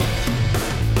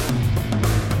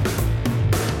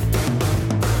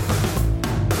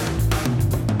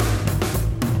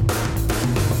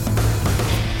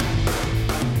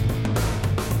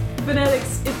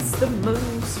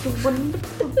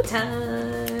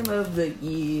of the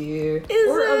year. Of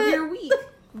your week.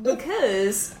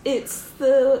 Because it's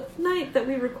the night that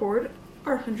we record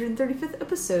our 135th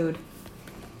episode.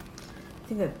 I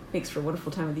think that makes for a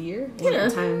wonderful time of the year.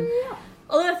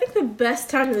 Although I think the best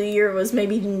time of the year was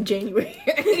maybe in January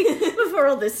before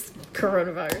all this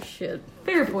coronavirus shit.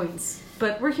 Fair points.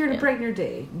 But we're here to brighten your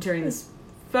day during this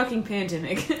fucking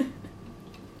pandemic.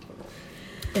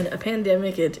 And a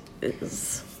pandemic it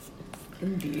is.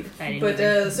 Indeed. But,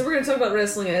 so we're going to talk about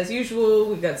wrestling as usual.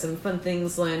 We've got some fun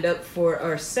things lined up for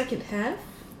our second half,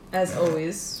 as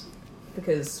always.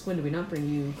 Because when do we not bring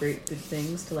you great good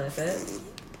things to laugh at?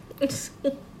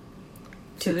 So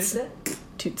there's that.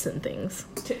 Toots and things.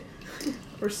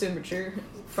 We're so mature.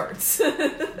 Farts.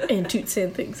 And toots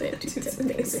and things. And toots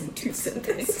and things. And toots and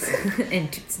things.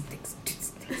 And toots and things.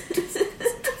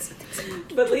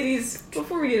 But ladies,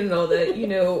 before we get into all that, you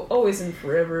know, always and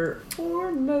forever,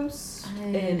 foremost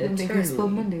and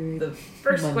eternally, the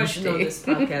first question on this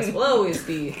podcast will always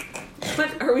be,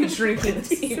 what are we drinking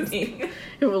this evening?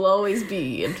 It will always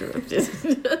be interrupted.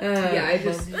 I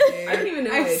don't even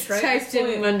know. I typed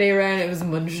in Monday around, it was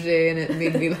Munch Day, and it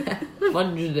made me laugh.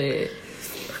 Munch Day.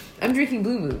 I'm drinking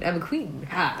Blue Moon. I'm a queen.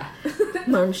 Ha.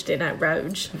 Munch did not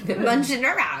rouge. Munch and a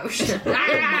rouge.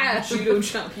 Judo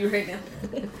chomp you right now.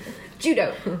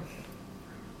 Judo.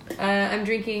 I'm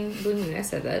drinking Blue Moon. I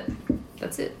said that.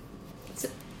 That's it.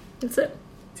 That's it.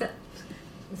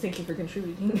 Thank you for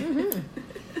contributing.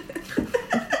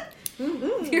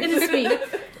 It is me.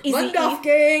 Mundolf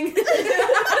gang.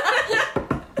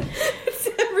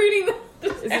 I'm reading that.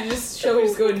 Is it just showing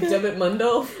just going debit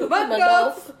Mundolf?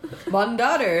 Mundolf.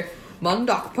 Mundaughter.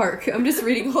 Mundok Park. I'm just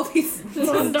reading all these.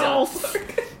 Mundolf.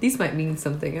 These might mean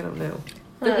something. I don't know.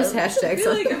 They're just hashtags. I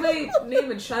feel like I might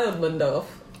name a child Mundolf.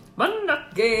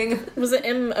 Mundok gang. Was it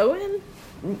M-O-N?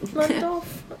 Mundolf?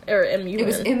 Or M-U-N? It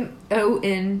was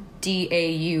M-O-N-D-A-U.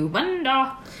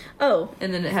 Mundolf. Oh.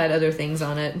 And then it had other things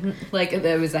on it. Like,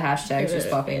 there was a hashtag just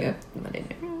popping up. Monday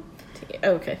night.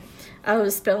 Okay. I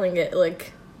was spelling it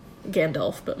like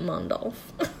Gandalf, but Mundolf.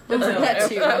 That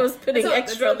too. I was putting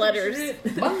extra letters.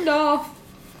 Mundolf.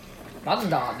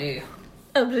 Mundolf.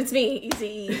 Oh, but it's me,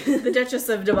 Easy, the Duchess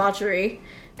of Debauchery.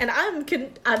 And I'm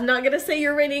not going to say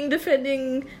you're rating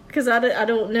defending because I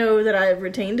don't know that I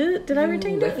retained it. Did I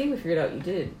retain I it? think we figured out you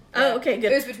did. Oh, okay,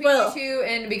 good. It was between you two,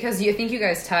 and because I think you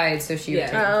guys tied, so she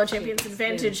retained. Oh, Champion's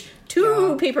Advantage.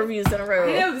 2 pay-per-views in a row.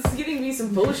 I know, this is getting me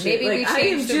some bullshit. Maybe like, we I am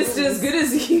changed the just rules. as good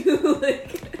as you.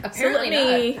 Like, Apparently so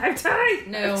let me, not. I've tied.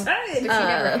 No. I've tied. But she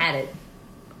never had it.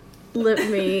 Let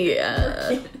me,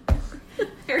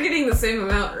 You're getting the same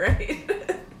amount, right?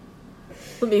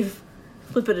 let me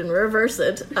flip it and reverse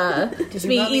it. It's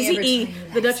me, Easy E,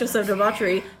 the Duchess of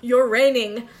Debauchery, your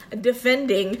reigning,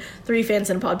 defending 3 Fans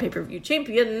in a Pod pay-per-view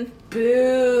champion.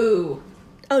 Boo.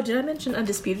 Oh, did I mention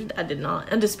Undisputed? I did not.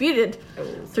 Undisputed,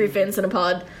 3 Fans in a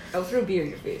Pod. I'll throw beer in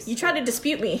your face. You tried to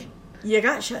dispute me. You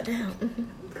got shut down.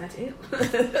 Goddamn.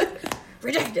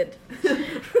 Rejected.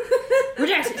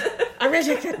 Rejected. I'm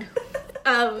rejected.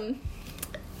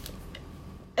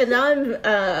 And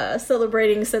I'm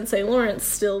celebrating Sensei Lawrence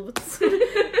still with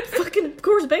fucking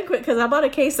Coors Banquet because I bought a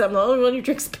case. I'm the only one who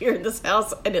drinks beer in this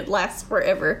house, and it lasts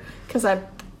forever because I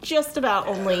just about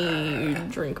only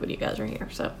drink when you guys are here.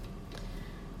 So,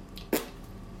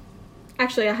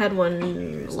 actually, I had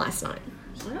one last night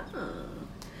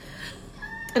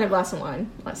and a glass of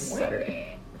wine last Saturday.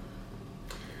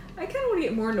 I kind of want to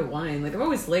get more into wine. Like, I've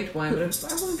always liked wine, but I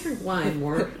want to drink wine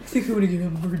more. I think I want to get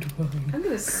on more wine. I'm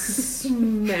gonna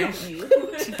smack you.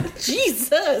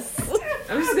 Jesus!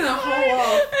 I'm just gonna haul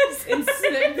off and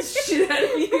smack the shit out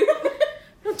of you.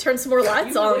 I'll turn some more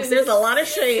lights on because there's a lot of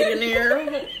shade in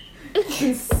here.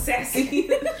 Sassy.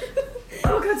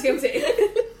 Oh, goddamn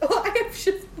it. Well, I have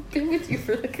just been with you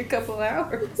for like a couple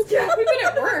hours. Yeah, We've been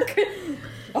at work.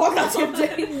 oh, goddamn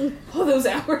day. All those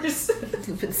hours.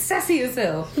 We've been sassy as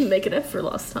hell. Making up for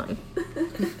lost time.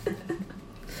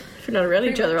 If you're not around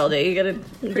each other all day, you gotta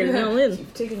get it all in.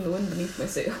 You've taken the wind beneath my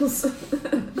sails.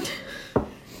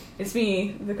 It's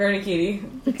me, the Carney Kitty.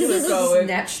 Killer Galway.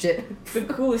 Snatched it. The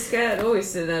coolest cat always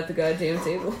sitting at the goddamn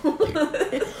table.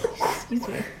 Excuse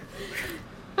me.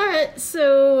 Alright,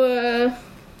 so,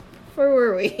 where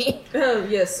were we? Oh,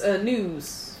 yes,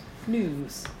 news.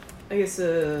 I guess,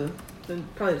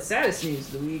 probably the saddest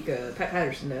news of the week, Pat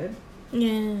Patterson died.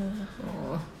 Yeah.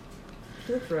 Aw.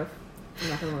 He looked rough, I'm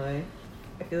not gonna lie.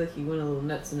 I feel like he went a little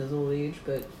nuts in his old age,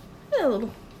 but... Yeah, a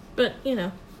little. But, you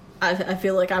know, I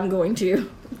feel like I'm going to.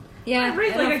 Yeah,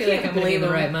 Right, I like, don't I feel can't like I'm gonna be in blame the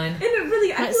him. right mind. And it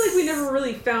really, I feel like we never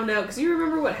really found out, because you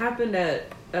remember what happened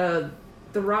at,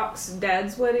 The Rock's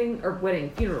dad's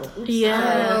funeral. Oops, Yeah.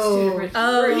 that's two different-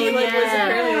 Oh, where he, like, was yeah.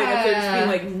 apparently, like, up there just being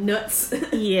like, nuts.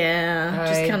 Yeah,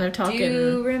 just kind of talking. Do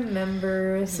you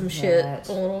remember some shit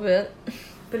a little bit?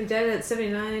 But he died at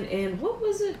 79, and what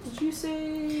was it? Did you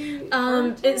say?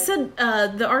 It said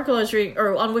the article I was reading,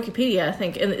 or on Wikipedia, I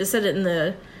think, and it said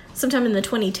it sometime in the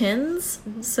 2010s.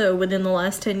 Mm-hmm. So within the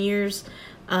last 10 years,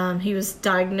 he was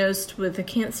diagnosed with a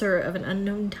cancer of an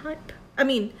unknown type. I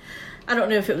mean, I don't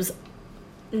know if it was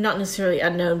not necessarily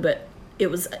unknown, but it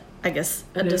was, I guess,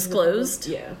 undisclosed.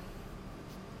 Yeah.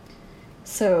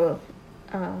 So,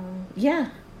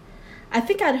 yeah. I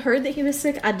think I'd heard that he was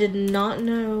sick. I did not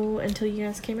know until you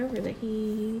guys came over that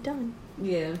he died.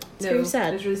 Yeah. It's very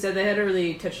sad. It was really sad. They had a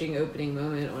really touching opening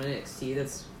moment on NXT.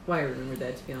 That's why I remember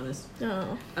that, to be honest.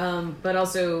 Oh. But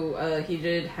also, he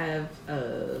did have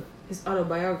his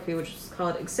autobiography, which is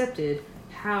called Accepted,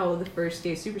 How the First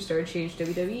Gay Superstar Changed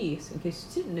WWE. So in case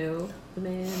you didn't know, the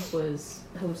man was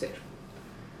homosexual.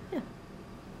 Yeah.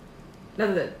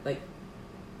 Not that,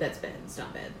 that's bad. It's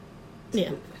not bad. It's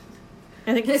yeah.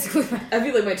 I think That's cool. I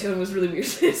feel like my tone was really weird.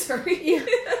 Sorry. Yeah.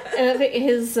 And I think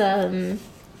his,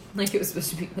 Like it was supposed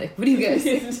to be like, what do you guys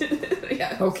think?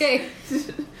 Yeah. Okay.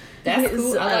 That's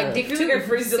cool. I like dick I feel too. like I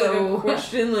phrased it like a So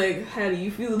question, like, how do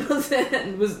you feel about that?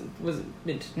 And wasn't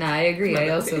meant to. nah, I agree. I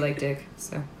Not also really. like dick,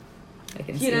 so I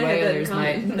can He see and I why had that in others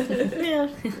might.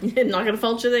 common. yeah. Not gonna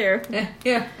fault you there.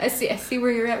 Yeah. I see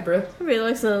where you're at, bro. Everybody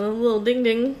likes a little ding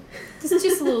ding. It's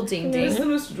just a little ding It's ding. the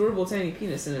most adorable tiny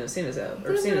penis in a Santa's out.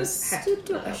 Or Santa's hat.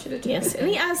 I should have Yes, and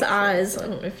he has eyes. I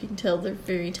don't know if you can tell. They're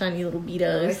very tiny little bead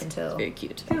I eyes. can tell. It's very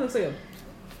cute. Kind of looks like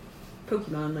a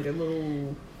Pokemon, like a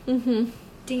little, Mm-hmm.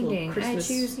 Ding little ding. I Christmas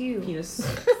choose you. penis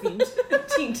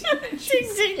themed. Ding ding. I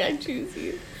choose Ding ding, I choose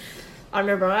you. I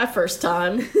remember my first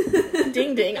time.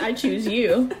 Ding ding, I choose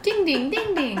you. Ding ding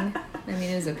ding ding. I mean,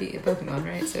 it's a Pokemon,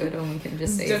 right? So it only can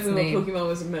just say its Definitely name. what Pokemon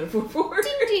was a metaphor for.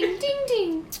 Ding ding ding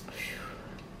ding.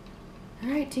 All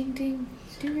right, ding ding.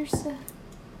 Do your stuff.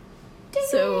 Ding,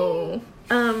 So,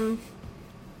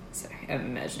 sorry, I'm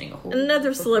imagining a whole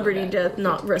another Pokemon celebrity battle. death,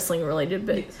 not wrestling related,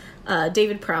 but Yes.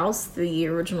 David Prowse, the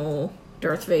original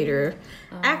Darth Vader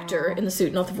actor in the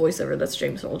suit, not the voiceover. That's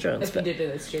James Earl Jones. If you But did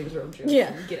it, it's James Earl Jones.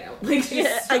 Yeah. Get out. Like, just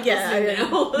yeah, stop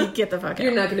listening now. you get the fuck out.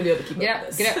 You're not going to be able to keep Get up out,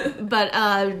 with get this. out.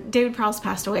 But David Prowse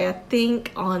passed away, I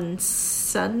think, on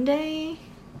Sunday.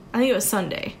 I think it was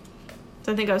Sunday.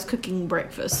 So I think I was cooking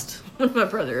breakfast when my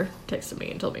brother texted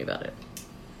me and told me about it.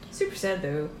 Super sad,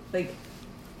 though. Like,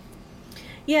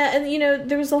 Yeah, and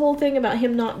there was the whole thing about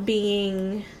him not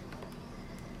being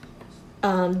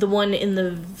the one in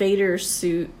the Vader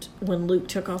suit when Luke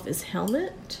took off his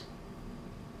helmet.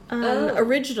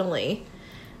 Originally.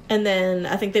 And then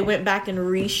I think they went back and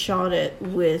reshot it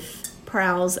with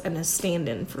Prowse and a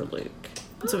stand-in for Luke.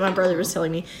 That's what my brother was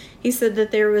telling me. He said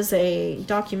that there was a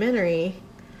documentary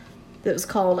that was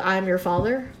called I'm Your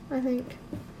Father, I think.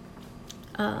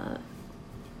 And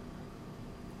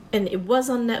it was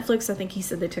on Netflix. I think he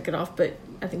said they took it off, but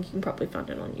I think you can probably find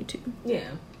it on YouTube.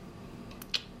 yeah.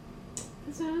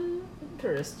 It's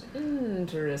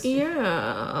interesting.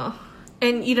 Yeah.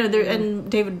 And, and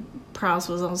David Prowse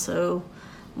was also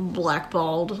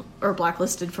blackballed or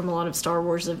blacklisted from a lot of Star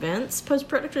Wars events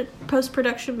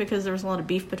post-production because there was a lot of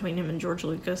beef between him and George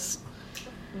Lucas.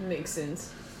 Makes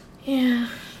sense. Yeah.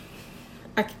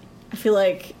 I feel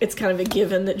like it's kind of a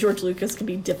given that George Lucas can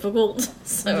be difficult.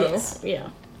 So, Yes. yeah.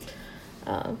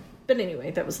 But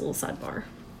anyway, that was a little sidebar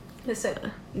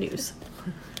news.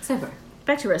 Sidebar.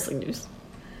 Back to wrestling news.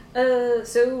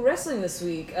 So wrestling this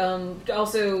week.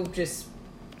 Also, just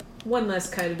one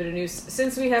last kind of bit of news.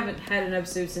 Since we haven't had an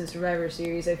episode since Survivor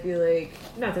Series, I feel like,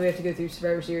 not that we have to go through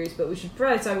Survivor Series, but we should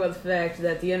probably talk about the fact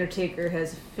that The Undertaker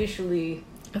has officially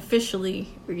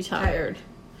retired.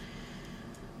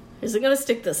 Is it gonna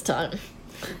stick this time?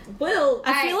 Well,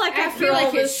 I feel like after feel all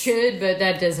like this, it should, but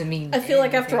that doesn't mean. I feel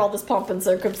like after anything. all this pomp and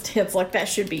circumstance, like that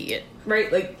should be it.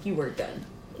 right, like, you were done.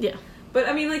 Yeah. But,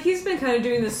 I mean, like, he's been kind of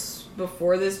doing this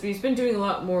before this, but he's been doing a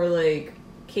lot more, like,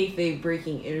 kayfabe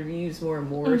breaking interviews more and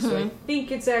more, so I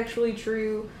think it's actually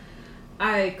true.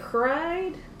 I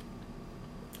cried.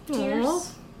 Tears. Aw.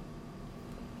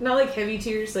 Not, like, heavy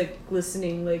tears, like,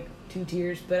 glistening, like, 2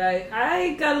 tears, but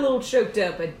I got a little choked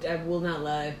up, I will not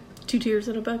lie. 2 tears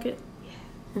in a bucket.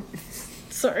 Yeah.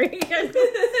 Sorry.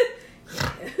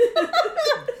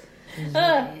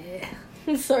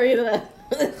 I'm sorry to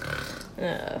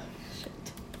that.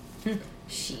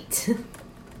 Sheet.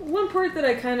 One part that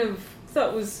I kind of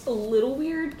thought was a little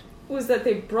weird was that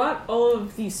they brought all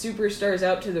of these superstars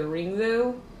out to the ring,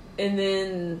 though, and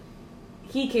then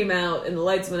he came out and the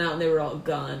lights went out and they were all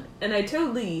gone. And I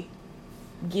totally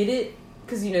get it,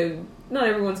 because, not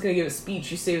everyone's going to give a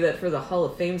speech. You save that for the Hall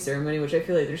of Fame ceremony, which I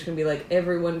feel like there's going to be like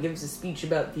everyone gives a speech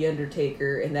about The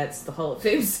Undertaker, and that's the Hall of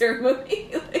Fame ceremony.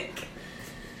 Like,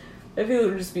 I feel it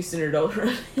would just be centered all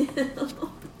around him.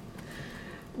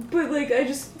 But, like, I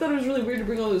just thought it was really weird to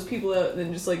bring all those people out and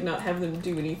then just, like, not have them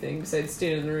do anything besides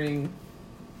stand in the ring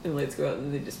and lights go out and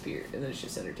then they disappear. And then it's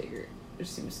just Undertaker. It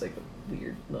just seems like a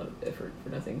weird lot of effort for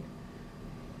nothing.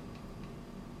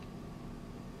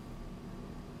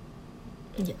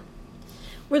 Yeah.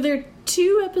 Were there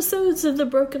 2 episodes of the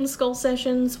Broken Skull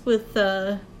sessions with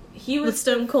He was with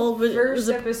Stone Cold? First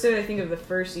episode, I think, of the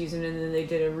first season, and then they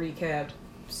did a recap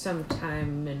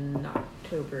sometime in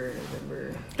October,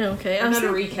 November. Okay. Not a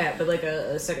recap, but like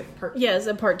a second part. Yeah, it's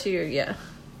a part 2, yeah.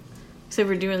 So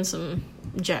we're doing some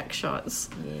jack shots.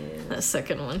 Yeah. That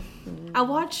second one. I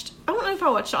don't know if I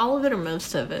watched all of it or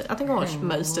most of it. I think I watched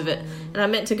most of it. And I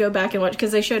meant to go back and watch,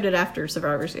 because they showed it after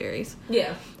Survivor Series.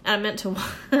 Yeah. I meant to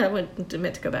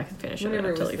meant to go back and finish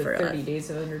Whenever it. it was the 30 Days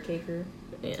of Undertaker.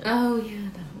 Yeah. Oh, yeah,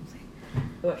 that whole thing.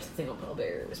 I watched the thing on Paul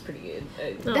Bear. It was pretty good.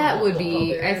 That would Paul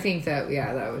be, Bear. I think that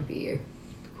would be a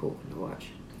cool one to watch.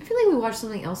 I feel like we watched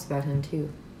something else about him, too.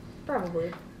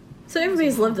 Probably. So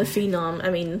everybody's loved the Phenom. I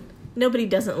mean, nobody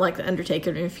doesn't like the Undertaker.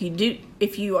 And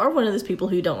if you are one of those people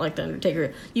who don't like the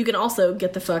Undertaker, you can also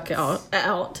get the fuck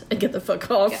out and get the fuck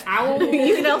off.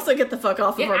 You can also get the fuck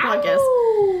off of our podcast.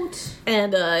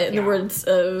 And in the words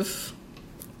of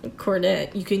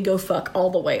Cornette, you can go fuck all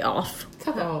the way off.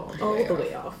 All the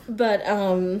way off. But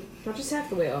Not just half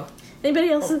the way off. anybody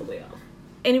else? All the way off.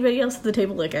 Anybody else at the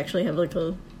table like actually have like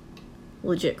a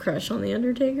legit crush on the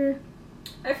Undertaker?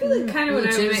 I feel like kind of when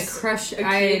I Legitimate was crush, a kid,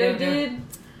 I I don't did.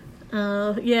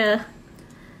 Yeah.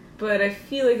 But I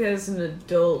feel like as an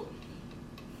adult,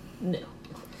 no.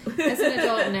 As an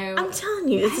adult, no. I'm telling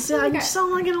you, I just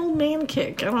don't like an old man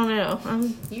kick. I don't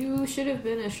know. You should have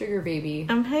been a sugar baby.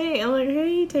 I'm like,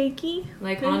 hey, Takey.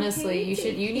 Like, honestly,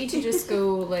 you need to just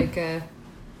go, like,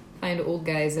 find old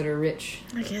guys that are rich.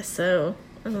 I guess so.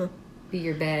 Be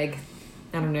your bag.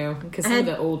 I don't know. Because some of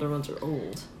the older ones are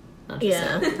old. Not just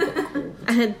Yeah. old, but old.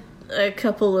 I had a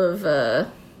couple of,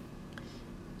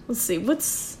 let's see, what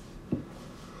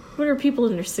are people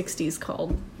in their 60s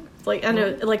called? Like, I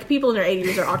know, like, people in their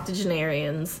 80s are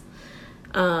octogenarians.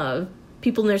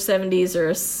 People in their 70s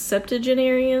are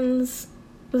septuagenarians.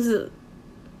 Was it?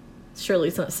 Surely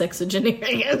it's not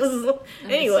sexagenarians.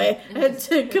 Anyway, I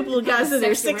had a couple of guys in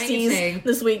their 60s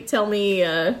this week tell me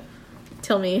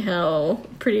how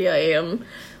pretty I am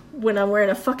when I'm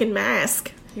wearing a fucking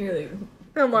mask. You're like,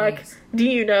 I'm like, do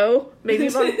you know? Maybe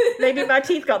my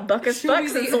teeth got buck as fuck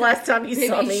since the last time you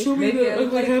saw me. maybe I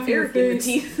look like Eric in the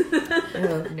teeth.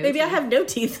 Maybe I have no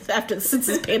teeth since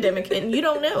this pandemic hit, and you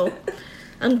don't know.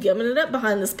 I'm gumming it up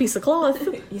behind this piece of cloth.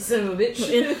 You son of a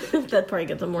bitch. That'd probably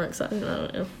get them more excited. I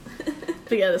don't know.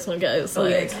 But yeah, this one guy was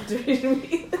like,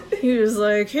 me. he was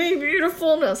like, hey,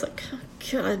 beautiful. And I was like, oh,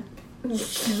 God.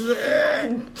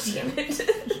 Damn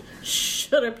it.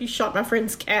 Shut up, you shot my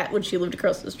friend's cat when she lived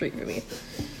across the street from me.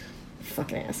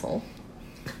 Fucking asshole.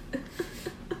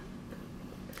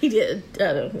 He did.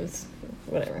 I don't know.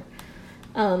 Whatever.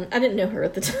 I didn't know her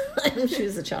at the time. She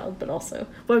was a child, but also,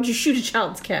 why would you shoot a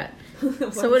child's cat?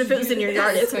 So what if it was in your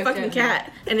yard? It's a fucking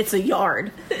cat, and it's a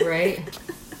yard. Right?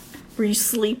 Were you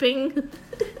sleeping?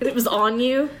 And it was on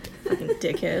you? Fucking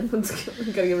dickhead.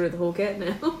 Gotta get rid of the whole cat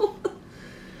now.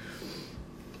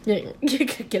 Yeah, you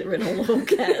could get rid of the whole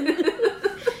cat.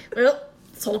 Well,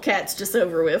 this whole cat's just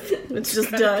over with. It's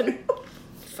just done.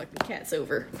 Fucking cat's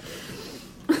over.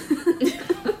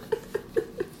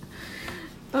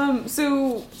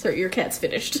 So your cat's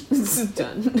finished. this is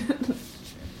done.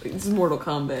 This is Mortal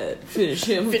Kombat. Finish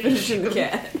him. Finish the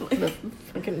cat. Like, The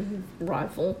fucking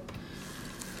rifle.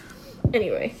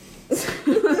 Anyway.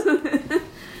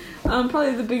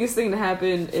 Probably the biggest thing to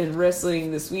happen in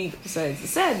wrestling this week, besides the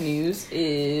sad news,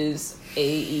 is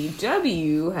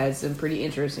AEW had some pretty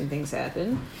interesting things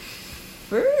happen.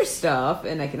 First off,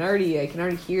 and I can already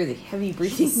hear the heavy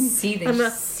breathing.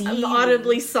 I'm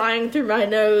audibly sighing through my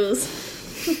nose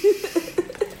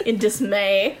in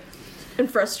dismay and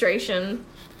frustration.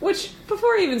 Which, before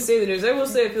I even say the news, I will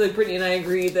say I feel like Brittany and I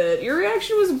agree that your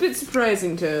reaction was a bit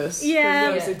surprising to us. Yeah,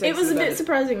 it was a bit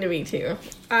surprising to me too.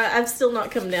 I've still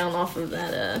not come down off of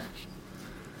that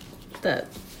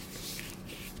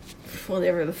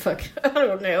whatever the fuck. I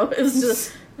don't know. It was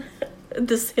just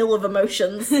this hill of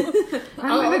emotions.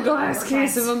 I'm in a glass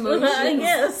case of emotions.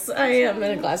 Yes, I am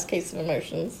in a glass case of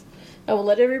emotions. I will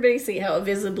let everybody see how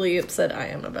visibly upset I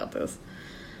am about this.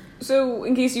 So,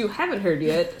 in case you haven't heard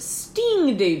yet,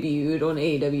 Sting debuted on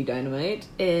AEW Dynamite,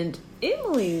 and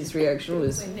Emily's reaction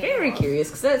was very curious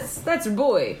because that's her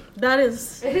boy.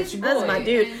 That's your boy. my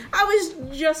dude. I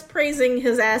was just praising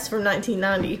his ass from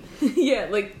 1990. Yeah,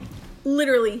 like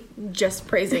Literally just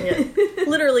praising it.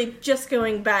 Literally just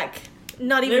going back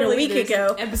not even a week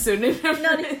ago. Episode named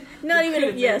after Not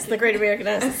even yes, the Great American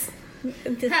Ass.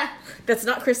 That's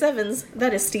not Chris Evans.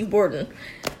 That is Steve Borden.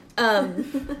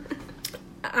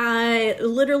 I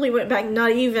literally went back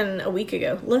not even a week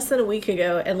ago, less than a week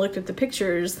ago, and looked at the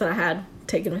pictures that I had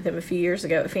taken with him a few years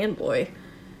ago at Fanboy.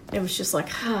 It was just like,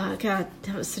 oh god,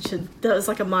 that was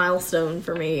like a milestone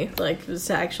for me. Like, was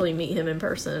to actually meet him in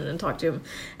person and talk to him.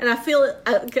 And I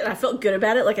felt good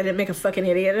about it. Like I didn't make a fucking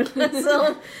idiot of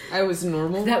myself. I was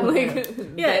normal. That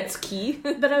That's key.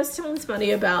 But I was telling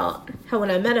somebody about how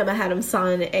when I met him, I had him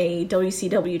sign a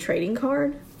WCW trading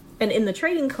card. And in the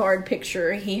trading card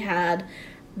picture, he had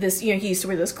this, he used to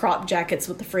wear those crop jackets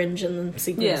with the fringe and the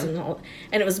sequins and all.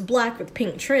 And it was black with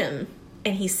pink trim.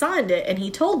 And he signed it, and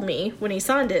he told me when he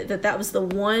signed it that was the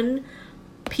one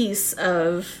piece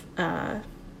of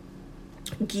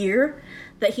gear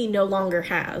that he no longer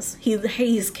has.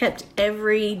 He's kept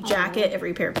every jacket,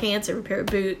 every pair of pants, every pair of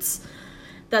boots.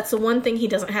 That's the one thing he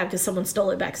doesn't have because someone stole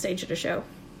it backstage at a show.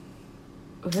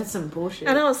 Oh, that's some bullshit.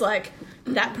 And I was like,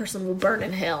 that person will burn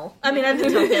in hell. I mean, I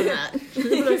didn't tell him that.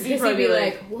 He'd probably be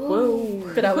like,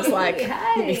 whoa. But I was like,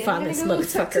 let me find this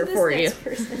motherfucker for you.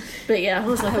 But yeah, I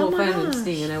was like, I will find gosh. them,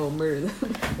 Sting, and I will murder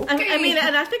them. I mean,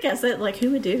 and I think I said, like, who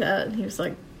would do that? And he was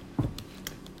like,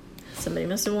 somebody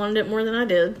must have wanted it more than I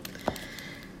did.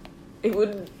 It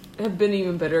would have been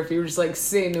even better if you were just like,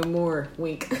 say no more,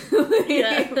 wink.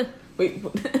 Yeah. Wait.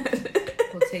 We'll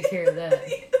take care of that.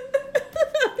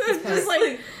 Just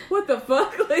like, what the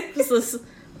fuck? Like, just this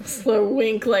slow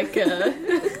wink, like,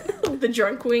 the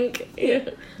drunk wink. Yeah.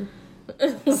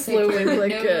 Slow wink,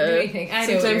 like,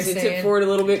 sometimes you tip forward a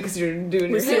little bit because you're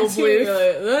doing your Lucille head too.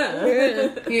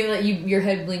 Bluth. You're like, your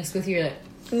head blinks with your like.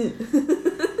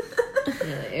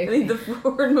 I need the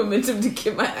forward momentum to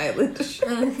get my eyelid to shut.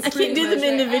 I can't do them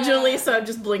individually, so I'm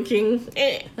just blinking. But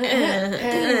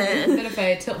if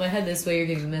I tilt my head this way, you're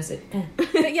getting the message.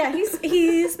 But yeah,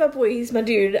 he's my boy. He's my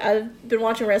dude. I've been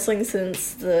watching wrestling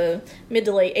since the mid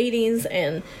to late 80s,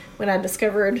 and when I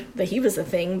discovered that he was a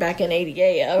thing back in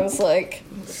 88, I was like,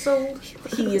 So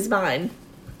he is mine.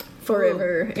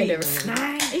 Forever and ever.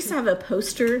 I used to have a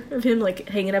poster of him like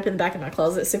hanging up in the back of my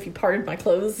closet, so if you parted my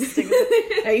clothes,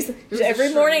 I used to,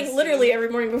 every morning, literally every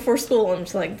morning before school, I'm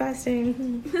just like, bye,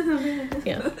 Sting.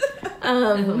 Yeah.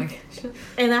 Oh my gosh.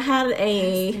 And I had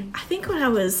I think when I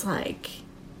was like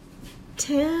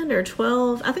 10 or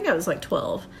 12, I think I was like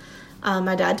 12,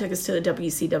 my dad took us to a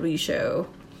WCW show,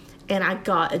 and I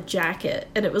got a jacket,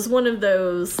 and it was one of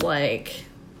those like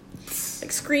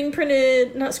not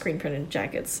screen printed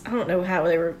jackets. I don't know how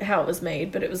it was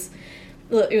made, but it was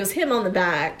him on the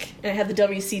back, and it had the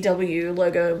WCW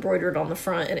logo embroidered on the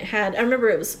front, and I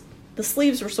remember the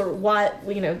sleeves were sort of white,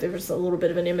 there was a little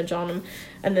bit of an image on them,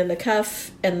 and then the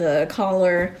cuff and the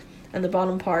collar and the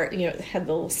bottom part, it had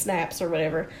the little snaps or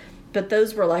whatever, but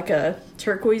those were like a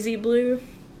turquoisey blue,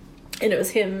 and it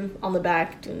was him on the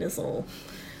back doing this little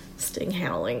Sting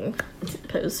howling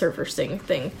pose, Surfer Sting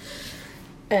thing.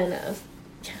 And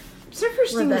Surfer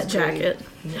Sting love that was jacket.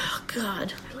 Great. Oh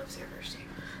god, I love Surfer Sting.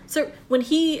 So when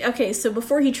so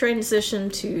before he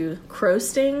transitioned to Crow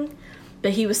Sting,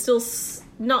 but he was still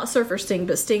not Surfer Sting,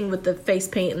 but Sting with the face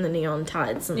paint and the neon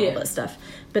tights and all that stuff.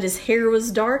 But his hair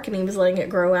was dark, and he was letting it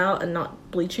grow out and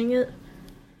not bleaching it.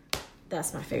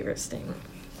 That's my favorite Sting.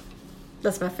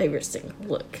 That's my favorite Sting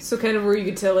look. So kind of where you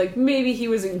could tell, like, maybe he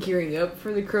wasn't gearing up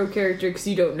for the Crow character, because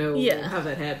you don't know how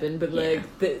that happened, but,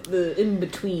 like, the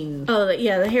in-between. Oh,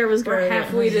 the hair was growing. We're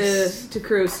halfway to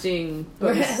Crow Sting.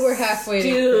 We're halfway to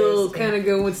still kind of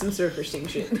going with some Surfer Sting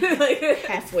shit. Like,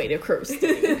 halfway to Crow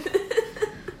Sting.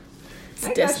 It's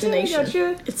a destination.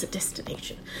 It's a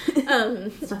destination.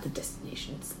 It's not the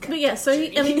destination. But yeah, so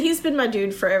he's been my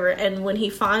dude forever, and when he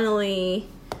finally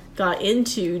got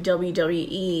into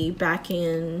WWE back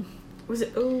in... Was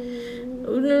it...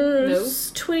 no.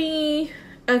 20...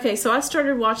 Okay, so I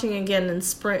started watching again in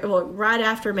spring... Well, right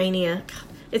after Mania. God,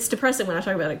 it's depressing when I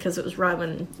talk about it, because it was right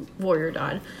when Warrior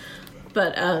died.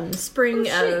 But spring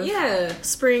of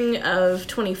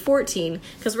 2014,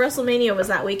 because WrestleMania was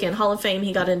that weekend. Hall of Fame,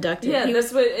 he got inducted. Yeah,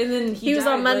 and then he was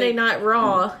on Monday Night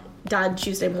Raw, died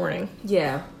Tuesday morning.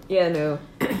 Yeah. Yeah, no.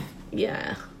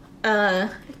 Yeah.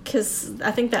 Because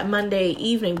I think that Monday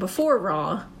evening before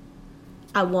Raw,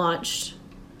 I watched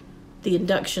the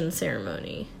induction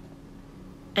ceremony.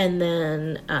 And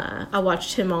then I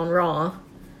watched him on Raw.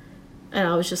 And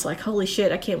I was just like, holy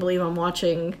shit, I can't believe I'm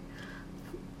watching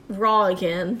Raw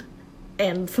again.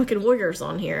 and fucking Warrior's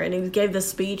on here. And he gave this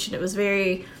speech, and it was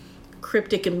very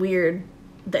cryptic and weird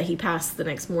that he passed the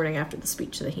next morning after the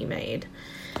speech that he made.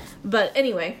 But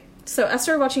anyway, so I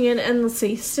started watching it, and let's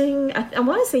see, Sting, I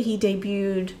want to say he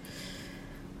debuted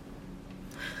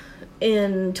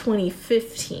in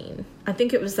 2015. I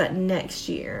think it was that next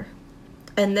year.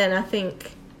 And then I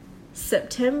think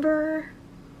September,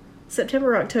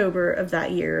 October of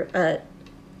that year, I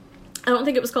don't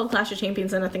think it was called Clash of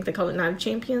Champions, and I think they called it Night of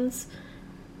Champions.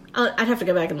 I'd have to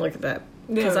go back and look at that,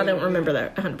 because I don't remember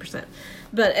that 100%.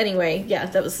 But anyway, yeah,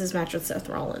 that was his match with Seth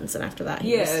Rollins, and after that,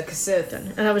 because Seth.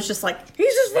 And I was just like,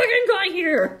 he's just fucking got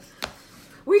here!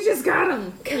 We just got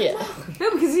him! Yeah.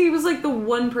 No, because he was, like, the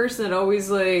one person that always,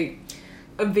 like,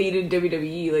 evaded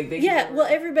WWE. Like, well,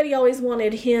 everybody always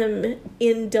wanted him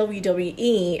in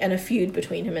WWE and a feud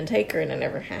between him and Taker, and it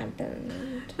never happened.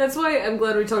 That's why I'm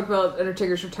glad we talked about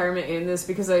Undertaker's retirement in this,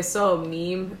 because I saw a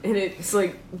meme, and it's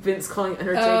like Vince calling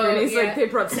Undertaker, and he's like, they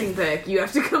brought Sting back, you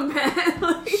have to come back.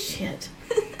 Like, shit.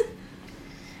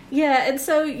 Yeah, and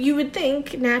so you would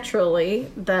think, naturally,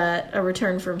 that a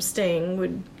return from Sting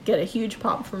would get a huge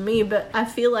pop from me, but I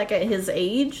feel like at his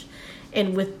age,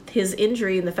 and with his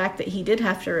injury and the fact that he did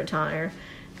have to retire,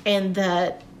 and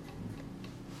that,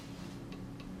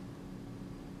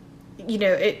 you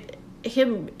know,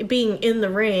 him being in the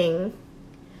ring,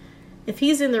 if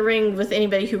he's in the ring with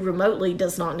anybody who remotely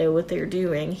does not know what they're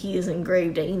doing, he is in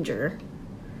grave danger.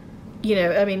 You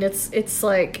know, I mean, it's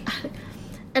like,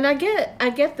 and I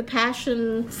get the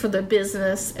passion for the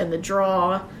business and the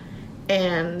draw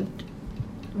and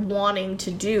wanting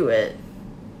to do it,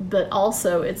 but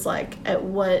also it's like, at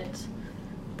what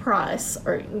price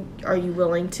are you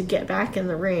willing to get back in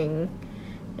the ring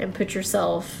and put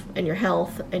yourself and your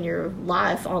health and your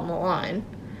life on the line?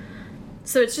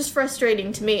 So it's just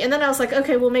frustrating to me. And then I was like,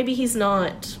 okay, well, maybe he's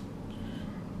not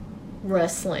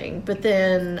wrestling. But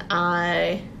then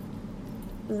I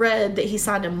read that he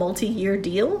signed a multi-year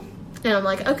deal, and I'm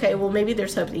like, okay, well, maybe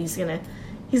there's hope that he's gonna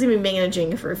be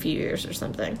managing for a few years or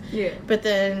something. Yeah. But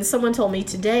then someone told me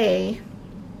today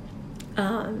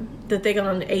that they got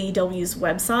on AEW's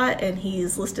website, and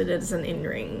he's listed as an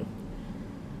in-ring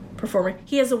performer.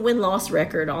 He has a win-loss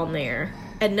record on there,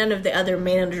 and none of the other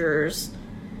managers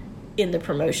in the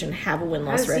promotion have a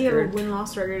win-loss record. How does he have a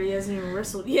win-loss record? He hasn't even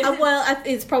wrestled yet. Well,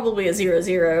 it's probably a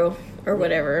 0-0 or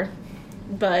whatever.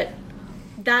 But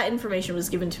that information was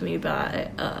given to me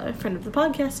by a friend of the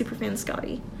podcast, Superfan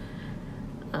Scotty.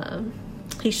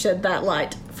 He shed that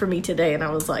light for me today, and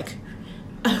I was like,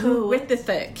 oh, what the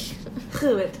fuck?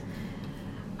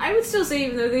 I would still say,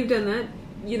 even though they've done that,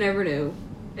 you never know.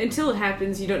 Until it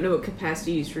happens, you don't know what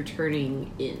capacity he's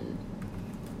returning in.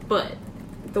 But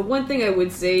the one thing I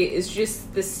would say is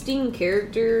just the Sting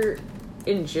character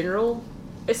in general,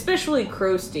 especially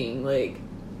Crow Sting, like,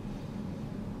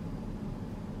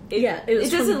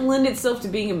 it doesn't lend itself to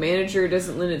being a manager. It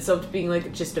doesn't lend itself to being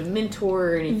like just a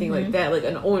mentor or anything like that, like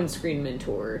an on-screen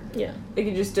mentor. Yeah, like,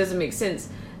 it just doesn't make sense.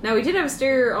 Now, we did have a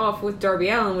stare off with Darby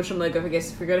Allin, which I'm like, I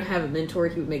guess if you're gonna have a mentor,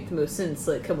 he would make the most sense.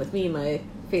 Like, come with me, my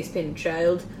face-painted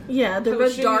child. Yeah, they're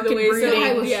both dark and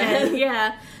brooding.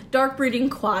 Yeah, dark, brooding,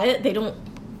 quiet. They don't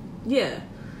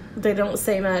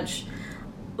say much.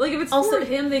 Like, if it's also for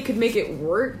him, they could make it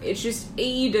work. It's just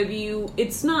AEW,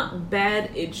 it's not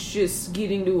bad, it's just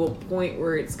getting to a point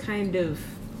where it's kind of...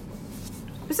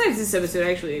 Besides this episode,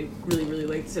 I actually really, really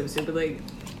like this episode, but, like,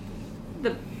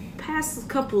 the past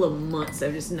couple of months,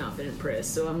 I've just not been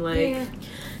impressed, so I'm like...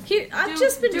 Yeah. I've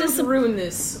just been ruin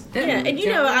this. Yeah, and you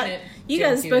know, you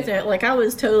guys both know, like, I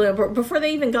was totally on board. Before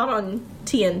they even got on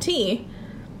TNT...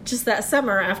 Just that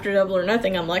summer after Double or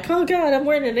Nothing, I'm like, oh god, I'm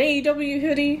wearing an AEW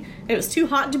hoodie. It was too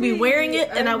hot to be wearing it,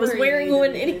 and I was wearing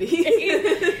one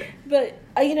anyway. But,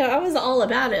 you know, I was all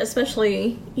about it,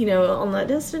 especially, you know, on that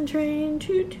Destin train.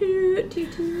 Toot toot.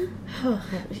 Toot toot. Oh,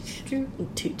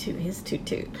 toot toot. His toot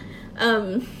toot.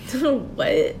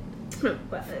 What?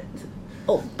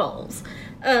 Old balls.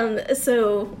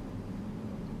 So,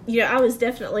 you know, I was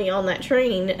definitely on that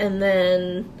train, and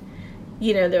then,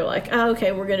 you know, they're like, oh,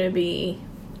 okay, we're going to be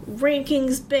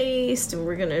rankings based, and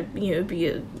we're gonna, you know,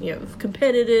 be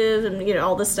competitive, and, you know,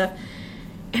 all this stuff.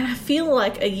 And I feel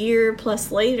like a year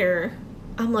plus later,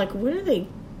 I'm like, what are they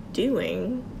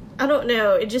doing? I don't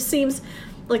know. It just seems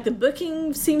like the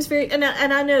booking seems very, and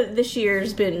I know this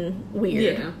year's been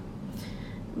weird. Yeah.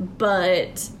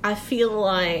 But I feel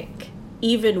like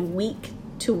even week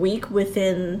to week,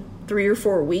 within 3 or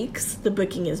 4 weeks, the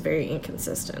booking is very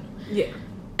inconsistent. Yeah.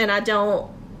 And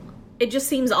it just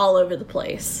seems all over the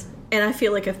place. And I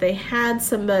feel like if they had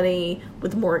somebody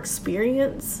with more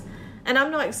experience, And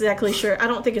I'm not exactly sure. I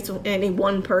don't think it's any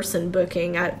one person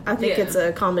booking. I think it's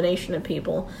a combination of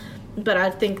people. But I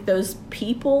think those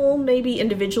people maybe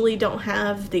individually don't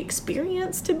have the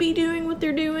experience to be doing what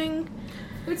they're doing.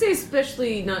 I would say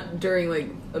especially not during, like,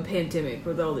 a pandemic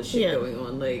with all this shit going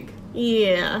on. Like,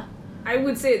 yeah. I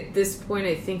would say at this point,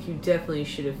 I think you definitely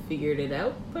should have figured it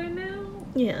out by now.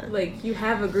 Yeah. Like, you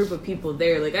have a group of people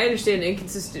there. Like, I understand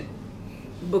inconsistent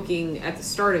booking at the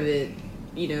start of it,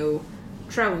 you know,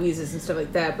 travel visas and stuff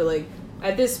like that, but, like,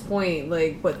 at this point,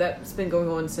 like, what, that's been going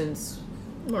on since...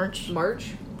 March.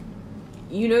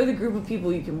 You know the group of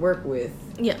people you can work with.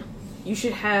 Yeah. You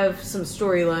should have some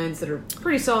storylines that are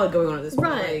pretty solid going on at this point.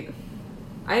 Right. Like,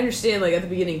 I understand, like, at the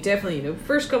beginning, definitely, you know,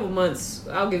 first couple months,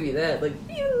 I'll give you that. Like,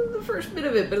 even the first bit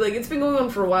of it, but, like, it's been going on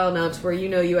for a while now to where you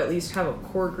know you at least have a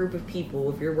core group of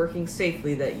people, if you're working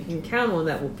safely, that you can count on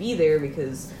that will be there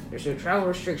because there's no travel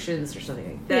restrictions or something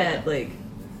like that. Yeah. Like,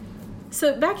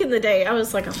 so back in the day, I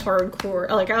was, like, a hardcore...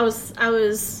 Like, I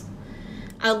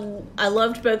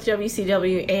loved both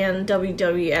WCW and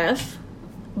WWF,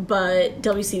 but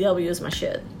WCW is my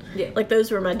shit. Yeah. Like, those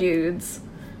were my dudes.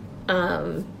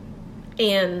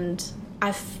 And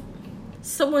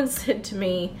someone said to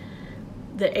me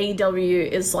that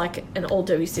AEW is like an old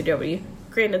WCW.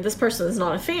 Granted, this person is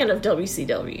not a fan of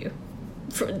WCW.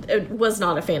 Was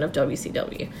not a fan of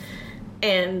WCW.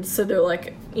 And so they're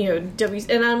like, you know,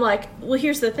 and I'm like, well,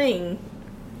 here's the thing.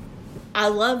 I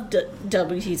loved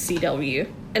WCW.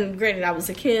 And granted, I was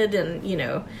a kid, and, you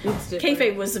know,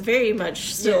 kayfabe was very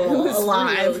much still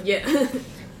alive. Real.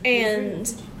 Yeah.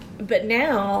 But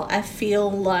now I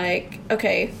feel like,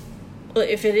 okay, well,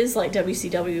 if it is like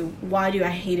WCW, why do I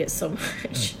hate it so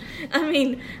much? I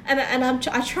mean,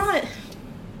 I try.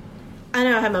 I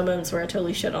know I have my moments where I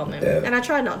totally shit on them, and I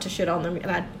try not to shit on them,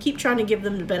 and I keep trying to give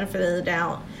them the benefit of the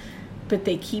doubt, but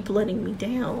they keep letting me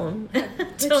down.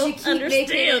 Don't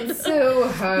understand so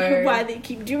hard why they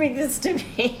keep doing this to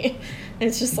me.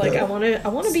 It's just like I want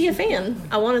to be a fan.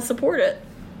 I want to support it.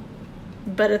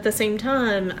 But at the same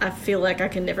time, I feel like I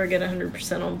can never get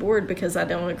 100% on board because I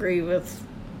don't agree with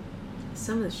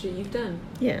some of the shit you've done.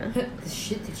 Yeah. The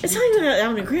shit that you It's not even that I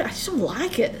don't agree. I just don't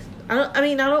like it. I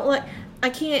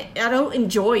don't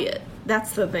enjoy it.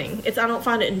 That's the thing. I don't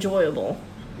find it enjoyable.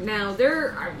 Now,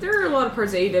 there are a lot of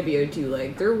parts of AEW too.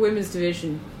 Like, their women's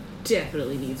division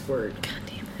definitely needs work. God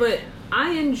damn it. But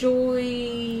I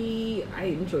enjoy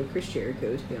Chris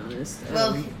Jericho, to be honest.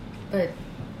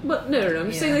 But no. I'm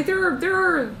just saying, like, there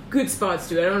are good spots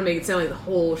to it. I don't want to make it sound like the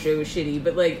whole show is shitty,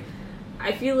 but, like,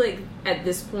 I feel like at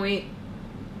this point,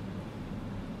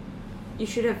 you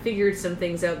should have figured some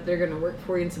things out that are going to work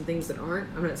for you and some things that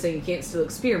aren't. I'm not saying you can't still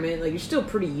experiment. Like, you're still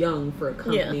pretty young for a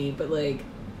company, but, like,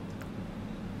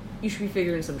 you should be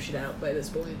figuring some shit out by this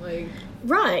point. Like,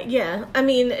 right, yeah. I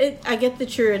mean, I get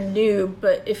that you're a noob,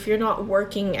 but if you're not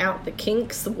working out the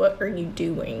kinks, what are you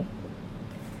doing?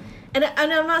 And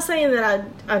I'm not saying that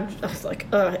I was like,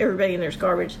 everybody in there's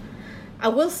garbage. I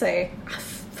will say, I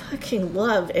fucking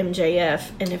love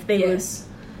MJF, and if they would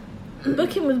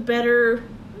book him with better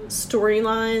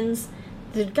storylines,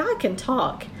 the guy can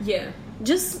talk. Yeah.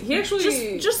 Just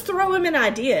throw him an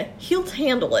idea. He'll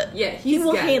handle it. Yeah, he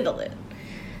will handle it.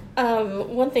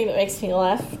 One thing that makes me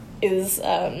laugh is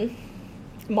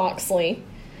Moxley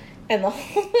and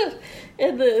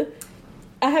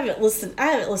I haven't listened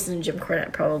to Jim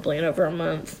Cornette probably in over a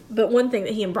month. But one thing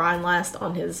that he and Brian Last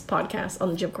on his podcast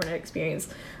on the Jim Cornette Experience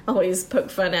always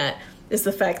poke fun at is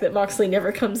the fact that Moxley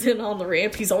never comes in on the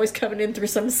ramp. He's always coming in through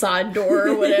some side door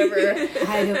or whatever.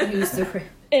 I don't use the ramp.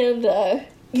 And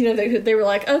you know, they were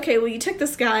like, okay, well, you took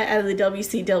this guy out of the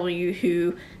WCW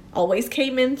who always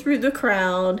came in through the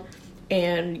crowd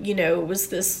and, you know, was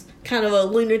this kind of a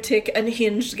lunatic,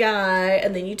 unhinged guy,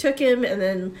 and then you took him, and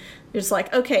then it's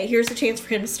like, okay, here's a chance for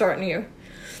him to start new.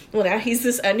 Well, now he's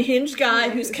this unhinged guy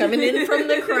who's coming in from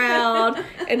the crowd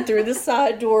and through the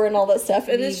side door and all that stuff.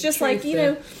 And it's just like, you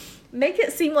know, make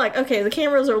it seem like, okay, the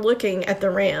cameras are looking at the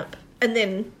ramp, and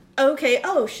then, okay,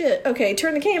 oh shit, okay,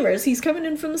 turn the cameras. He's coming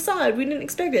in from the side. We didn't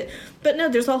expect it. But no,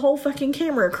 there's a whole fucking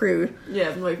camera crew.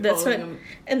 Yeah, like that's what.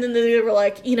 And then they were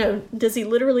like, you know, does he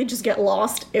literally just get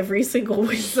lost every single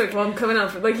week? It's like, well, I'm coming out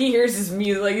from, like, he hears his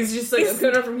music. Like, it's just like, I'm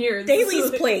coming out from here.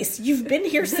 Daly's place. You've been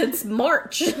here since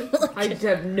March. I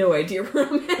have no idea where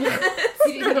I'm at.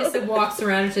 He just walks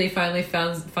around until he finally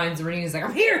finds the ring. He's like,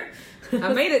 I'm here.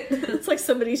 I made it. It's like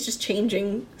somebody's just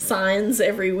changing signs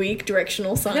every week,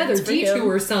 directional signs. Another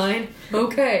detour sign.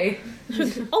 Okay.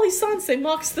 All these signs say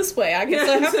Mox this way. I guess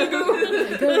I have to go.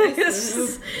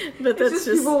 But that's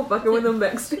just people fucking with them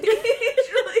backstage.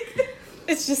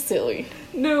 It's just silly.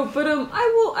 No, but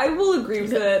I will agree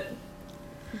with that.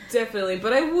 Definitely,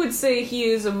 but I would say he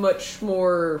is a much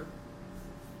more,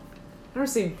 I don't want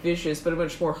to say vicious, but a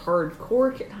much more hard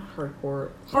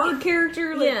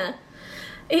character. Like,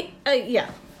 yeah.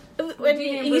 Yeah. When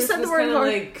you said the word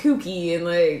like kooky and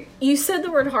like, you said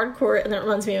the word hardcore, and that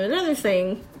reminds me of another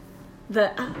thing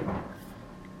that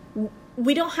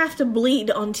we don't have to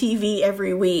bleed on TV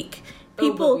every week.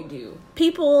 but we do.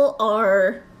 People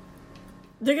are.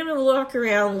 They're gonna walk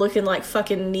around looking like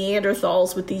fucking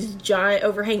Neanderthals with these giant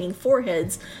overhanging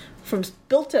foreheads from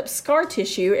built-up scar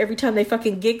tissue every time they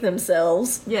fucking gig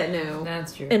themselves. Yeah, no.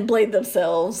 That's true. And blade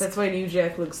themselves. That's why New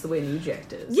Jack looks the way New Jack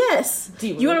does. Yes. Do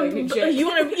you want New Jack?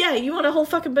 You want a whole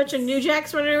fucking bunch of New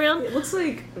Jacks running around? It looks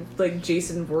like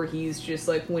Jason Voorhees just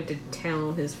like went to town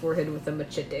on his forehead with a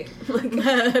machete. Like,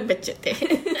 Machete.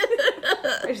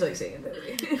 I just like saying it that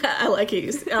way. I like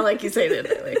you saying it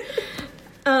that way.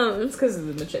 It's because of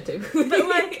the machete. But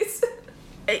like,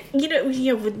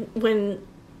 when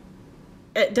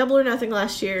at Double or Nothing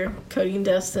last year, Cody and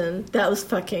Dustin, that was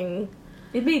fucking.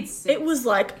 It made sense. It was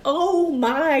like, oh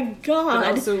my god.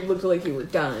 It also looked like you were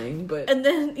dying, but and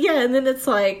then it's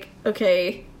like,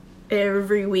 okay,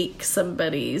 every week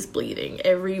somebody's bleeding.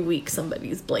 Every week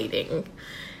somebody's bleeding.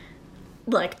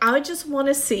 Like, I just want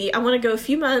to see. I want to go a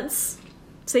few months,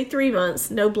 say 3 months,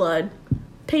 no blood,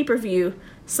 pay-per-view.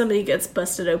 Somebody gets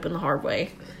busted open the hard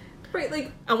way. right,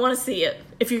 like I want to see it.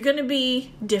 If you're gonna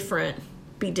be different,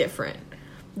 be different.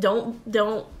 Don't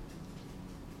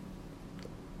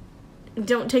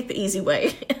take the easy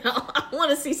way. I want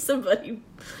to see somebody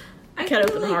cut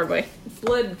open the hard way.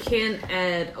 Blood can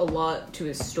add a lot to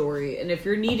his story, and if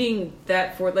you're needing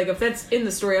that for, like, if that's in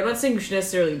the story, I'm not saying you should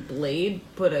necessarily blade,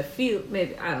 but I feel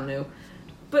maybe, I don't know,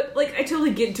 but like I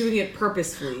totally get doing it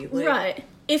purposefully, like, right?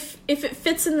 If it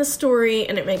fits in the story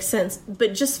and it makes sense,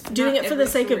 but just doing it for the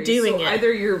sake of doing it.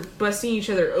 Either you're busting each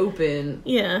other open,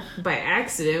 yeah, by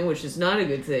accident, which is not a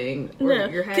good thing. Or no,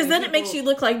 because then it makes you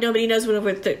look like nobody knows what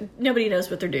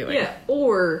they're doing. Yeah,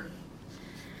 or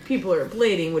people are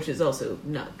blading, which is also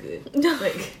not good.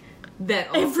 Like that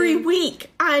often. Every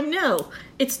week. I know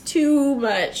it's too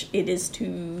much. It is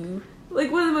too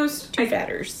like one of the most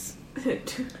fatters.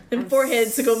 And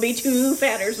foreheads are gonna be two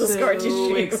fatters with scar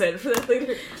tissue. Excited for that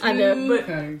later. I know, but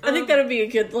I think that'll be a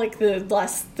good, like, the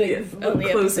last thing on the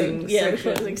episode. Yeah, the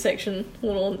closing section.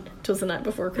 Little "'Twas the Night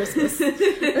Before Christmas."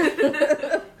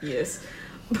 Yes,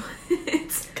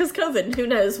 because COVID. Who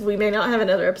knows? We may not have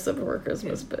another episode before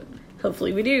Christmas, but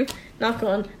hopefully we do. Knock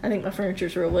on. I think my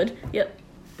furniture's real wood. Yep.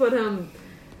 But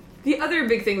the other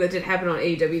big thing that did happen on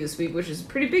AEW this week, which is a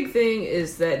pretty big thing,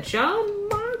 is that Jon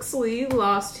Moxley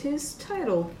lost his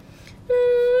title.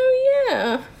 Oh,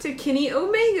 yeah. To Kenny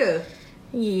Omega.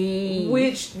 Yeah.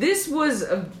 Which, this was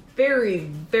a very,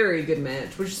 very good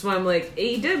match, which is why I'm like,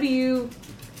 AEW,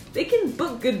 they can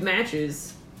book good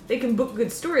matches. They can book good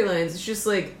storylines. It's just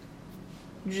like,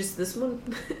 just this one.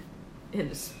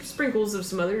 And sprinkles of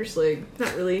some others, like,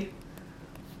 not really.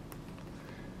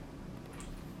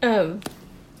 I'm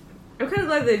kind of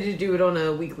glad they did do it on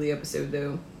a weekly episode,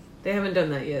 though. They haven't done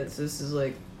that yet, so this is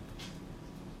like...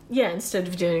 Yeah, instead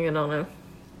of doing it on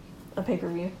a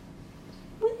pay-per-view.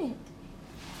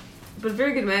 But a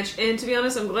very good match, and to be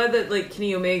honest, I'm glad that, like,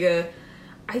 Kenny Omega...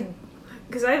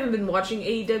 Because I haven't been watching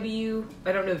AEW.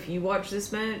 I don't know if you watched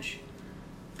this match.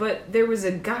 But there was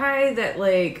a guy that,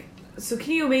 like... So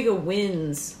Kenny Omega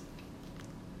wins.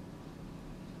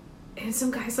 And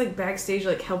some guy's, like, backstage,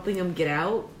 like, helping him get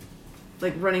out.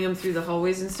 Like, running him through the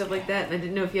hallways and stuff like that. And I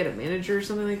didn't know if he had a manager or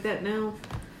something like that now.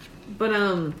 But, I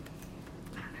don't know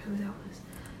who that was.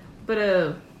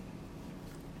 But,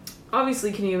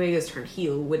 obviously Kenny Omega's turned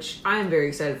heel, which I'm very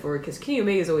excited for, because Kenny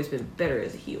Omega's always been better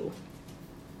as a heel.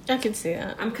 I can see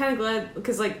that. I'm kind of glad,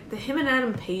 because, like, the him and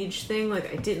Adam Page thing,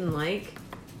 like, I didn't like.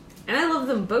 And I love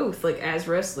them both, like, as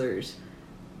wrestlers.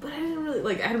 But I didn't really,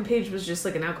 like, Adam Page was just,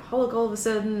 like, an alcoholic all of a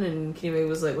sudden, and Kenny Omega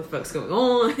was like, what the fuck's going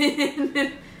on?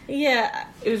 Yeah.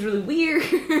 It was really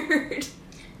weird.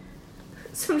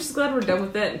 So I'm just glad we're done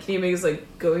with that, and Kenny Omega's,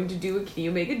 like, going to do what Kenny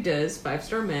Omega does,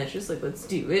 5-star matches, like, let's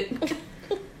do it.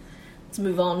 Let's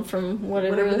move on from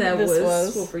whatever that this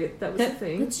was. We'll forget that was a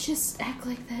thing. Let's just act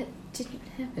like that didn't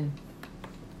happen.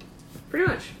 Pretty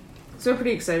much. So I'm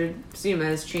pretty excited to see him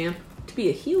as champ, to be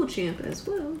a heel champ as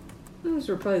well. Those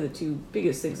were probably the two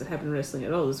biggest things that happened in wrestling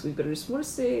at all this week, but I just want to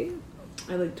say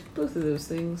I liked both of those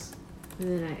things.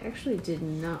 And then I actually did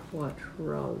not watch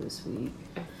Raw this week.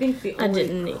 I think the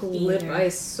only clip I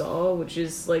saw, which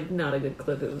is, like, not a good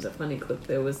clip, it was a funny clip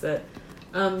though, was that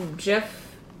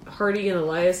Jeff Hardy and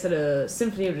Elias had a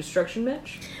Symphony of Destruction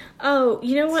match. Oh,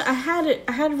 you know what? I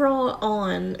had Raw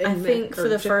on, and I think, for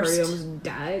the Jeff first... Hardy almost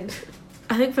died.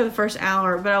 I think for the first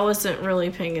hour, but I wasn't really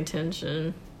paying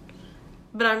attention.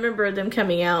 But I remember them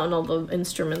coming out and all the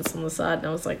instruments on the side, and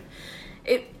I was like,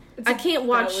 I can't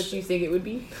watch what you think it would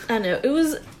be. I know. It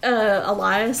was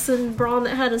Elias and Braun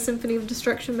that had a Symphony of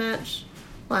Destruction match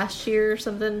last year or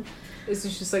something. Is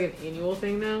this just like an annual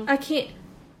thing now?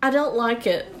 I don't like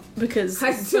it because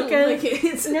I don't like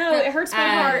it. No, it hurts my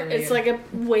heart. like It's like a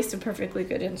waste of perfectly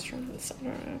good instruments. I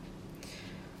don't know.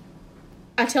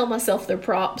 I tell myself they're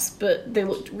props, but they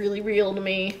looked really real to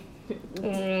me.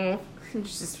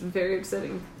 It's just very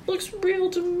upsetting. Looks real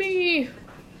to me.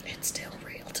 It's still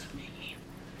real to me.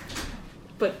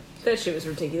 But that shit was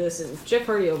ridiculous, and Jeff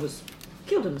Hardy almost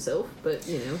killed himself, but,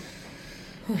 you know.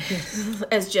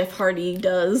 As Jeff Hardy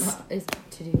does. Is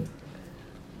to do.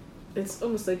 It's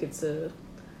almost like it's a...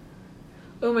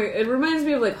 Oh my... It reminds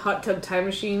me of, like, Hot Tub Time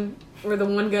Machine, where the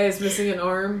one guy is missing an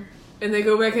arm, and they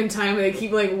go back in time and they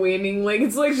keep, like, waiting. Like,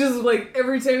 it's like just, like,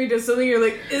 every time he does something, you're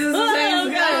like, is this the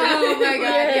same guy? Oh my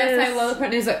god, yes, I love the part.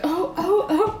 And he's like,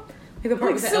 oh. Like the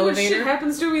part Like, with the so much elevator. shit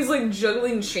happens to him. He's, like,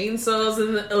 juggling chainsaws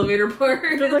in the elevator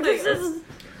part. They're like, this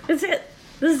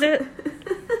is it.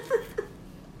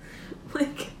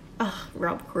 Like...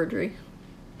 Rob Corddry.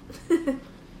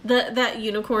 That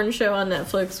unicorn show on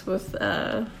Netflix with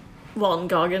Walton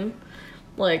Goggin.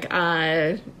 Like,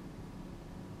 I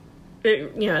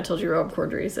told you Rob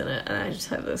Corddry's in it, and I just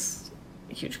have this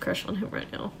huge crush on him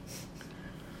right now.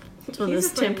 It's one of He's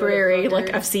this a funny temporary, motherfucker.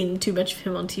 like, I've seen too much of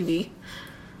him on TV.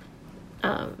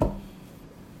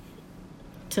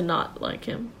 To not like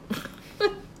him.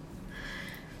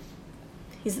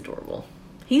 He's adorable.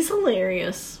 He's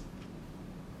hilarious.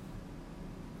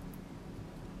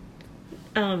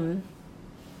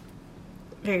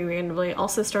 Very randomly,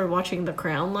 also started watching The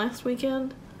Crown last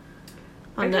weekend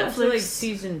I on got Netflix. to, like,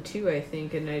 season 2, I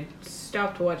think, and I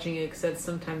stopped watching it because that's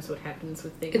sometimes what happens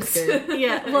with things. It's good.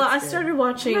 Yeah, well, I good. started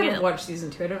watching I it. watched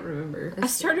season 2. I don't remember. I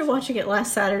started watching it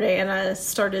last Saturday, and I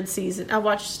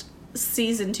watched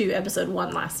season 2, episode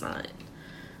 1 last night.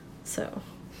 So,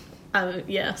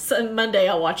 so Monday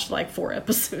I watched like 4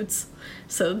 episodes,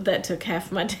 so that took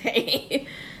half my day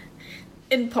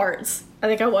in parts. I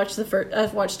think I watched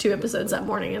I've watched 2 episodes that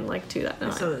morning and like 2 that I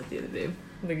night. saw that the other day.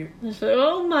 Like,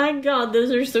 Oh my god,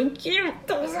 those are so cute.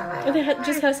 Are they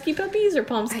just husky puppies or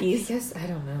pomskis? I guess, I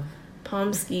don't know.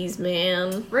 Pomskis,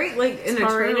 man. right, like an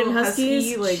Taran eternal and husky,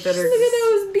 huskies. like that are. Look at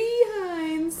those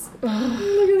behinds. Look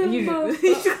at them both.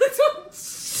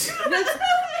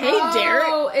 Hey, Derek.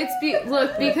 Oh, it's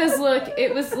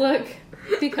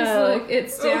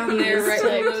it's down there right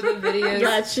below the videos.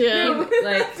 Gotcha.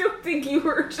 I don't think you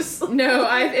were just. Like, No,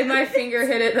 if my finger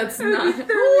hit it, that's not.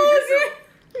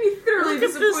 Be thoroughly Look at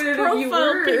this disappointed if you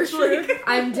profile were. picture. Like,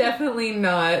 I'm definitely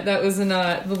not. That was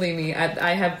not. Believe me,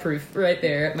 I have proof right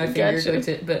there. My finger Gotcha. go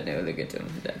to, but no, they're good to him.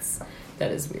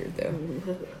 That is weird though.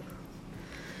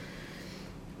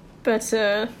 But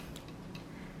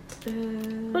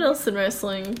what else in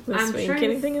wrestling this I'm week? trying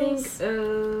Anything to else?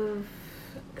 think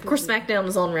of course, SmackDown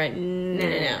is on right now.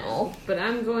 now. But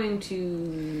I'm going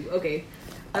to... Okay.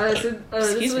 This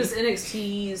Excuse was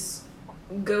NXT's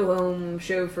Go Home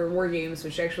show for War Games,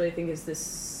 which actually I think is this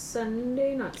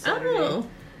Sunday, not Saturday. Oh.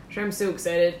 Which I'm so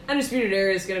excited. Undisputed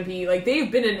Era is going to be... Like,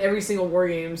 they've been in every single War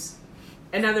Games.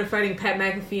 And now they're fighting Pat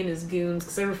McAfee and his goons,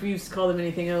 because I refuse to call them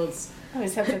anything else. I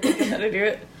always have to think of how to do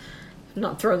it.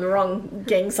 Not throwing the wrong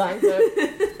gang signs up.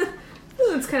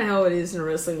 Well, that's kind of how it is in a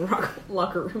wrestling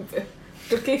locker room.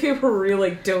 The gay people real,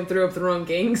 like, don't throw up the wrong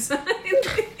gang sign.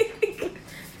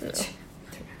 No.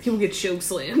 People get choke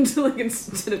slammed, like,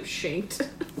 instead of shanked.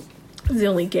 It's the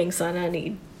only gang sign I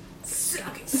need.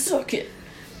 Suck it. Suck it.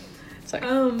 Sorry.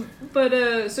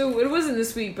 So it wasn't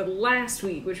this week, but last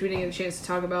week, which we didn't get a chance to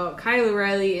talk about, Kyle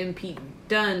O'Reilly and Pete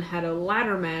Dunne had a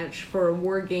ladder match for a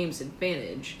War Games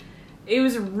advantage. It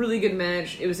was a really good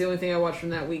match. It was the only thing I watched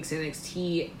from that week's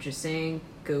NXT. Just saying,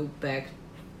 go back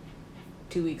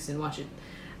 2 weeks and watch it.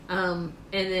 And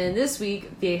then this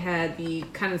week, they had the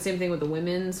kind of the same thing with the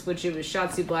women's, which it was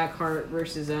Shotzi Blackheart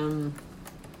versus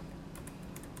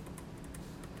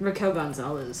Raquel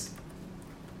Gonzalez.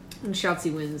 And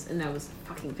Shotzi wins, and that was a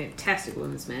fucking fantastic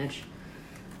women's match.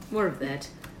 More of that.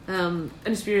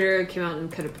 Undisputed Era came out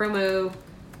and cut a promo.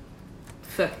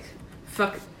 Fuck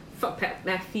Pat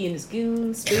McAfee and his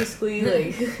goons, basically.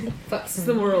 Like, that's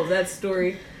the moral of that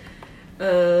story.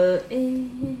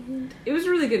 And it was a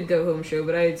really good go-home show,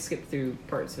 but I skipped through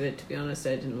parts of it, to be honest.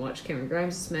 I didn't watch Cameron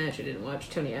Grimes' match. I didn't watch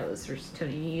Tony Atlas versus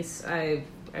Tony Nese. I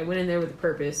went in there with a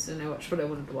purpose, and I watched what I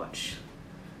wanted to watch.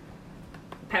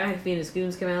 Pat McAfee and his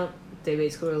goons come out. They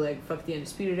basically were like, fuck the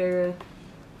Undisputed Era.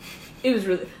 It was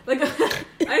really... Like,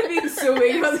 I I'm being so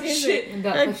vague about this shit.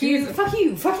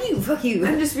 Fuck you.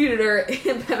 Undisputed Era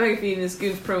and Pat McAfee and his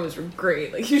Goofs promos were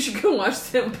great. Like, you should go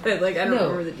watch them, but, like, I don't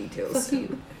remember the details. Fuck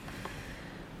you.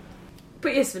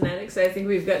 But yes, Fanatics, I think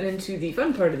we've gotten into the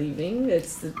fun part of the evening.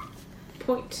 It's the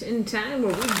point in time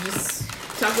where we just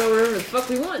talk about whatever the fuck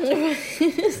we want.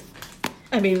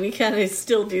 I mean, we kind of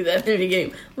still do that in the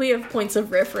beginning. We have points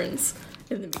of reference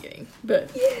in the beginning, but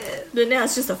now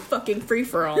it's just a fucking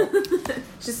free-for-all.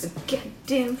 Just a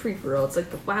goddamn free-for-all. It's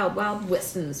like the Wild Wild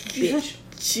West in this bitch.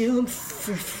 Jump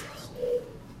free-for-all.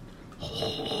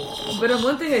 But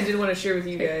one thing I did want to share with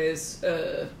you guys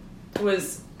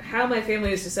was how my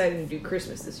family is deciding to do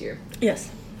Christmas this year.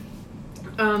 Yes.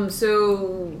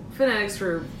 So, Fanatics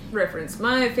for reference.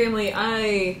 My family,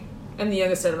 I am the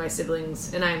youngest out of my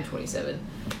siblings, and I am 27.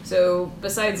 So,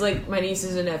 besides, like, my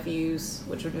nieces and nephews,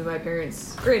 which would be my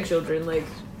parents' grandchildren, like,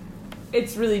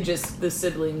 it's really just the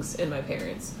siblings and my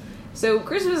parents. So,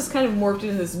 Christmas is kind of morphed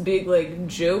into this big, like,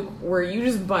 joke where you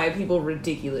just buy people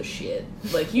ridiculous shit.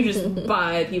 Like, you just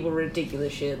buy people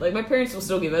ridiculous shit. Like, my parents will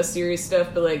still give us serious stuff,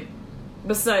 but, like,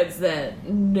 besides that,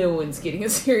 no one's getting a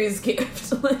serious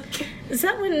gift. Like, is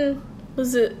that when,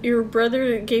 was it your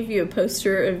brother that gave you a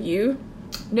poster of you?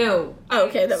 No. Oh,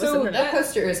 okay, that was in the... That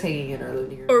poster is hanging in our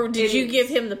living room. Or did you give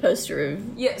him the poster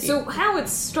of... Yeah, so how it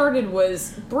started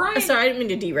was Brian... Sorry, I didn't mean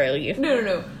to derail you.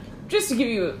 No. Just to give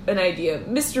you an idea,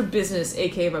 Mr. Business,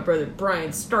 aka my brother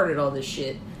Brian, started all this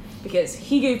shit because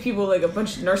he gave people like a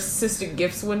bunch of narcissistic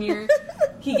gifts one year.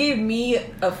 He gave me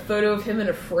a photo of him in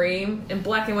a frame in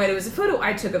black and white. It was a photo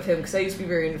I took of him because I used to be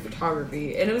very into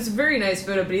photography, and it was a very nice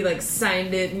photo. But he like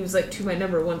signed it. And he was like, "To my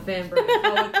 #1 fan,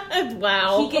 Brian."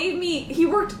 Wow. He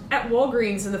worked at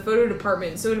Walgreens in the photo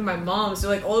department, and so did my mom. So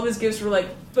like all of his gifts were like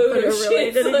photo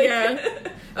shit, like,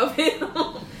 of him.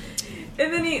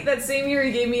 And then that same year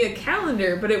he gave me a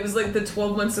calendar, but it was like the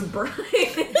 12 months of Brian.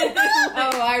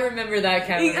 Oh, I remember that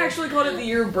calendar. He actually called it the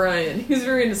Year of Brian. He was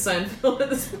very into Seinfeld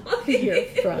at this point. The Year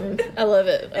of Brian. I love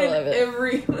it. I love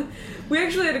it. We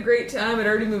actually had a great time. I'd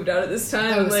already moved out at this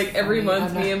time. Like every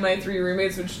month, me and my 3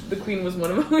 roommates, which the Queen was one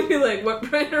of them, would be like, "What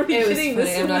Brian are we getting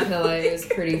this I'm not month?" gonna lie, it was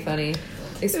pretty funny.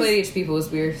 Explaining it to people was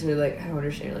weird because they're like, I don't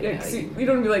understand. Like, yeah, you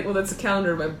don't be like, well, that's a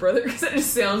calendar of my brother, because that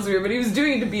just sounds weird. But he was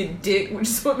doing it to be a dick, which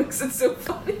is what makes it so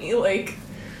funny. Like,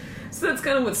 so that's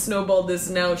kind of what snowballed this.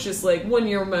 Now it's just like 1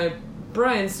 year,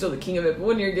 Brian's still the king of it. But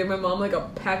 1 year, I gave my mom like a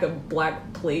pack of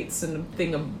black plates and a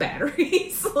thing of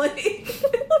batteries. Like,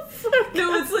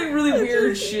 no, it's like really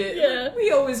weird shit. Yeah. Like,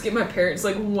 we always get my parents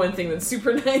like one thing that's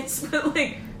super nice, but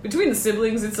like between the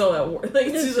siblings, it's all at war. Like,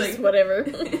 it's just like whatever.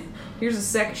 Here's a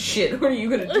sack of shit. What are you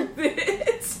gonna do with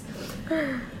it?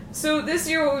 So this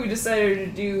year what we decided to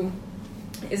do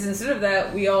is instead of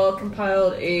that, we all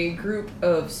compiled a group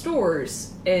of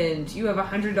stores, and you have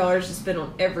 $100 to spend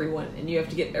on everyone, and you have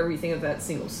to get everything at that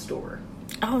single store.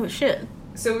 Oh, shit.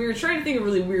 So we were trying to think of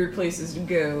really weird places to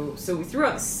go, so we threw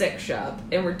out the sex shop,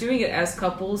 and we're doing it as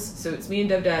couples, so it's me and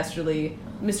Deb Dasterly,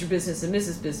 Mr. Business and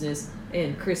Mrs. Business,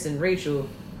 and Chris and Rachel,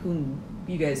 whom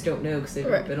you guys don't know because they've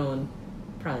never been on,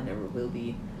 probably never will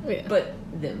be, but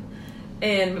them.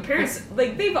 And my parents,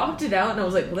 like, they've opted out, and I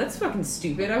was like, well, that's fucking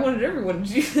stupid. I wanted everyone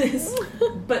to do this.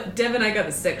 But Dev and I got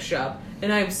the sex shop,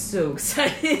 and I'm so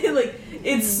excited. Like,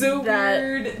 it's so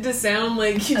weird to sound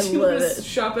like you want to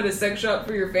shop at a sex shop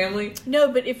for your family.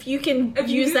 No, but if you can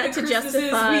use that to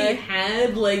justify... we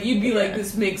had, like, you'd be like,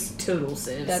 this makes total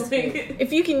sense. That's like,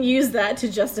 if you can use that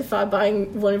to justify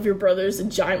buying one of your brothers a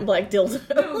giant black dildo,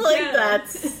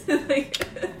 that's... like...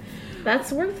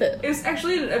 That's worth it. It was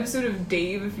actually an episode of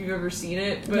Dave, if you've ever seen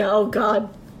it. But oh,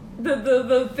 God.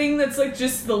 The thing that's like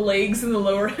just the legs and the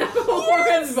lower half of a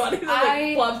woman's body that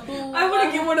like flops. I want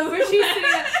to get one of those. She's sitting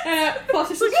at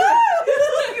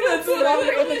That's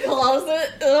what in the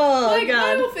closet. Oh, like,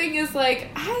 God. my whole thing is like,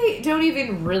 I don't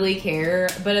even really care,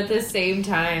 but at the same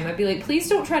time, I'd be like, please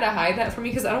don't try to hide that from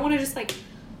me because I don't want to just like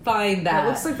find that. It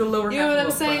looks like the lower half. You know what of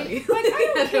I'm a saying? body. Like,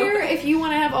 I don't care if you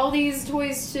want to have all these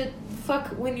toys to fuck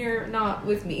when you're not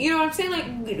with me. You know what I'm saying? Like,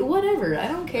 whatever. I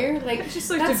don't care. Like, I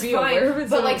just like that's to be fine. aware of it.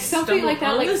 But like something like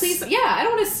that, like please, yeah, I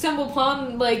don't want to stumble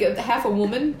upon like half a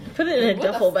woman. Put it in a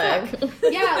duffel bag.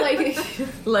 Yeah, like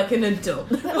like an adult.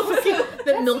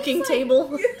 The milking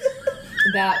table.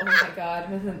 That, oh my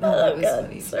God. That was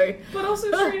funny. Sorry. But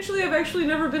also, strangely, I've actually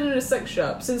never been in a sex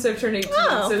shop since I've turned 18,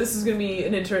 so this is going to be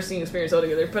an interesting experience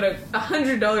altogether. But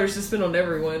 $100 to spend on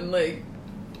everyone, like...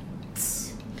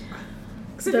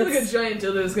 Because I feel like a giant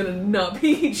dildo is going to not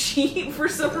be cheap for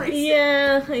some reason.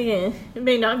 Yeah. It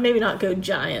may not, maybe not go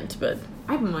giant, but...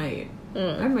 I might.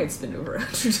 I might spend over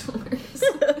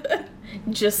 $100.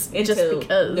 just Until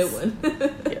because. no one.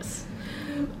 Yes.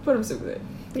 But I'm so good.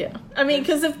 Yeah. I mean,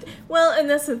 because and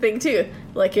that's the thing, too.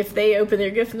 Like, if they open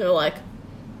their gift and they're like,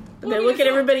 they look at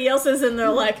everybody else's and they're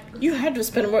like, you had to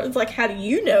spend more. It's like, how do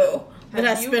you know that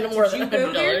I spent more than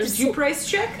 $100? Did you price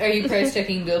check? Are you price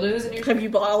checking dildos in your Have you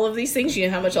bought all of these things? You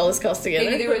know how much all this costs together?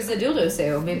 Maybe there was a dildo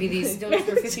sale. Maybe these dildos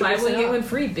were 50% Buy one, get off. one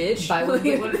free, bitch. Buy one,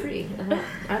 get one free.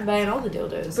 I'm buying all the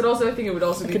dildos. But also, I think it would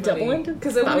also be a double funny one?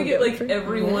 because I want to get like Free.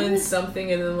 everyone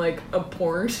something and then like a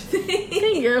porn thing. There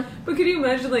you go. But could you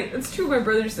imagine, like, it's true of my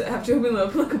brothers that have to open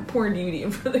up like a porn DVD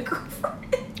in front of their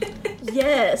girlfriend.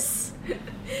 Yes.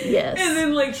 Yes. And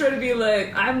then like try to be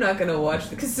like, I'm not gonna watch it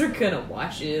because they're gonna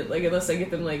watch it. Like unless I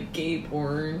get them like gay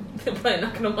porn, they're probably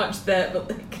not gonna watch that. But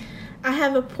like, I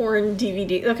have a porn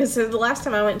DVD. Okay, so the last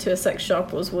time I went to a sex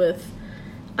shop was with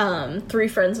 3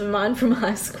 friends of mine from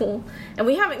high school, and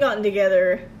we haven't gotten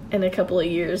together in a couple of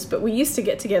years, but we used to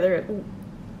get together.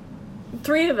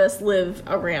 3 of us live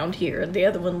around here. The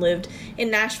other one lived in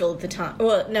Nashville at the time.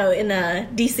 Well, no, in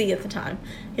DC at the time.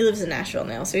 He lives in Nashville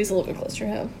now, so he's a little bit closer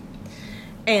to home.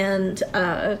 And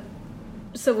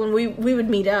so when we would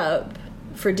meet up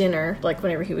for dinner, like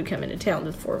whenever he would come into town,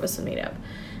 the 4 of us would meet up.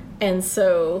 And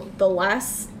so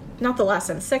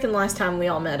second last time we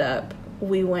all met up,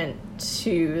 we went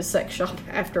to a sex shop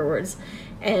afterwards.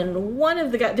 And one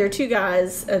of the guys, there are 2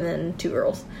 guys and then 2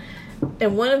 girls.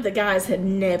 And one of the guys had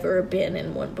never been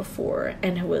in one before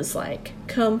and was like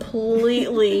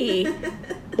completely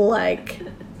like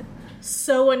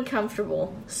so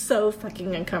uncomfortable, so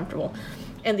fucking uncomfortable.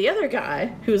 And the other guy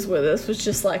who was with us was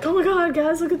just like, oh my god,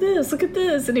 guys, look at this.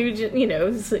 And he would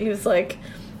just, he was like,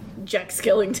 Jack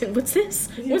Skellington, what's this?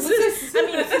 What's this? I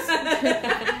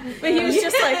mean, but he was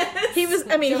just like,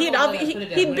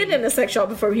 he'd been in a sex shop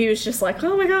before, but he was just like,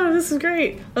 oh my god, this is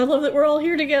great. I love that we're all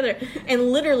here together.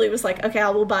 And literally was like, okay, I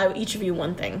will buy each of you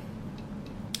one thing.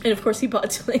 And of course he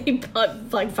bought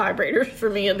like vibrators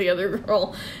for me and the other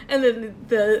girl. And then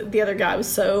the other guy was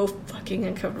so fucking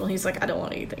uncomfortable. He's like, I don't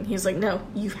want anything. He's like, no,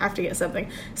 you have to get something.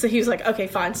 So he was like, okay,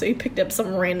 fine. So he picked up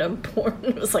some random porn.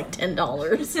 It was like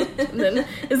 $10. And then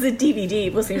it was a DVD.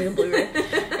 It wasn't even a Blu-ray.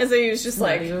 And so he was just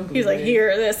like, he was like,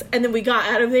 here, this. And then we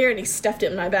got out of there and he stuffed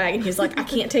it in my bag. And he's like, I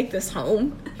can't take this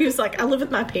home. He was like, I live with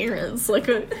my parents. Like,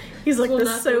 he's like,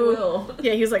 this so...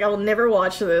 Yeah, he was like, I will never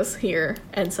watch this here.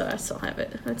 And so I still have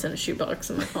it. It's in a shoebox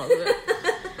in my closet.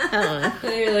 And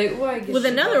you're like, well, I guess with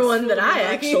another one that I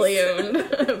actually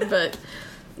owned. But,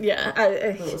 yeah.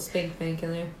 A little spank bank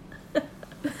in there.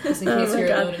 Just in case you're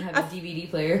alone and have a DVD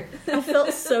player. I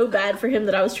felt so bad for him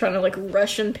that I was trying to, like,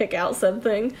 rush and pick out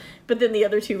something. But then the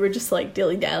other 2 were just, like,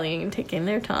 dilly-dallying and taking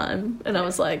their time. And I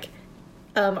was like,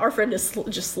 our friend is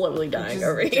just slowly dying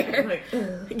over here.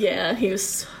 like, yeah, he was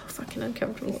so fucking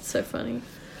uncomfortable. It's so funny.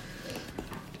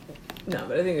 No,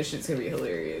 but I think this shit's gonna be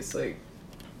hilarious. Like,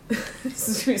 this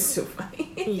is gonna be so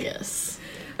funny. Yes.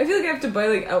 I feel like I have to buy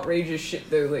like outrageous shit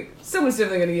though. Like, someone's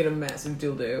definitely gonna get a massive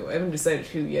dildo. I haven't decided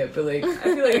who yet, but like, I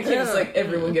feel like I can't just like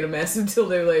everyone get a massive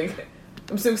dildo. Like,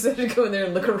 I'm so excited to go in there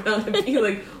and look around and be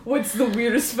like, what's the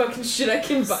weirdest fucking shit I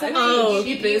can buy?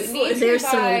 There's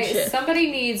some weird shit. Somebody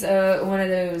needs one of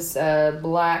those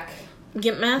black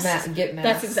Gimp masks? Gimp masks.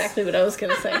 That's exactly what I was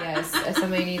gonna say. Yes,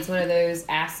 somebody needs one of those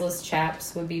assless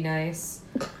chaps would be nice.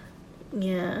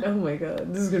 Yeah. Oh my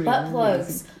god, this is gonna be butt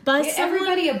plugs. Get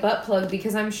everybody a butt plug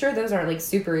because I'm sure those aren't like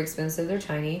super expensive. They're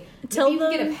tiny. Tell you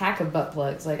them can get a pack of butt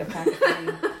plugs, like a pack of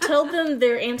 30. Tell them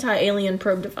they're anti-alien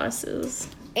probe devices.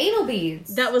 Anal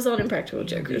beads. That was on Impractical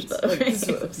Jokers, by the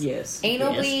way. Yes.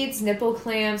 Anal beads, nipple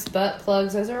clamps, butt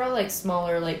plugs. Those are all like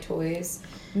smaller like toys.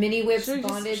 Mini whips,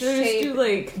 bondage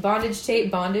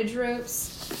tape, bondage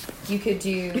ropes. You could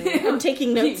do. I'm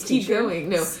taking notes. Keep going.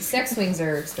 No, sex swings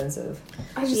are expensive.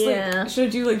 I just like. Should I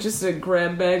do like just a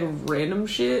grab bag of random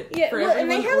shit? Yeah, well,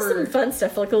 and they have some fun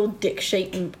stuff like little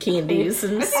dick-shaped candies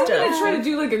and stuff. I'm gonna try to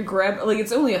do like a grab. Like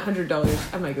it's only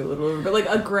 $100. I might go a little over, but like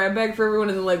a grab bag for everyone,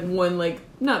 and then like one like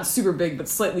not super big but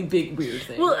slightly big weird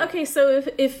thing. Well, okay, so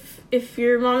if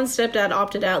your mom and stepdad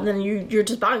opted out, then you're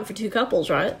just buying for 2 couples,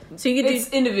 right? So you could do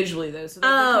individually though. So the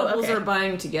couples are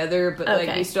buying together, but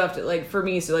like we still have to like for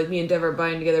me. So like me and Dev are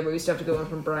buying together, but we still have to go in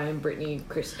from Brian, Brittany,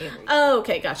 Chris, and Reese. Oh,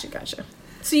 okay, gotcha.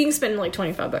 So you can spend like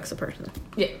 $25 a person.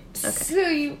 Yeah. Okay.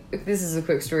 So this is a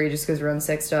quick story just because we're on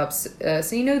sex shops.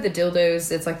 So you know the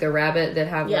dildos? It's like the rabbit that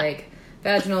have like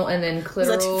vaginal and then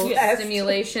clitoral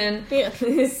stimulation. Yeah.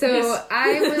 So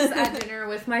I was at dinner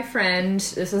with my friend.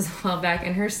 This was a while back,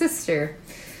 and her sister.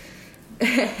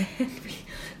 And we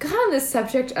got on this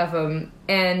subject of them,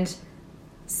 and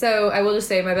so I will just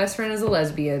say my best friend is a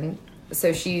lesbian.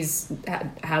 So she's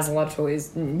has a lot of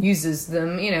toys and uses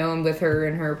them, and with her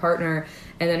and her partner.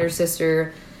 And then her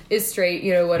sister is straight,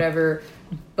 whatever.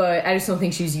 but I just don't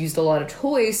think she's used a lot of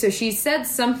toys. So she said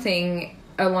something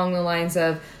along the lines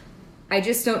of,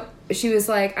 she was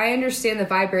like, I understand the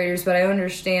vibrators, but I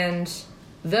understand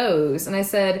those. And I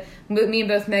said, me and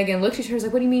both Megan looked at her, was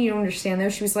like, what do you mean you don't understand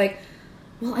those? She was like,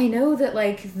 well, I know that,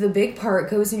 like, the big part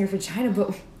goes in your vagina,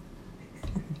 but...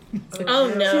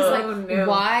 Oh, no. She's like,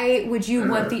 why would you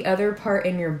want the other part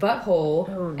in your butthole?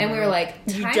 Oh, no. And we were like,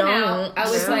 time out. I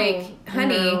was like,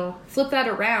 honey, flip that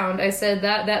around. I said,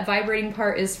 that vibrating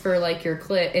part is for, like, your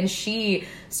clit. And she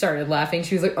started laughing.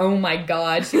 She was like, oh, my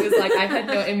God. She was like, I had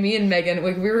no... And me and Megan,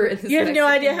 like, we were in this... You have no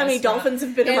idea how many dolphins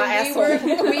have been in my asshole.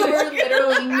 We were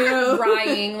literally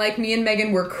crying. Like, me and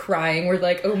Megan were crying. We're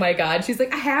like, oh, my God. She's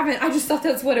like, I haven't. I just thought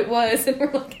that's what it was. And we're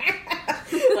like...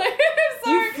 like, I'm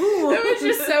sorry. It was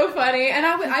just so funny. And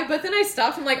but then I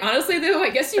stopped. I'm like, honestly, though, I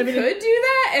guess you could do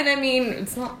that. And I mean,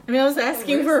 it's not... I mean, I was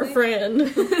asking for a friend.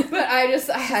 But I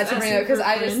had to bring it up because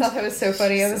I just thought that was so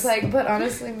funny. I was like, but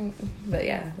honestly... But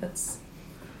yeah, that's...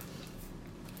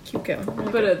 Keep going.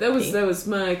 But that was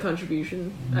my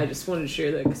contribution. I just wanted to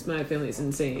share that because my family is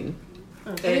insane.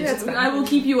 And I will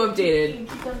keep you updated.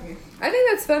 I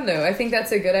think that's fun, though. I think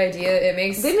that's a good idea. They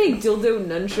make dildo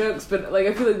nunchucks, but like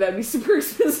I feel like that'd be super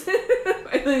expensive.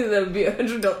 I think that would be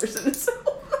 $100 in itself.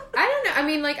 I don't know. I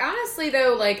mean, like, honestly,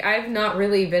 though, like, I've not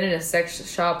really been in a sex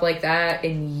shop like that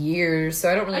in years,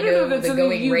 so I don't really know the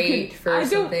going rate for I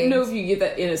some don't things. know if you get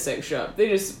that in a sex shop.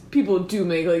 People do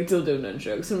make, like, dildo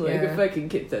nunchucks, and, like, if I could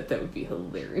get that would be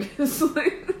hilarious.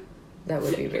 Like, that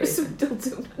would be very some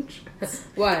dildo nunchucks.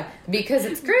 Why? Because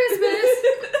it's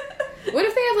Christmas! What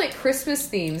if they have, like,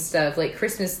 Christmas-themed stuff? Like,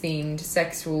 Christmas-themed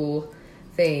sexual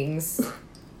things?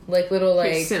 Like, little,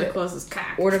 like... Santa Claus's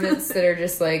cock. Ornaments that are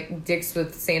just, like, dicks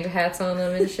with Santa hats on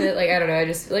them and shit. Like, I don't know. I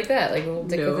just like that. Like, a little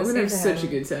dick with a Santa hat. I'm gonna have such a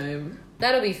good time.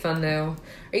 That'll be fun, though.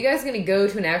 Are you guys gonna go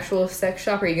to an actual sex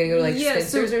shop? Or are you gonna go to, like,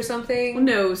 Spencer's or something?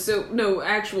 No,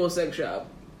 actual sex shop.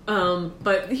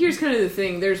 But here's kind of the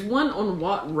thing. There's one on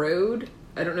Watt Road.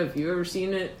 I don't know if you've ever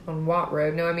seen it. On Watt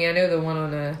Road? No, I mean, I know the one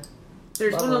on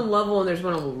There's Lovell. one on Lovell and there's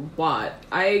one on Watt.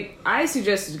 I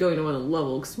suggested going to one on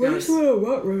Lovell because Where's one on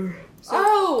Watt Road?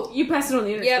 So, you pass it on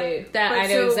the interstate. Yep, I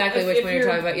know exactly which one you're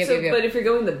talking about. Yep. But if you're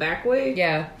going the back way,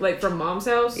 like from Mom's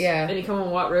house, and you come on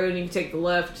Watt Road and you can take the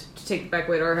left to take the back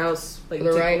way to our house, like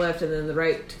you take the left and then the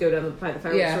right to go down by the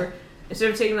fireworks store. Instead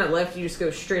of taking that left, you just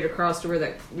go straight across to where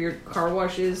that weird car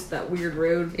wash is, that weird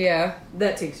road. Yeah.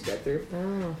 That takes you back through.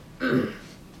 Oh.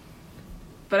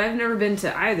 But I've never been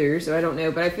to either, so I don't know.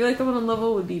 But I feel like the one on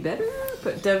Lovell would be better.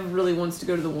 But Dev really wants to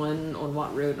go to the one on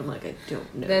Watt Road. I'm like, I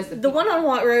don't know. The one on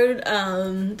Watt Road,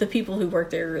 the people who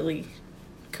work there are really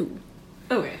cool.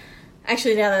 Okay.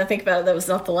 Actually, now that I think about it, that was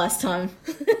not the last time.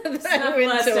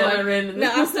 I ran.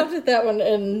 No, I stopped at that one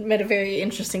and met a very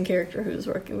interesting character who was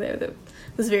working there that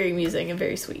was very amusing and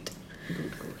very sweet.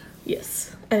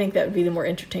 Yes. I think that would be the more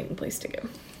entertaining place to go.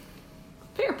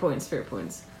 Fair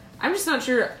points. I'm just not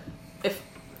sure if...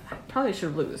 I probably should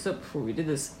have looked this up before we did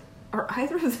this. Are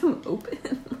either of them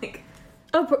open?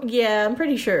 Yeah, I'm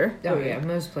pretty sure. Oh, yeah,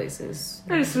 most places.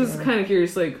 I just was kind of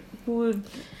curious, like, would...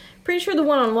 Pretty sure the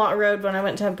one on Watt Road when I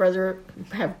went to have brother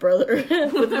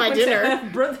with my dinner.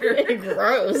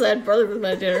 Gross. I had brother with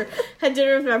my dinner. Had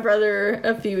dinner with my brother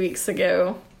a few weeks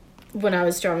ago. When I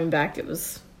was driving back, it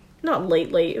was not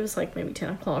late. It was like maybe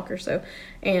 10 o'clock or so.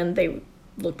 And they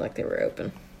looked like they were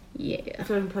open. Yeah. I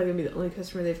feel like I'm probably going to be the only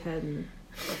customer they've had in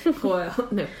a while.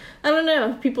 No. I don't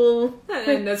know. People...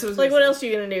 And that's what what else are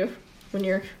you going to do when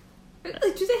you're...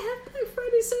 Like, do they have Black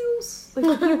Friday sales?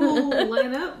 Like, people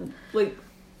line up? Like...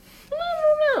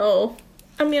 I don't know.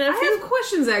 I mean, I have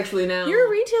questions actually now. You're a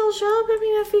retail shop. I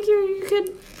mean, I figure you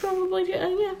could probably do.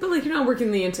 Yeah, but like you're not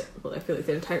working the entire. Well, I feel like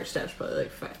the entire staff's probably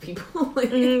like 5 people.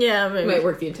 Like, yeah, maybe. You might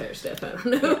work the entire staff. I don't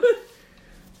know.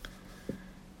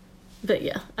 But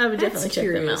yeah, I would definitely check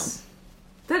them out.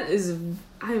 That is.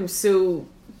 I am so.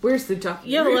 Where's the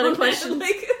documentary? You have a lot of questions.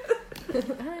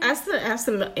 Ask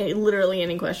them literally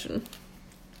any question.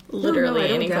 Literally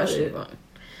any question you want.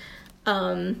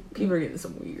 People are getting so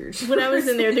weird. When I was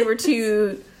in there were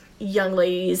 2 young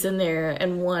ladies in there,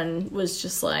 and one was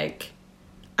just like,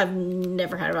 I've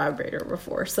never had a vibrator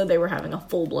before, so they were having a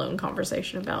full-blown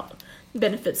conversation about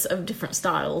benefits of different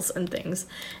styles and things,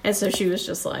 and so she was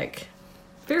just like,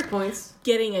 fair points,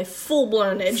 getting a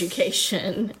full-blown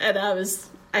education, and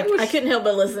I couldn't help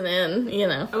but listen in, you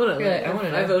know. I want to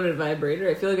know. I've owned a vibrator.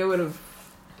 I feel like I would have,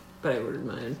 but I ordered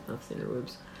mine off the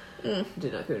interwebs.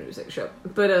 Did not go to a sex shop.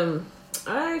 But,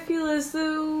 I feel as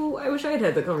though I wish I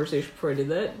had the conversation before I did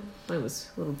that. Mine was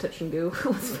a little touch and go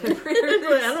with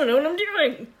vibrators. I don't know what I'm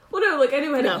doing. Well, no, like, I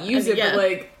knew how to use it, but,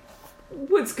 like,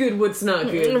 what's good, what's not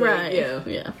good. Right.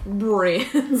 Yeah.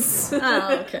 Brands.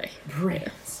 Oh, okay.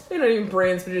 Brands. They're not even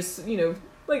brands, but just,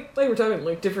 like we're talking,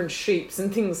 like, different shapes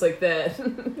and things like that.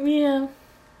 Yeah.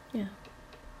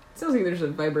 Sounds like there's a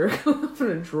vibrator going off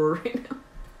in a drawer right now.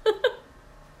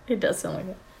 It does sound like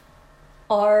that.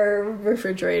 Our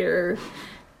refrigerator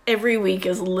every week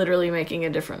is literally making a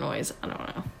different noise. I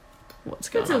don't know what's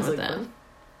going on with that. Fun.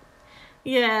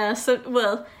 Yeah, so,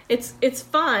 well, it's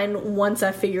fine once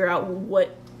I figure out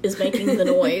what is making the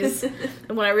noise.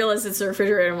 And when I realize it's the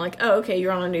refrigerator, I'm like, oh, okay,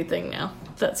 you're on a new thing now.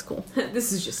 That's cool.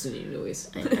 This is just a new noise.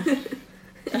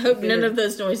 I hope none of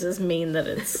those noises mean that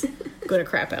it's going to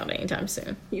crap out anytime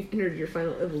soon. You've entered your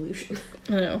final evolution.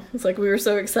 I know. It's like we were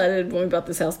so excited when we bought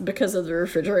this house because of the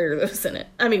refrigerator that was in it.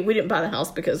 I mean, we didn't buy the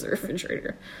house because of the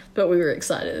refrigerator, but we were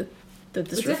excited that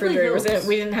this refrigerator was in it.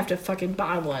 We didn't have to fucking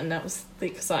buy one. That was the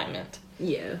excitement.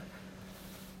 Yeah.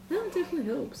 No, it definitely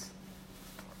helps.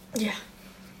 Yeah.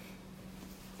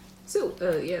 So,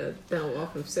 now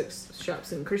off of sex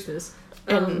shops and Christmas.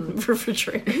 And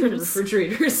refrigerators.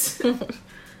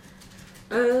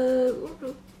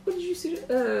 What did you see?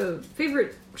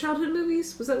 Favorite childhood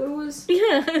movies? Was that what it was?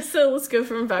 Yeah, so let's go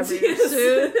from vibrators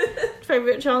to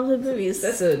favorite childhood movies.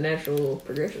 That's a natural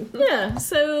progression. Yeah,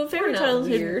 so favorite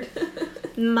childhood. Weird.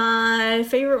 My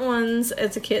favorite ones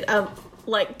as a kid,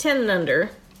 like 10 and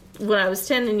under. When I was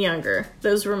 10 and younger,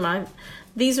 these were my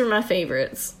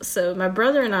favorites. So my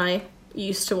brother and I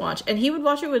used to watch, and he would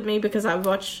watch it with me because I would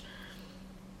watch.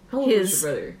 How old was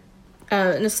your brother?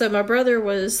 And so my brother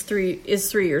is 3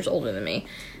 years older than me,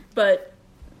 but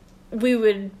we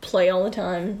would play all the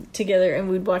time together, and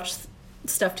we'd watch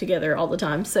stuff together all the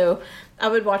time. So I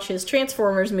would watch his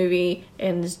Transformers movie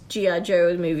and his G.I.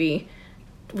 Joe movie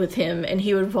with him, and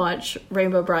he would watch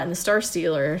Rainbow Bright and the Star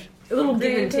Stealer. A little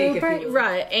give and take, if you will.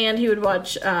 Right, and he would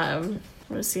watch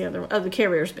what was the other one? Oh, the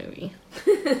Carriers movie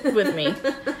with me.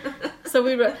 So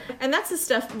and that's the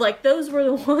stuff, like, those were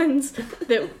the ones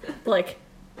that, like,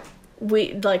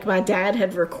 my dad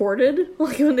had recorded,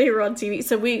 like, when they were on TV.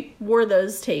 So we wore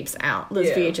those tapes out, those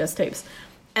VHS tapes.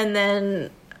 And then,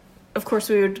 of course,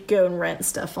 we would go and rent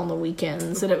stuff on the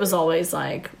weekends, and it was always,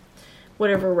 like,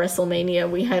 whatever WrestleMania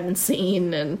we hadn't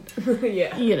seen, and,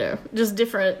 just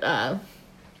different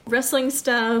wrestling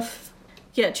stuff.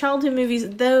 Yeah, childhood movies,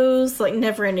 those, like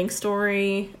Neverending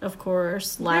Story, of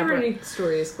course. Neverending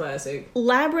Story is classic.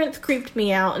 Labyrinth creeped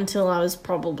me out until I was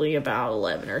probably about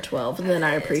 11 or 12, and then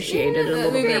I appreciated it a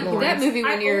little bit more. That movie,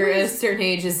 when you're a certain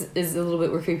age, is a little bit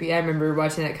more creepy. I remember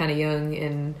watching that kind of young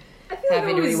and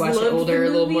having to rewatch it older a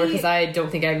little more, because I don't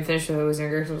think I even finished when I was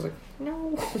younger, so I was like,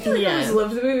 no. I always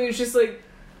loved the movie. It was just, like,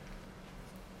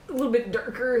 a little bit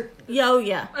darker. Oh,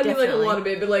 yeah, I mean, like, a lot of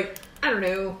it, but, like, I don't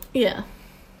know. Yeah.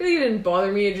 It didn't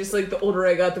bother me. It just, like, the older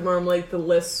I got, the more I'm like, the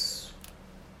less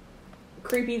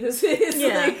creepy this is.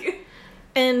 Yeah. Like,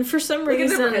 and for some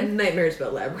reason... I never had nightmares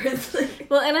about Labyrinth.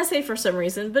 Well, and I say for some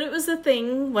reason, but it was a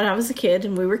thing when I was a kid,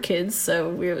 and we were kids,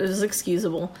 so it was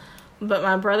excusable. But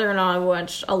my brother and I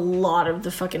watched a lot of the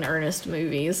fucking Ernest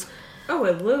movies. Oh, I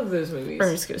love those movies.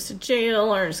 Ernest Goes to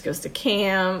Jail, Ernest Goes to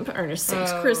Camp, Ernest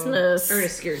Saves Christmas.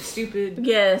 Ernest Scared Stupid.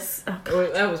 Yes.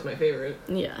 Oh, that was my favorite.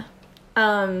 Yeah.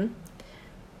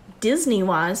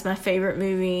 Disney-wise, my favorite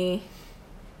movie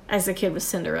as a kid was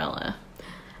Cinderella.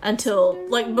 Until,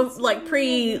 like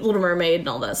pre-Little Mermaid and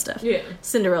all that stuff. Yeah.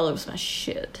 Cinderella was my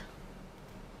shit.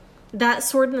 That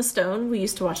Sword in the Stone, we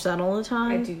used to watch that all the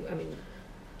time.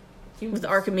 With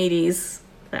Archimedes,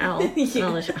 the owl. And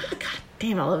all that shit. Oh, God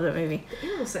damn, I love that movie. The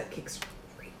animal sidekicks are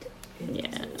great.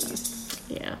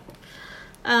 Yeah.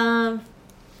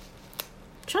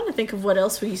 Trying to think of what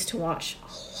else we used to watch a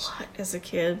lot as a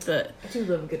kid, but I do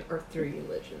love a good Arthurian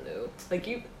legend, though. Like,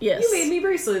 you made me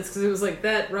bracelets because it was like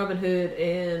that, Robin Hood,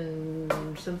 and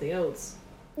something else.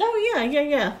 Oh, yeah.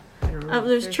 I don't know.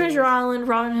 There's Treasure Island,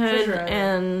 Robin Hood,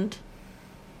 and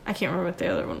I can't remember what the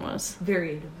other one was.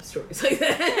 Very into stories like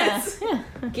that. Yeah.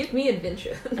 Give me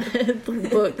adventure. The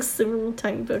books, the little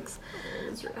tiny books.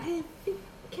 I think,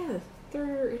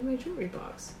 they're in my jewelry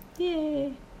box.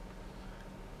 Yay.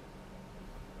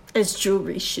 As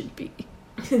jewelry should be.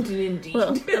 Indeed.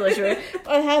 Well,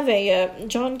 I have a,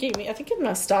 John gave me, I think in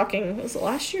my stocking, was it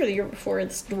last year or the year before,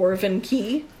 this Dwarven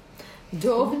key.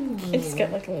 It's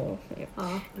got like a little,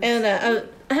 and I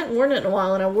hadn't worn it in a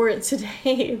while, and I wore it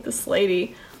today. This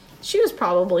lady, she was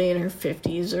probably in her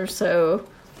 50s or so,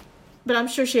 but I'm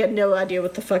sure she had no idea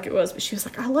what the fuck it was, but she was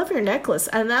like, I love your necklace.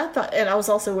 And I was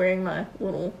also wearing my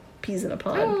little peas in a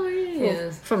pod. Oh, yeah.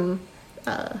 From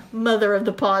mother of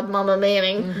the pod, Mama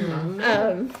Manning,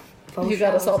 who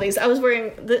got us all these. I was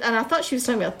wearing, and I thought she was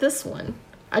talking about this one.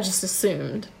 I just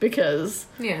assumed, because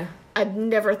I'd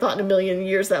never thought in a million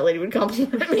years that lady would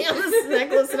compliment me on this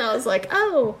necklace, and I was like,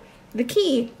 oh, the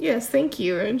key, yes, thank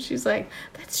you. And she's like,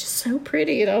 that's just so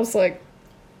pretty. And I was like,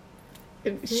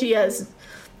 she has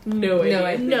No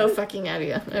idea. no fucking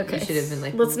idea. Okay, You should have been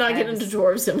like, let's not get into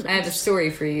dwarves. I have a story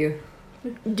for you.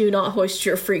 Do not hoist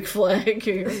your freak flag,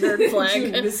 your nerd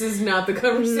flag. This is not the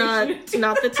conversation.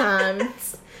 Not the time.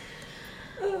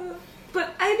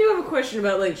 But I do have a question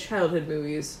about, like, childhood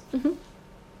movies.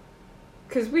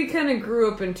 Because we kind of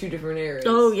grew up in two different eras.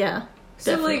 Oh, yeah.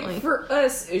 So, Definitely. like, for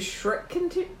us, is Shrek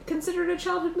considered a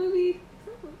childhood movie?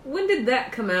 When did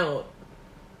that come out?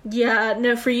 Yeah,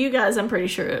 no, for you guys, I'm pretty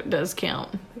sure it does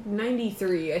count. Like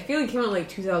 93. I feel like it came out, like,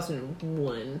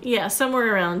 2001. Yeah,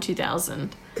 somewhere around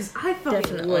 2000. Because I fucking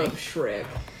Definitely. love Shrek.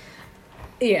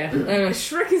 Yeah.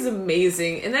 Shrek is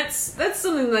amazing, and that's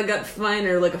something that got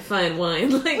finer like a fine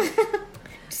wine.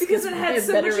 Like, because it had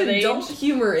so much adult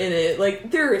humor in it. Like,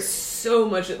 there is so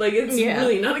much. Like, it's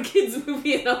really not a kid's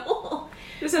movie at all.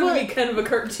 It just had to be kind of a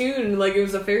cartoon, like it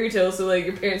was a fairy tale, so like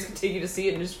your parents could take you to see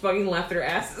it and just fucking laugh their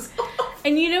asses off.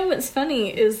 And you know what's funny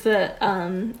is that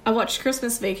I watched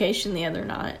Christmas Vacation the other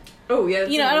night. Oh yeah,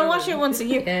 You know, I don't watch it once a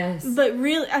year. Yes. But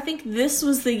really, I think this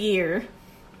was the year.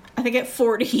 I think at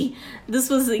 40, this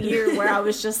was the year where I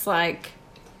was just like,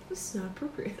 this is not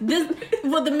appropriate.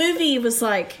 Well, the movie was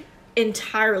like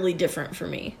entirely different for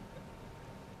me.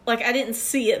 Like, I didn't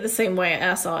see it the same way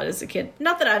I saw it as a kid.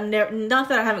 Not that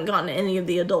I haven't gotten any of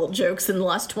the adult jokes in the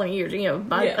last 20 years, you know,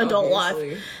 my adult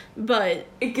life. But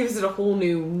it gives it a whole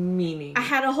new meaning. I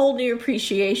had a whole new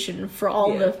appreciation for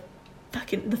all the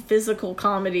physical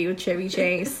comedy with Chevy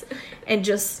Chase and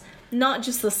just not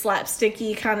just the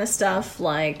slapsticky kind of stuff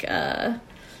like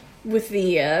with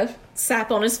the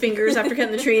sap on his fingers after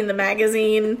cutting the tree in the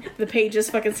magazine, the pages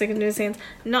fucking sticking to his hands.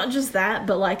 Not just that,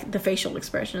 but like the facial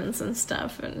expressions and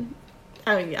stuff. And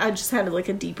I mean, I just had like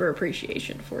a deeper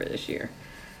appreciation for it this year.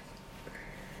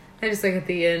 I just like at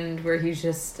the end where he's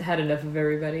just had enough of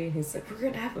everybody. He's like, we're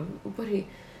gonna have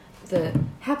the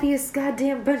happiest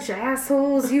goddamn bunch of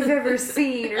assholes you've ever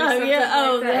seen. Or something like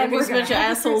that. The happiest bunch of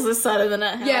assholes this side of the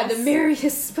nut house. Yeah, the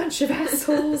merriest bunch of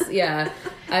assholes. Yeah,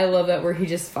 I love that where he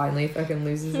just finally fucking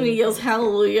loses And he it. yells,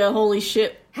 hallelujah, holy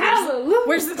shit. Hallelujah!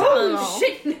 Where's the Holy tunnel?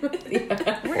 shit!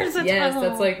 Yeah. Where's the Yes, tunnel?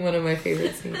 that's like one of my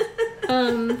favorite scenes.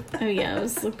 Oh yeah, I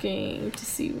was looking to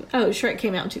see. Oh, Shrek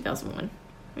came out in 2001.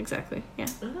 Exactly. Yeah.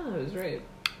 Oh, I was right.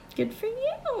 Good for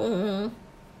you.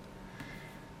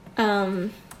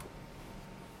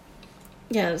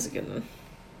 Yeah, it was a good one.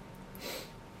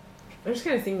 I was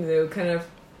kind of thinking though, kind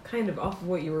of off of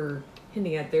what you were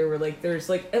hinting at there, where like there's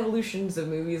like evolutions of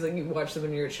movies, like you watch them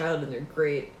when you're a child and they're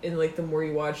great, and like the more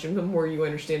you watch them, the more you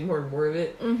understand more and more of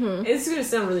it. Mm-hmm. It's gonna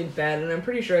sound really bad, and I'm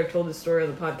pretty sure I've told this story on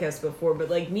the podcast before, but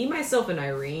like Me, Myself, and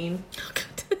Irene, Oh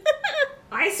god.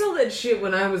 I saw that shit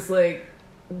when I was like.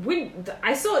 When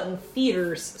I saw it in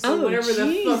theaters, so whenever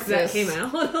the fuck that came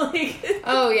out, like,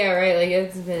 Oh yeah, right. Like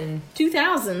it's been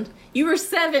 2000. You were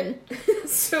 7.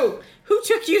 so Who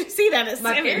took you to see that at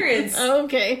My 7? parents. Oh,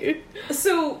 okay.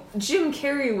 so Jim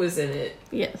Carrey was in it,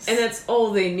 Yes. and that's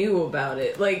all they knew about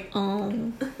it. Like,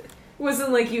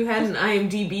 wasn't like you had an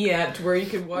IMDb app to where you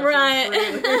could watch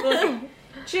it. Like,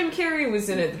 Jim Carrey was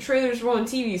in it. The trailers were on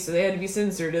TV, so they had to be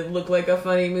censored. It looked like a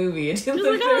funny movie. It didn't It was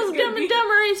look like, like oh, it's Dumb and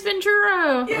Dumber, Ace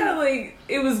Ventura. Yeah, like,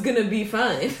 it was gonna be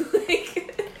fine. Like,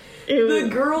 It the was-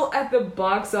 girl at the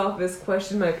box office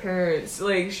questioned my parents.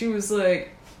 Like, she was like,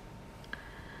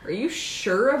 are you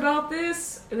sure about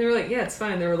this? And they were like, yeah, it's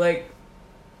fine. They were like,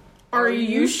 Are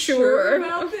you sure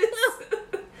about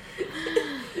this?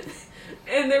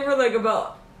 And they were like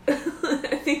about, I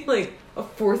think like a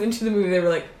fourth into the movie, they were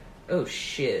like, oh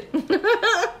shit.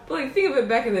 But like, think of it,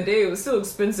 back in the day, it was still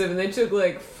expensive, and they took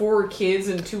like 4 kids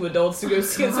and 2 adults to go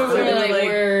see it, so they were like,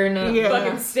 we're not. Yeah.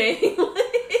 fucking staying.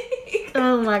 Like,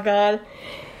 Oh my god.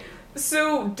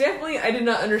 so definitely, I did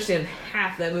not understand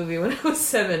half that movie when I was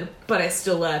 7, but I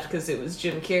still laughed because it was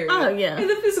Jim Carrey. Oh, yeah. And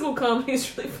the physical comedy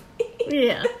is really funny.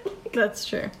 Yeah, that's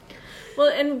true. Well,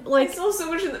 and I like, saw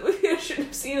so much in the movie I shouldn't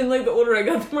have seen, and like the older I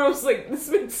got, the more I was like, this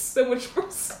makes so much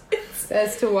more sense.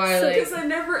 As to why, like, Because I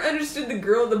never understood the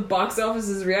girl at the box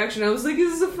office's reaction. I was like,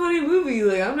 this is a funny movie.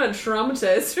 Like, I'm not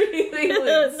traumatized or anything. Like,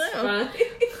 it's No.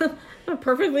 fine. a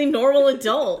perfectly normal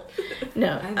adult.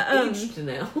 No. I'm aged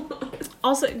now.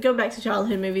 Also, go back to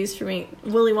childhood movies for me.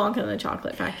 Willy Wonka and the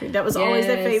Chocolate Factory. That was always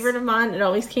a Yes. favorite of mine. It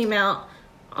always came out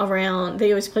around,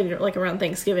 they always played it like around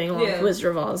Thanksgiving along with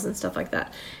Wizard of Oz and stuff like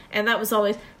that. And that was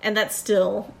always, and that's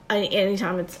still,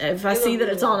 anytime if I see that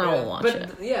it's on, I will watch but, it.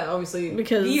 Yeah, obviously.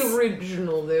 Because the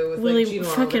original, though, with Willy like Gene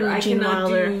fucking Wilder. I Gene cannot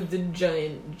Wilder. do the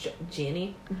Johnny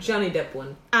Depp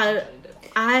one. I- Johnny Depp.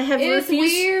 I have It's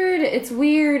refused. weird. It's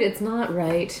weird. It's not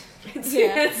right.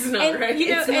 It's not And, right. you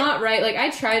know, It's not right. Like, I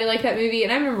tried to like that movie,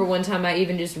 and I remember one time I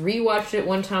even just rewatched it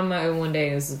one time on my own one day.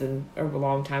 This has been a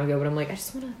long time ago, but I'm like, I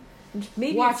just want to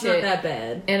maybe watch it's not it. that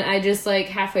bad. And I just, like,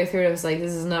 halfway through it, I was like,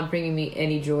 this is not bringing me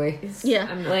any joy. Yeah.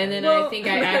 I'm not. And then Well, I think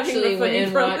I I'm having actually the went funny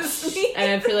and promise watched, me.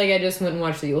 and I feel like I just went and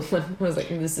watched the old one. I was like,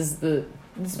 this is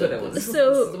what I want. This is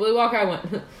the Willy Wonka I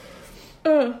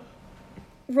want.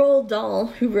 Roald Dahl,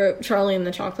 who wrote Charlie and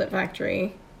the Chocolate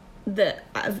Factory, that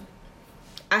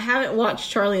I haven't watched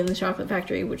Charlie and the Chocolate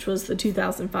Factory, which was the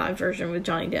 2005 version with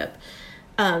Johnny Depp.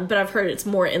 But I've heard it's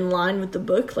more in line with the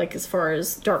book, like as far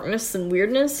as darkness and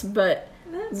weirdness. But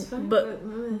That's fine.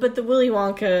 but the Willy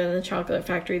Wonka and the Chocolate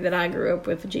Factory that I grew up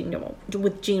with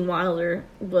Gene Wilder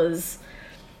was,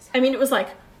 I mean, it was like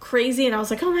crazy, and I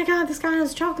was like, oh my god, this guy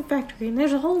has a chocolate factory, and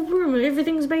there's a whole room and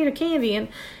everything's made of candy, and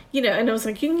you know, and I was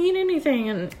like, you can eat anything,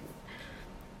 and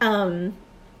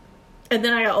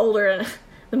then I got older, and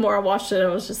the more I watched it, I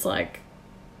was just like,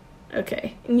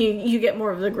 okay, and you get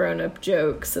more of the grown up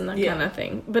jokes and that kind of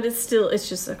thing, but it's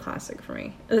just a classic for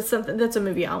me. That's a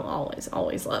movie I'll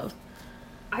always love.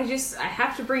 I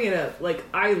have to bring it up. Like,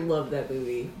 I love that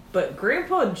movie, but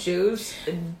Grandpa Joe's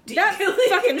That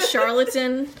fucking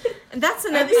charlatan. That's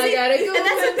another thing. I gotta go And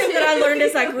that's the thing that I learned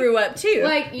as I grew up too.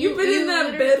 Like, You've been in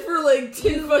that bed for like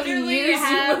 10 fucking years, you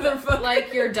have, motherfucker.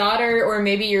 like, your daughter or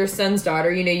maybe your son's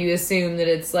daughter, you know, you assume that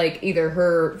it's like either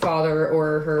her father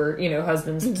or her, you know,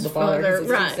 husband's the father. 'cause it's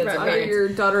two Right, sets of right, Or parents. your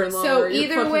daughter-in-law. So or your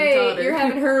either fucking way, daughter. you're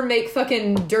having her make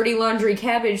fucking dirty laundry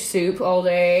cabbage soup all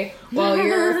day while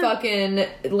you're fucking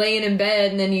laying in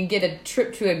bed, and then you get a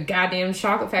trip to a goddamn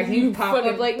chocolate factory. You pop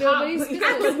fucking up like pop- nobody's I could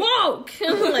business. walk.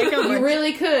 Like, oh my You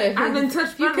really could. I've been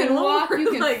touched by You can the walk. Lord.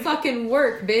 You can Like, fucking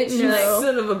work, bitch. No. Like,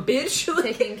 son of a bitch.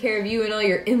 Like, taking care of you and all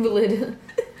your invalid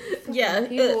yeah.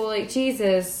 people. Like,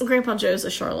 Jesus. Grandpa Joe's a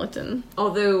charlatan,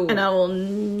 although and I will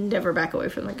never back away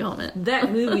from the comment.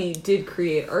 that movie did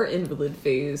create our invalid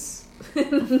phase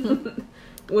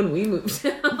when we moved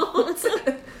out.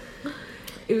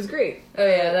 It was great. Oh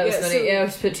yeah, that was funny. so- Yeah, I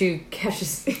just put two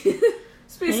couches.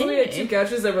 Basically, we had two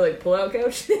couches that were like pull-out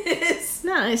couches.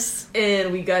 Nice.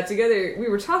 And we got together. We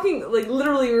were talking, like,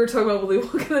 literally, we were talking about Willy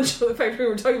Wonka and the Chocolate Factory.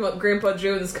 We were talking about Grandpa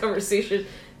Joe in this conversation.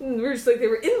 And we were just like, they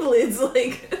were invalids,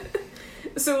 like.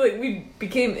 So, like, we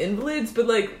became invalids, but,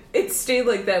 like, it stayed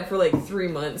like that for, like, 3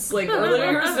 months. Like, our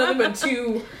living room was nothing but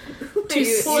two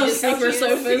sleeper couches sofas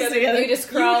together. You just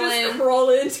crawl in. crawl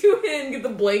into it and get the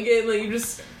blanket, and, like, you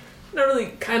just not really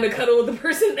kind of cuddle with the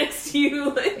person next to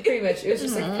you. Like, Pretty much. It was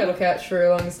just like a cuddle couch for a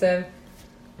longest time.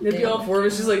 it'd be all four of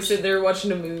us just, like, sitting there watching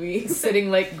a movie.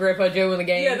 Sitting like Grandpa Joe in the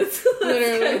game. Yeah, that's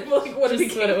Literally. kind of like what it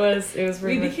Just became. what it was. It was We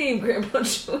pretty much. became Grandpa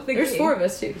Joe. in the There's game. 4 of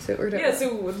us too, so it worked out. Yeah, well.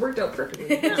 so it worked out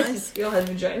perfectly. Nice. We all had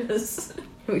vaginas.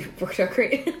 We worked out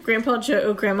great. Grandpa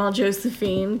Joe, Grandma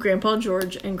Josephine, Grandpa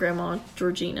George, and Grandma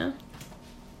Georgina.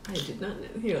 I did not know.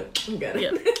 You're like, I got it.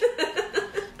 Yep.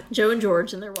 Joe and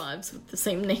George and their wives with the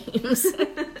same names.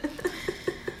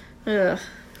 Ugh.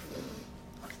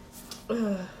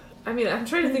 I mean, I'm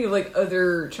trying to think of like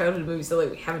other childhood movies that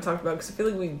like we haven't talked about because I feel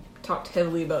like we talked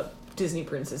heavily about Disney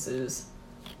princesses.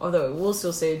 Although I will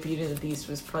still say Beauty and the Beast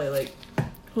was probably like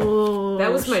Oh,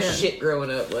 that was my shit growing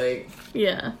up. Like,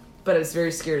 Yeah. but I was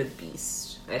very scared of the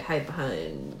Beast. I'd hide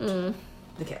behind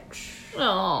the couch.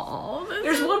 Oh,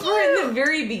 There's one part in the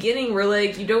very beginning where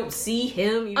like you don't see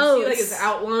him, you just Oh, see like his it's-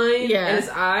 outline yeah. and his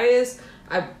eyes.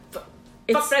 Fuck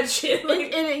It's- that shit.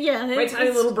 Like, yeah, my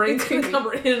tiny little brain couldn't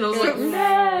comprehend. And I was like, no.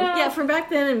 Yeah, from back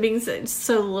then and being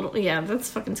so little, yeah, that's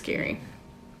fucking scary.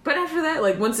 But after that,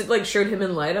 like once it like showed him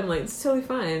in light, I'm like, it's totally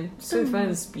fine. It's totally fine.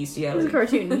 This It's a bestiality.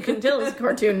 cartoon. You can tell it's a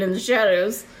cartoon in the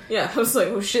shadows. Yeah, I was like,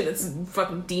 oh shit, that's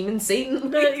fucking demon Satan.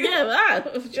 But yeah,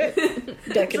 shit.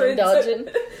 Ducking and dodging.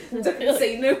 Ducking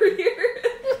Satan over here.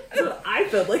 That's what I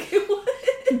felt like it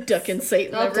was. Ducking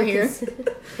Satan Not over here.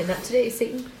 And not today,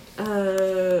 Satan.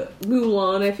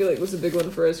 Mulan, I feel like was a big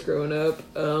one for us growing up.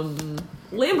 Land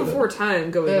Before Time,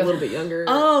 going a little bit younger.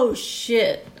 Oh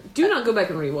shit. Do not go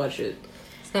back and rewatch it.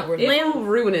 It's not worth It it. will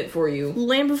ruin it for you.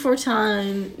 Land Before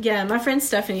Time. Yeah, my friend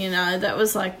Stephanie and I, that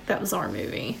was our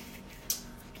movie.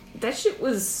 That shit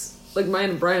was like mine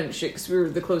and Brian shit because we were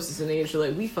the closest in age. So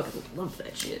like we fucking loved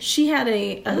that shit. She had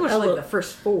a I watched like the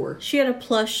first 4. she had a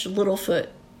plush Littlefoot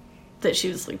that she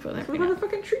would sleep with every We're night.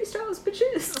 motherfucking tree styles,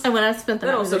 bitches. And when I spent the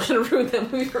That night also with kind of ruined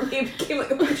that movie for me. It became like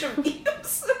a bunch of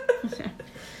memes.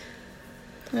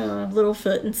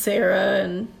 Littlefoot and Sarah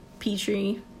and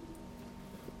Petrie.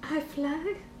 I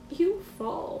flag, you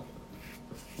fall.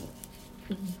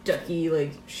 Ducky,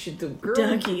 like shit. The girl,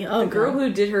 Ducky, oh, the girl God.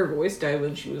 who did her voice died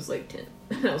when she was like 10.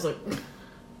 And I was like,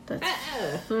 That's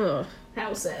ah. ugh.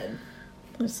 How sad.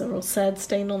 There's a real sad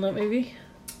stain on that movie.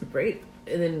 Right.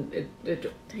 And then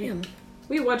it Damn.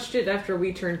 we watched it after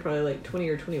we turned probably like 20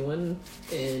 or 21,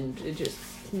 and it just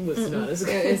was not as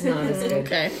good. It's not as good.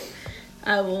 Okay.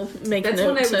 I will make That's note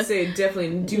one I would to say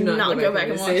definitely do not go back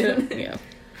and watch it. Yeah.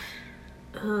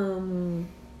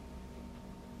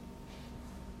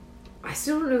 I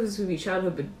still don't know if this movie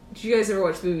childhood, but did you guys ever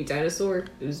watch the movie Dinosaur?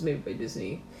 It was made by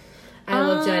Disney. I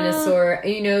love Dinosaur.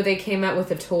 You know, they came out with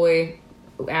a toy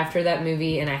after that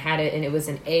movie, and I had it, and it was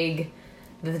an egg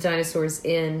that the dinosaur's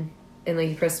in, and like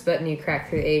you press the button, you crack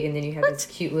through the egg, and then you have this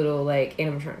cute little like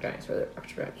animatronic dinosaur that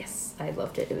walks around. Yes, I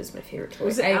loved it. It was my favorite toy.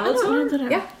 Was it Alligator?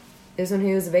 Yeah, it was when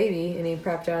he was a baby, and he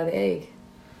popped out of the egg.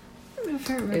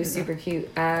 It was super cute.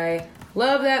 I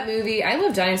love that movie. I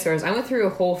love dinosaurs. I went through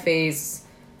a whole phase,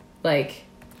 like,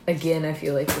 again, I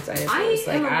feel like with dinosaurs.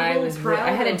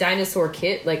 I had a dinosaur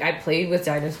kit. Like, I played with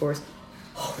dinosaurs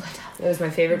all the time. It was my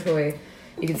favorite toy.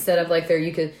 You could set up, like,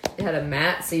 it had a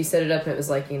mat, so you set it up, and it was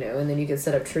like, you know, and then you could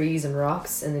set up trees and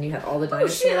rocks, and then you had all the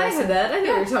dinosaurs. Oh, shit, I had that. I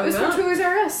know what you're talking about. It was from Toys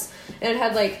R Us. And it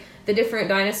had, like, the different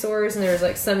dinosaurs, and there was,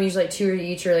 like, some usually, like, 2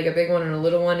 each, or, like, a big one and a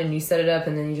little one, and you set it up,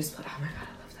 and then you just put, oh my god,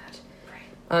 I love that. Right.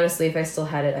 Honestly, if I still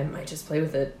had it, I might just play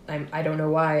with it. I don't know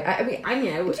why. I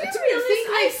mean, I would. do you really think,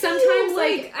 like, sometimes,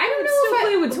 like, I don't know still if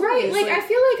play with toys. Right, like, I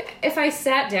feel like if I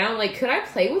sat down, like, could I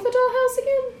play with a dollhouse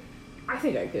again? I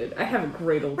think I could. I have a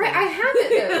great old Right, time. I haven't,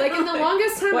 though. Like, in the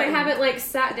longest time, What? I haven't, like,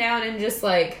 sat down and just,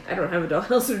 like, I don't have a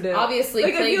dollhouse or down. obviously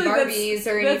Like, I played feel like Barbies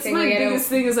or That's anything. my Like, biggest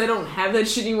thing is I don't have that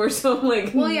shit anymore, so I'm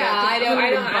like... well, yeah, I don't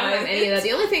have any of that. that.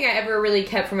 The only thing I ever really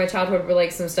kept from my childhood were,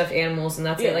 like, some stuffed animals, and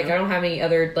that's it. Yeah. Like, I don't have any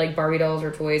other, like, Barbie dolls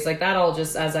or toys. Like, that all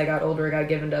just, as I got older, got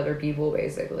given to other people,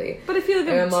 basically. But I feel like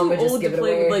And I'm my mom too would just old to give it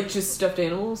play away. with, like, just stuffed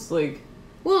animals. Like...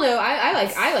 Well, no, I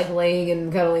like laying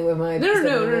and cuddling with my No, stuffed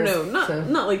animals, not so.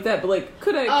 not like that. But like,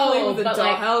 could I Oh, play with a but,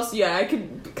 like- dollhouse? Yeah, I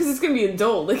could, because it's gonna be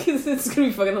adult. Like, it's gonna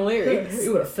be fucking hilarious.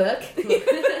 You wanna fuck? Like,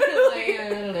 I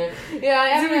don't know. Yeah,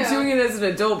 I I'm don't know. doing it as an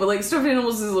adult, but like stuffed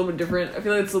animals is a little bit different. I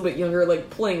feel like it's a little bit younger. Like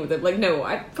playing with it. Like, no,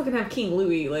 I fucking have King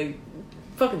Louie. Like,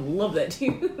 fucking love that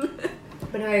dude.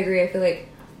 But no, I agree. I feel like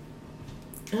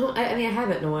I mean I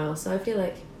haven't in a while, so I feel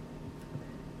like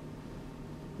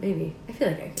maybe I feel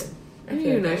like I could.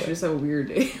 You and I should just have a weird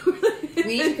day. We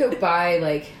need to go buy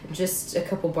like just a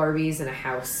couple Barbies and a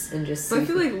house and just. See I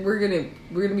feel like we're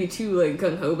gonna be too like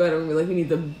gung ho about it. And we're like, we need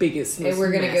the biggest. and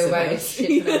we're gonna go buy a house.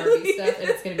 shit ton of Barbie stuff, and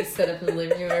it's gonna be set up in the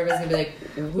living room. And everybody's gonna be like,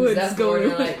 "Who's What's that for?" going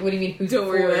And we're on? like, "What do you mean? Who's Don't it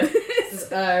worry for? about it. This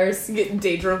is ours." Getting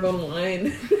day drunk on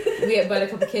wine. We have bought a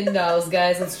couple Ken dolls,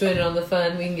 guys. Let's join in on the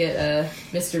fun. We can get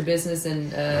Mr. Business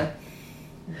and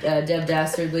Deb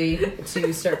Dastardly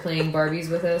to start playing Barbies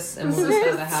with us, and we'll just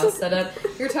have a house set up.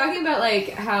 You're talking about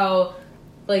like how,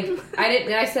 like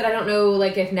I said I don't know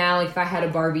like if now like if I had a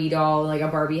Barbie doll like a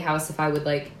Barbie house if I would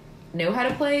like know how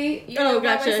to play. You know, by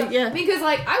gotcha, myself. yeah. Because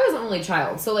like I was an only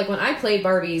child, so like when I played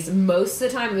Barbies, most of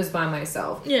the time it was by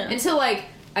myself. Yeah. Until like.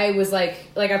 I was like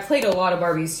I played a lot of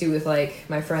Barbies too with like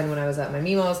my friend when I was at my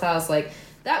Meemaw's house. Like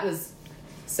that was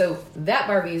so that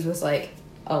Barbies was like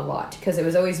a lot because it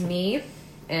was always me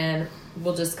and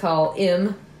we'll just call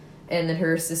M, and then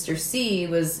her sister C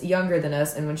was younger than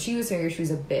us, and when she was younger she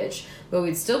was a bitch, but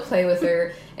we'd still play with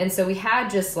her, and so we had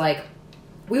just like.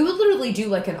 We would literally do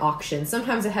like an auction.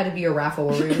 Sometimes it had to be a raffle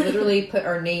where we would literally put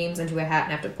our names into a hat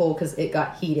and have to pull because it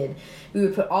got heated. We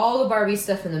would put all the Barbie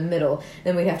stuff in the middle.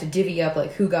 Then we'd have to divvy up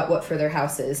like who got what for their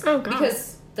houses. Oh, God.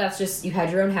 Because that's just, you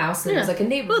had your own house and it was Yeah. like a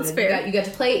neighborhood. Well, that's fair. You got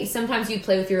to play. Sometimes you'd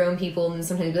play with your own people and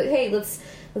sometimes you'd be like, hey,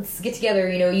 let's get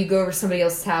together. You know, you go over to somebody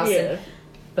else's house. Yeah.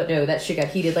 But no, that shit got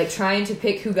heated. Like trying to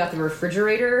pick who got the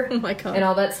refrigerator Oh my god. and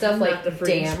all that stuff. Not Like, the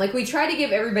fridge. damn. Like we tried to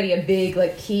give everybody a big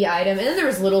like key item, and then there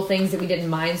was little things that we didn't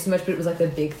mind so much, but it was like the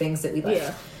big things that we liked.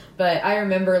 Yeah. But I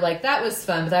remember like that was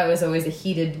fun, but that was always a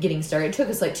heated getting started. It took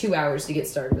us like 2 hours to get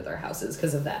started with our houses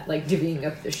because of that, like divvying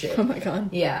up the shit. Oh my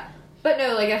god. Yeah. But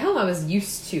no, like at home I was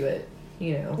used to it,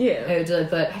 you know. Yeah.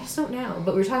 But I just don't now.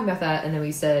 But we were talking about that, and then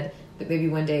we said that maybe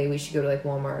one day we should go to like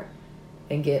Walmart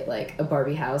and get like a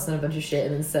Barbie house and a bunch of shit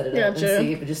and then set it up Gotcha. and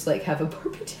see if it just like have a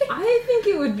Barbie day. I think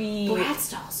it would be.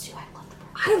 Bratz dolls too. I love the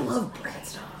Bratz. I love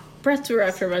Bratz dolls. Bratz were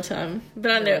after my time,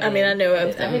 but I know. I mean, I know of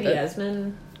I them. had But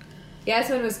Yasmin.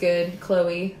 Yasmin was good.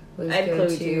 Chloe was I had good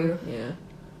Chloe too. too.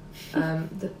 Yeah.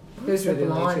 There's the were the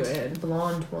only two I blonde had?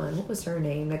 blonde one. What was her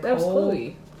name? Nicole. That was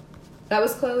Chloe. That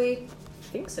was Chloe. I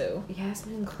think so.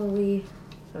 Yasmin and Chloe.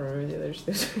 I don't remember the others.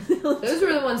 Those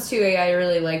were the ones too. I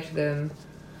really liked them.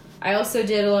 I also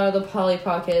did a lot of the Polly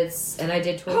Pockets, and I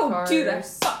did toy cars. Dude, I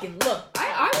fucking love.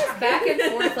 I was back and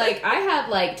forth. Like, I had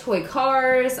like toy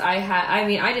cars. I had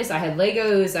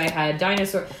Legos. I had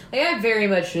dinosaurs. Like, I very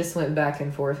much just went back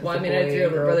and forth. Well, with I mean, I had 3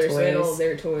 older brothers, so I had all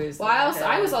their toys. Well,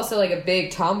 I was also like a big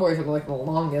tomboy for like the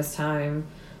longest time.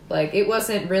 Like, it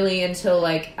wasn't really until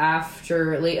like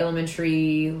after late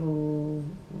elementary,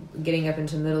 getting up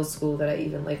into middle school, that I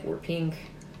even like wore pink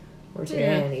or did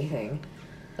anything.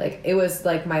 Like, it was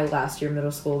like my last year of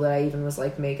middle school that I even was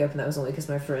like makeup, and that was only because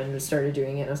my friend started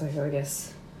doing it. And I was like, oh, I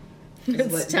guess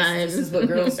it's time. This is what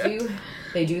girls do.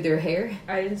 They do their hair.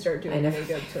 I didn't start doing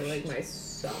makeup till like my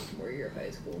sophomore year of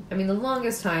high school. I mean, the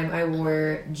longest time I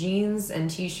wore jeans and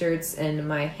t-shirts, and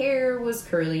my hair was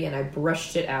curly, and I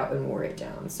brushed it out and wore it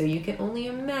down. So you can only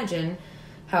imagine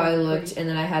how I looked. And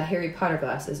then I had Harry Potter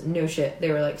glasses. No shit.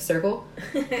 They were like circle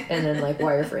and then like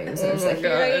wireframes. And I was like,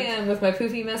 here I am with my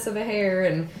poofy mess of a hair,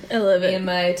 and I love it. And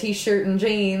my t-shirt and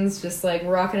jeans, just like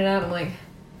rocking it out. I'm like,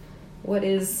 what? I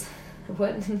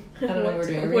don't know what we're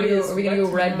doing. Are we gonna go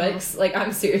ride bikes? Like,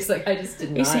 I'm serious. Like, I just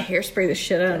did not. I used to hairspray the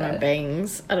shit out of my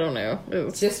bangs. I don't know. It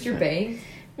was just your bang?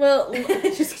 Well,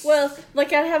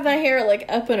 like, I'd have my hair like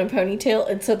up in a ponytail,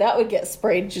 and so that would get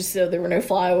sprayed just so there were no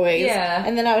flyaways. Yeah.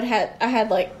 And then I had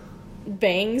like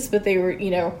bangs, but they were,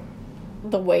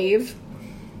 the wave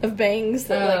of bangs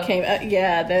that like came out.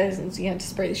 Yeah, you had to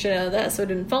spray the shit out of that so it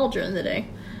didn't fall during the day.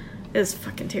 It was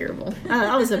fucking terrible.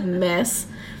 I was a mess.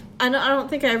 I don't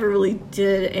think I ever really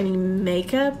did any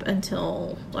makeup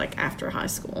until like after high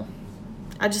school.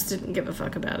 I just didn't give a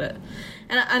fuck about it.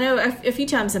 And I know a few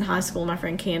times in high school, my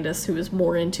friend Candace, who was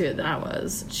more into it than I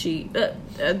was, she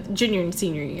junior and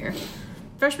senior year,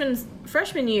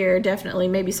 freshman year definitely,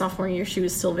 maybe sophomore year, she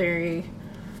was still we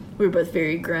were both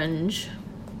very grunge.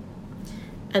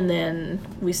 And then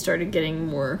we started getting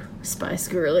more Spice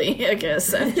Girly, I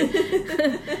guess, after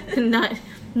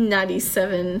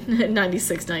 97,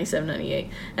 96, 97, 98.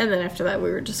 And then after that, we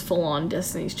were just full on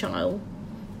Destiny's Child.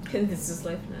 And this is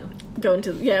life now.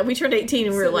 We turned 18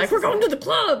 and we were like, we're going to the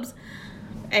clubs.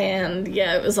 And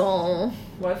yeah, it was all.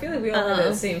 Well, I feel like we all had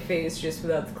that same phase, just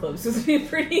without the clubs. It was being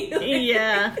pretty.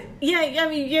 Yeah. I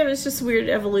mean, it was just weird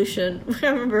evolution. I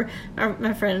remember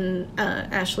my friend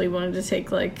Ashley wanted to take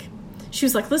she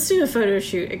was like, let's do a photo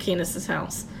shoot at Candace's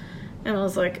house. And I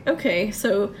was like, okay.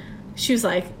 So she was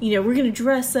like, we're going to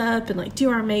dress up and like do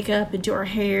our makeup and do our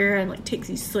hair and like take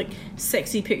these like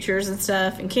sexy pictures and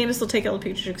stuff. And Candace will take all the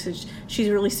pictures because she's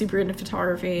really super into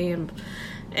photography and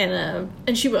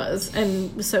she was.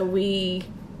 And so we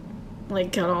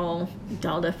like got all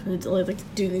dialed up and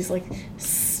like do these like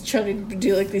trying to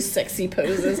do like these sexy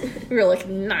poses. We were like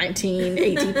 19,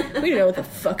 18. We didn't know what the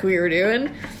fuck we were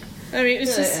doing. I mean, it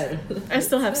was just, I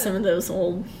still have some of those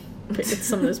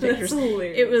pictures.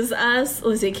 It was us,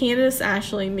 let's see, Candace,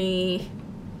 Ashley, me,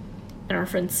 and our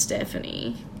friend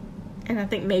Stephanie. And I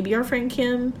think maybe our friend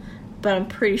Kim, but I'm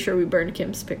pretty sure we burned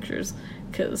Kim's pictures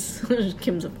because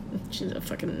she's a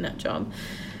fucking nut job.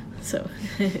 So,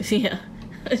 yeah.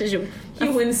 You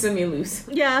win some, you lose.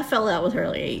 Yeah, I fell out with her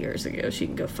like 8 years ago. She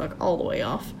can go fuck all the way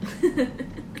off.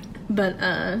 But,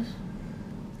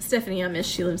 Stephanie, I miss.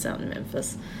 She lives out in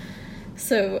Memphis.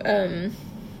 So,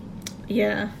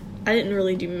 yeah, I didn't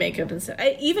really do makeup and stuff.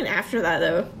 Even after that,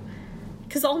 though,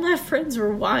 because all my friends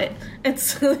were white. And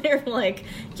so they were like,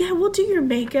 yeah, we'll do your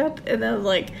makeup. And then,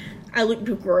 like, I looked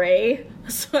gray.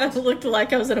 So I looked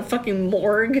like I was in a fucking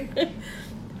morgue. I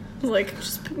was like,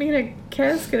 just put me in a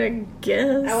casket, I guess.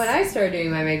 And when I started doing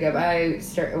my makeup, I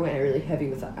went really heavy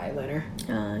with the eyeliner.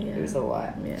 Yeah. It was a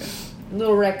lot. Yeah. A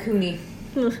little raccoony.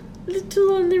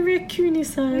 Little on the raccoony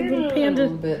side. Little panda. A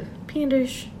little bit.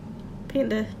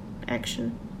 Panda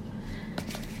action.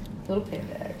 Little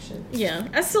panda action. Yeah,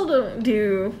 I still don't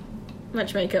do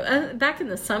much makeup. Back in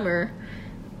the summer,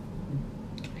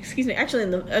 excuse me, actually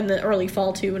in the early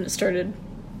fall too, when it started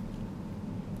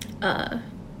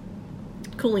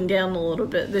cooling down a little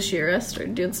bit this year, I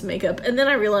started doing some makeup. And then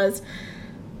I realized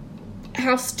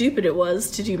how stupid it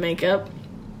was to do makeup,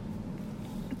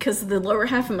 because the lower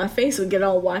half of my face would get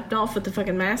all wiped off with the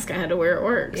fucking mask I had to wear at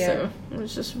work. Yeah. So it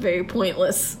was just very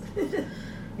pointless.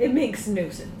 It makes no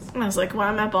sense. I was like, why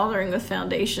am I bothering with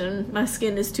foundation? My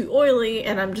skin is too oily,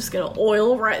 and I'm just going to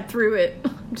oil right through it.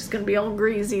 I'm just going to be all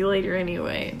greasy later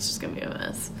anyway. It's just going to be a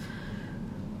mess.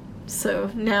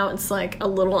 So now it's like a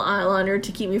little eyeliner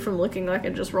to keep me from looking like I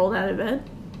just rolled out of bed.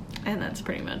 And that's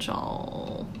pretty much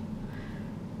all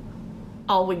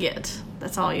we get.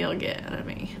 That's all you'll get out of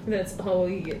me. That's all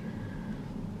you get.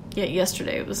 Yeah,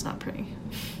 yesterday it was not pretty.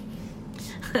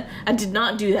 I did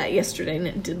not do that yesterday, and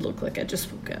it did look like I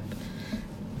just woke up.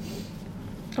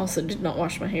 Also did not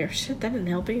wash my hair. Shit, that didn't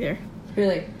help either.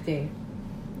 Really? Dang.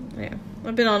 Yeah.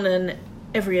 I've been on an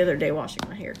every other day washing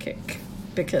my hair kick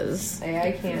because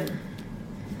I can't.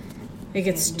 it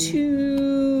gets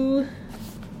too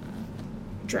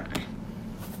dry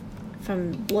if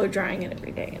I'm blow drying it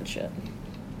every day and shit.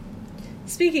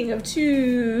 Speaking of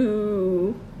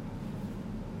do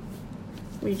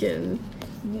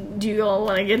you all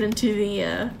want to get into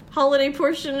the holiday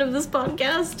portion of this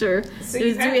podcast, or So do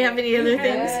we have any other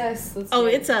things? Yes. Let's Oh, do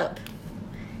it. it's up.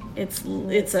 It's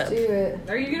up. Do it.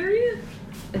 Are you gonna read it?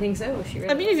 I think so. She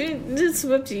read I mean, it's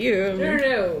up to you. I mean,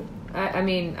 No. I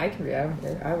mean, I can read it. I don't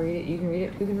care. I'll read it. You can read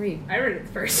it. Who can read? I read it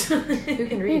first. Who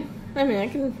can read? I mean, I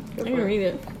can for read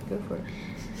it. Go for it.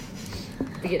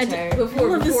 I get I d- tired. Before,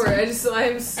 I love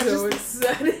I'm so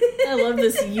excited. I love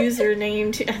this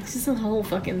username too. It's just the whole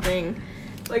fucking thing.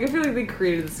 Like, I feel like they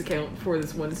created this account for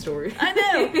this one story. I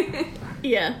know.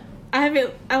 Yeah. I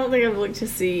don't think I've looked to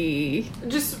see.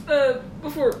 Just,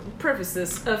 before, preface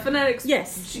this, Fanatics.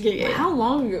 Yes. Yeah. How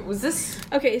long ago was this?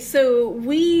 Okay, so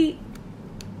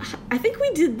I think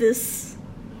we did this.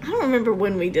 I don't remember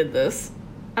when we did this.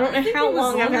 I don't know how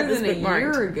long I've had this bookmarked. A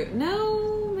year ago.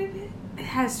 No, maybe it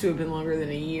has to have been longer than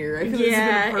a year. I feel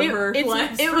Yeah, it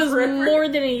was more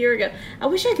than a year ago. I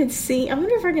wish I could see. I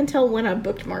wonder if I can tell when I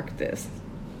bookmarked this.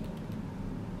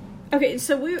 Okay,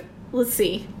 so let's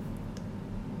see.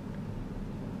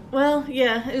 Well,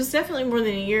 yeah, it was definitely more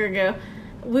than a year ago.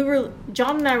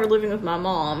 John and I were living with my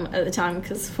mom at the time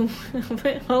because when I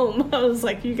went home, I was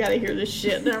like, you gotta hear this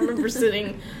shit. And I remember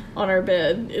sitting on our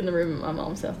bed in the room at my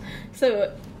mom's house.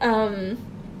 So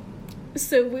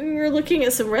we were looking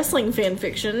at some wrestling fan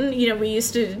fiction. You know,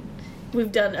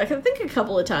 we've done, I think a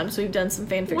couple of times we've done some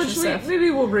fan fiction stuff.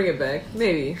 Maybe we'll bring it back.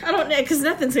 Maybe. I don't know, because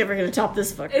nothing's ever going to top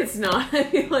this fucker. It's not. I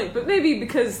feel like, but maybe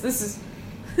because this is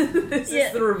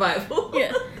is the revival.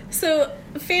 Yeah. So,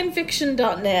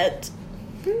 fanfiction.net,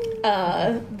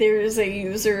 there's a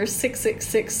user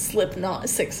 666 Slipknot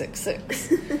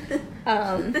 666.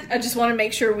 I just want to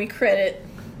make sure we credit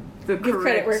Give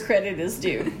credit where credit is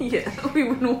due. Yeah, we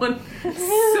wouldn't want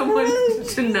someone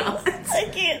to not I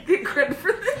can't. get credit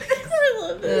for this. I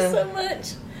love this so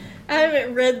much. I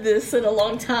haven't read this in a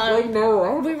long time. Like,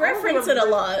 no, We reference it a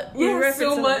lot. We Yeah, reference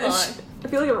so it much. a lot. I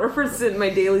feel like I reference it in my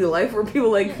daily life where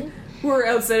people like who are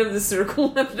outside of the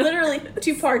circle have done. Literally,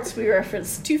 2 parts we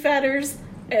reference. 2 fatters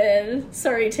and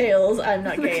sorry tales, I'm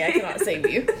not gay, I cannot save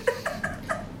you.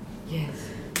 Yes.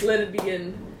 Let it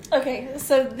begin. Okay,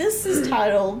 so this is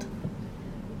titled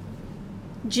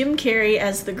Jim Carrey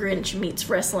as the Grinch meets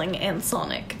wrestling and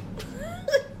Sonic.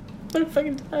 What a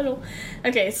fucking title.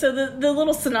 Okay, so the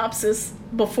little synopsis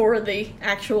before the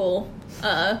actual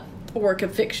work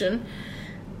of fiction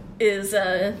is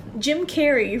Jim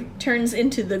Carrey turns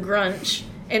into the Grunch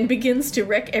and begins to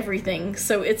wreck everything,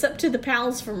 so it's up to the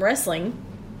pals from wrestling,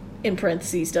 in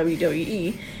parentheses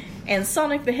WWE, and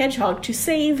Sonic the Hedgehog to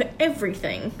save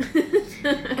everything.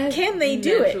 Can they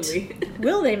do Naturally. it?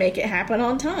 Will they make it happen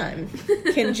on time?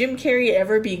 Can Jim Carrey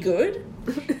ever be good?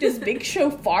 Does Big Show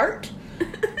fart?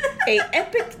 A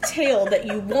epic tale that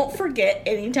you won't forget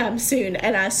anytime soon,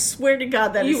 and I swear to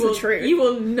God that is the truth. You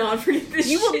will not forget this.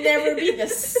 You will shit. never be the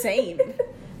same.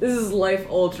 This is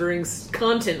life-altering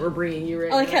content we're bringing you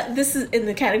right I like now. how this is in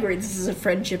the category. This is a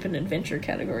friendship and adventure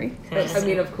category. I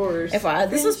mean, of course.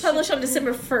 This was published on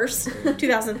December 1st,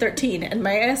 2013, and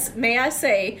may I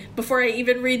say, before I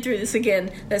even read through this again,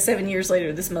 that 7 years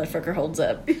later, this motherfucker holds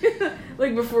up.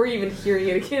 Like, before even hearing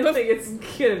it again, I think it's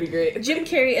gonna be great. Jim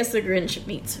Carrey as the Grinch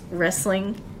meets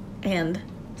wrestling and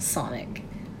Sonic,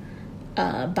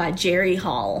 by Jerry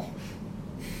Hall.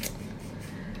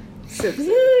 So, God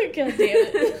damn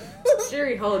it.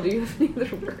 Jerry Hall, do you have any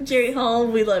other words? Jerry Hall,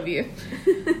 we love you.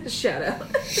 Shout out.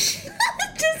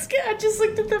 I just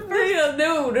looked at the first.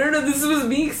 No, this was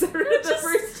me because I read it the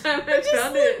first time I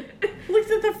found it.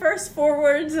 Looked at the first 4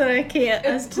 words and I can't.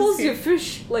 It pulls you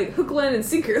fish, like, hook, line, and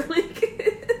sinker, like,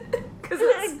 because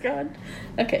Oh God.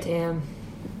 Okay. Damn.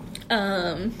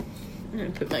 I'm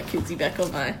gonna put my koozie back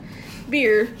on my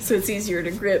beer so it's easier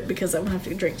to grip because I won't have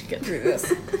to drink to get through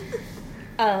this.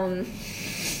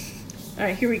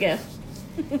 Alright, here we go.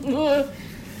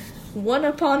 One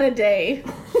upon a day,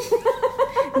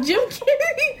 Jim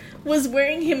Carrey was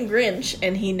wearing him Grinch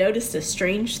and he noticed a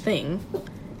strange thing.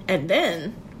 And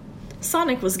then,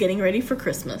 Sonic was getting ready for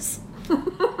Christmas.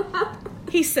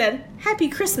 He said, "Happy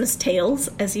Christmas, Tails,"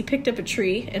 as he picked up a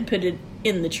tree and put it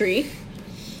in the tree.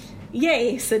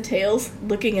 "Yay," said Tails,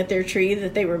 looking at their tree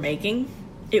that they were making.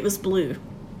 It was blue,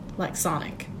 like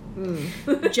Sonic.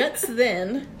 Just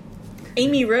then,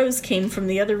 Amy Rose came from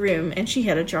the other room and she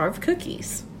had a jar of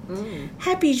cookies.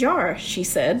 "Happy jar," she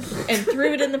said, and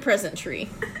threw it in the present tree.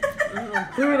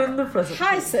 Do it in the present.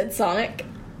 Hi, said Sonic,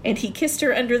 and he kissed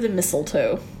her under the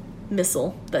mistletoe.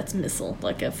 Missile. That's missile,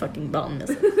 like a fucking bomb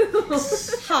missile.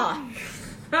 Ha.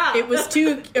 It was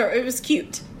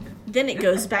cute. Then it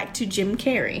goes back to Jim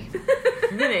Carrey.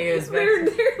 Then it goes back. They're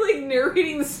like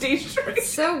narrating the stage direction. It's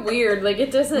so weird. Like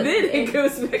it doesn't. Then it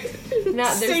goes back to.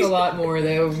 There's a lot more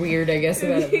though. Weird, I guess,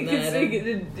 about it than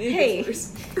that. Hey,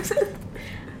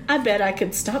 I bet I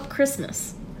could stop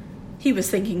Christmas. He was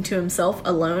thinking to himself,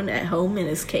 alone at home in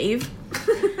his cave.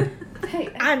 Hey,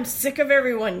 I'm sick of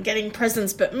everyone getting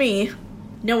presents but me.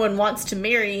 No one wants to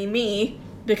marry me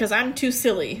because I'm too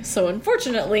silly. So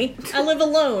unfortunately, I live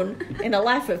alone in a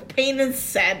life of pain and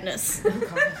sadness.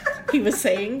 He was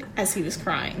saying as he was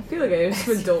crying. I feel like I have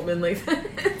some adult men like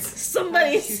that.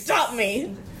 Somebody stop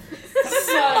me.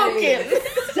 Smoking.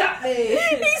 Stop me.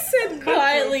 He said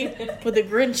quietly with a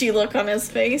grinchy look on his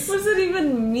face. What does that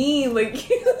even mean? Like,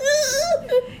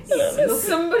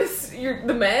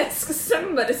 the mask.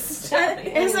 Somebody stop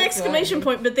me. It has an exclamation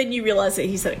point, but then you realize that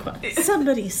he said it quietly.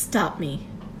 Somebody stop me.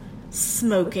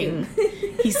 Smoking.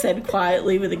 He said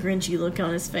quietly with a grinchy look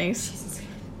on his face.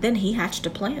 Then he hatched a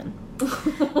plan.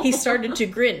 He started to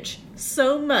grinch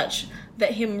so much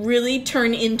that him really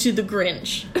turned into the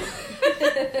Grinch.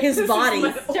 His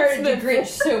body started to grinch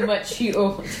so much he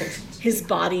altered. His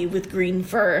body with green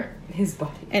fur. His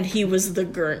body. And he was the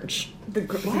Grinch.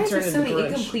 Why is there so many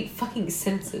incomplete fucking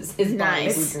sentences? His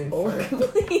nice. body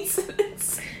with green fur.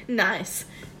 Nice.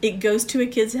 It goes to a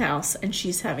kid's house and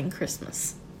she's having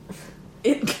Christmas.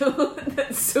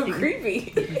 That's so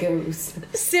creepy. It goes.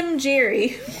 Sim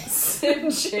Jerry.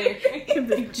 Sim Jerry.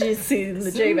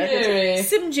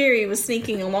 Sim Jerry was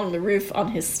sneaking along the roof on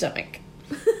his stomach.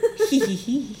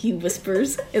 He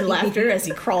whispers in laughter as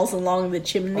he crawls along the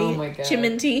chimney. Oh my god.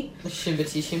 Chimney.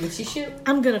 Shimbity, shimbity, shim.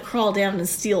 I'm gonna crawl down and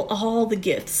steal all the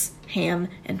gifts, ham,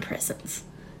 and presents.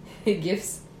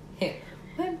 Gifts? Ham.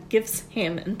 What? Gifts,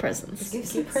 ham, and presents.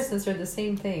 Gifts and presents are the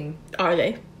same thing. Are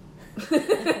they?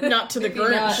 Not to the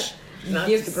Grinch. Not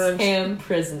gifts, to the Grinch. Ham,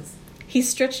 presents. He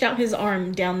stretched out his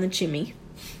arm down the chimney.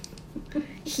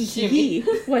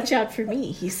 Watch out for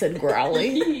me, he said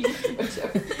growly.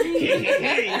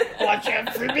 Watch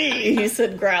out for me, he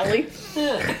said growly.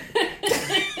 God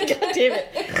damn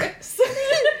it.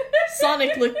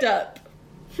 Sonic looked up.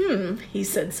 He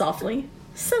said softly.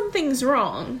 Something's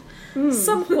wrong.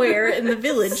 Somewhere in the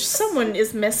village, someone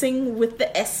is messing with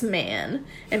the S-Man.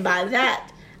 And by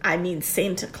that, I mean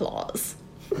Santa Claus.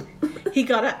 He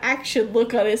got an action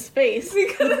look on his face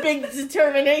with big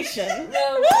determination.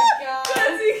 Oh my god.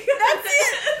 That's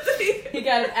it! He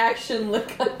got an action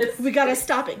look on his face. We gotta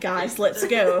stop it, guys. Let's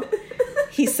go.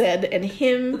 He said, and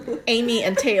him, Amy,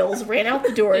 and Tails ran out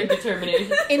the door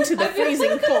into the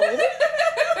freezing cold.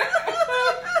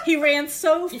 He ran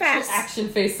so fast. Get your action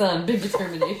face on. Big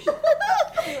determination.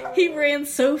 He ran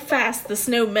so fast the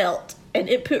snow melted, and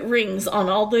it put rings on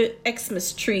all the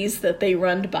Xmas trees that they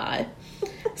run by.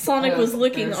 Sonic was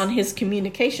looking on his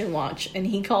communication watch, and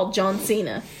he called John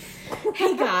Cena.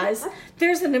 Hey guys,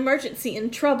 there's an emergency in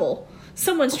trouble.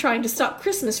 Someone's trying to stop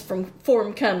Christmas from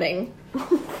coming.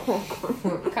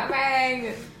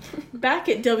 Coming! Back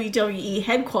at WWE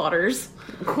headquarters,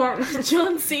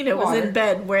 John Cena was in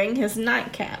bed wearing his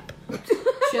nightcap.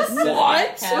 Just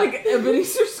what? Like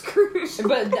Ebenezer Scrooge.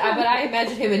 But I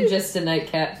imagine him in just a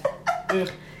nightcap.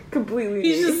 Completely.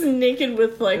 He's just naked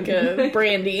with like a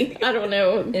brandy. I don't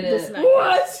know.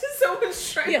 What?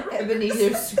 Someone's trying to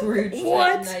Ebenezer Scrooge.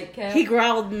 What? Nightcap. He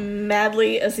growled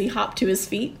madly as he hopped to his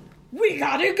feet. We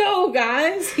gotta go,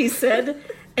 guys, he said.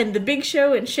 And the Big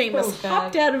Show and Sheamus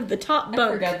hopped out of the top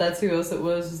bunk. I forgot that's who else it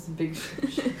was. Just the Big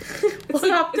Show.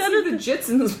 Hopped out of the Jets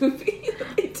in this movie.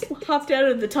 Hopped out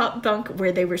of the top bunk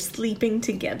where they were sleeping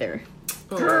together.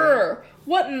 Grr!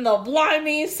 What in the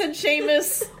blimey, said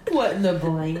Sheamus. What in the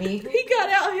blimey? He got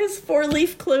out his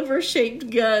 4-leaf clover-shaped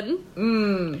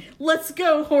gun. Let's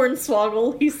go,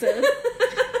 Hornswoggle, he said.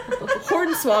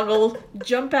 Hornswoggle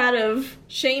jumped out of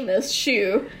Sheamus'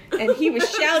 shoe, and he was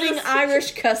shouting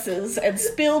Irish cusses and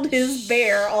spilled his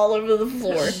bear all over the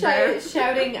floor.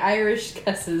 Shouting Irish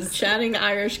cusses. Shouting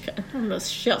Irish cusses. I'm going to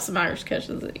shout some Irish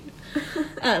cusses at you.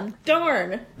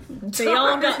 Darn. They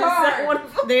all got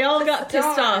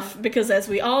pissed off because, as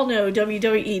we all know,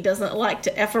 WWE doesn't like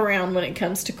to F around when it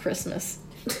comes to Christmas.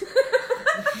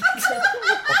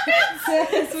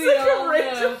 As we all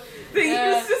know.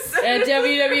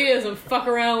 WWE doesn't fuck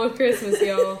around with Christmas,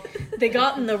 y'all. They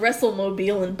got in the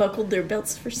WrestleMobile and buckled their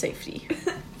belts for safety.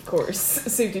 Of course.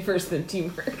 Safety first, then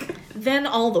teamwork. Then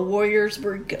all the warriors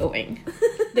were going.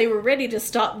 They were ready to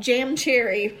stop Jam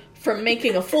Cherry from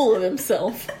making a fool of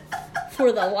himself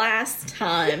for the last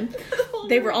time.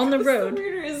 They were on the road.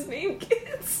 His name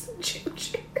It's Jim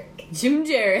Jerry. Jim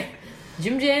Jerry.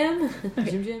 Jim Jam.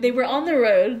 Jim Jam. They were on the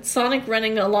road, Sonic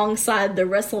running alongside the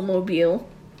WrestleMobile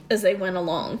as they went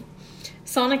along.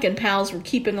 Sonic and pals were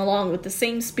keeping along with the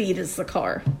same speed as the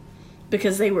car,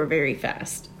 because they were very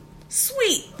fast.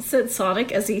 Sweet, said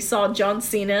Sonic as he saw John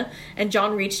Cena, and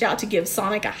John reached out to give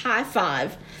Sonic a high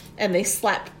five, and they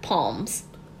slapped palms.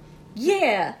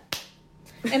 Yeah!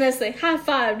 And as they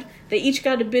high-fived, they each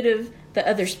got a bit of the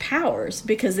other's powers,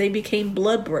 because they became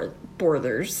blood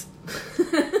brothers.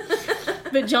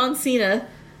 But John Cena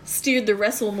steered the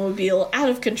WrestleMobile out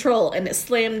of control, and it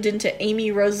slammed into Amy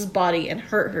Rose's body and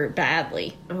hurt her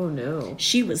badly. Oh no.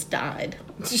 She was died.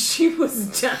 She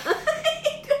was died?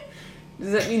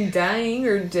 Does that mean dying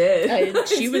or dead?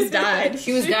 She was died.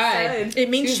 She was died. It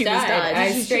means she was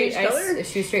died. She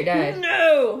was straight died.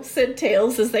 No, said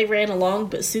Tails as they ran along,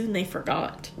 but soon they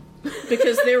forgot.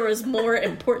 Because there was more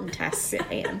important tasks at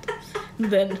hand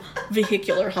than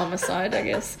vehicular homicide, I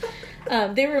guess.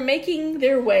 They were making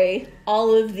their way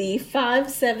all of the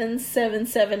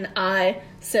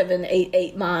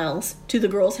 5777I-788 miles to the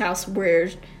girl's house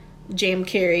where Jim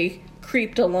Carrey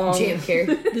creeped along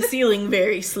the ceiling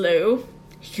very slow.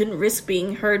 He couldn't risk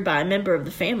being heard by a member of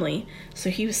the family, so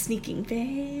he was sneaking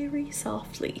very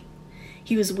softly.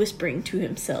 He was whispering to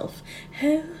himself,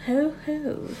 ho, ho,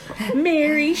 ho,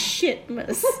 Merry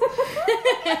Shitmas.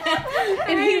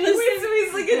 And he was...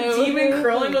 He's like a demon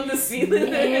crawling on the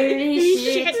ceiling. Merry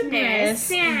Shitmas.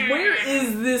 Where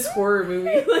is this horror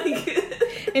movie?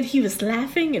 And he was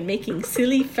laughing and making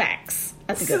silly facts.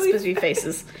 I think that's supposed to be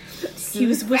faces. He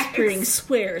was whispering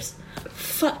swears.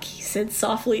 Fuck, he said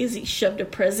softly as he shoved a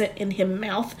present in his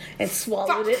mouth and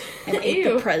swallowed it and ate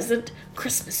the present.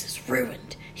 Christmas is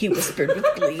ruined, he whispered with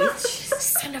glee.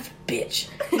 Son of a bitch,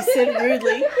 he said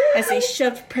rudely as he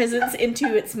shoved presents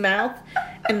into its mouth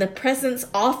and the presents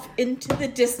off into the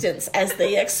distance as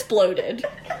they exploded.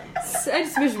 I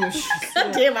just wish it was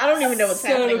God damn, I don't even know what's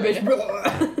happening right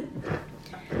now.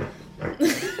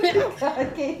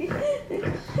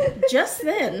 Just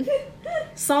then,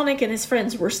 Sonic and his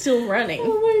friends were still running.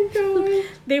 Oh my god.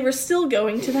 They were still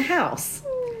going to the house.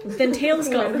 Then Tails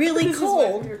got really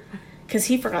cold because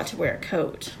he forgot to wear a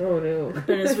coat. Oh no.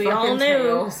 But as we all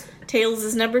know, Tails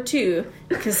is number 2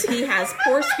 because he has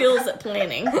poor skills at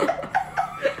planning.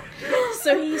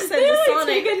 So he said to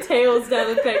Sonic... taking Tails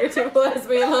down the peg or two, as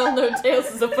we all know Tails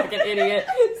is a fucking idiot.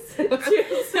 No,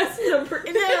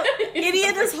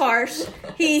 idiot is harsh.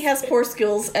 He has poor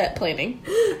skills at planning.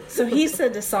 So he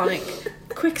said to Sonic,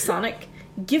 quick Sonic,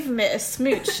 give me a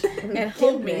smooch and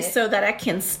hold me so that I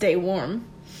can stay warm.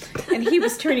 And he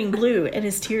was turning blue and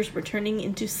his tears were turning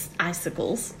into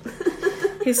icicles.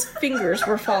 His fingers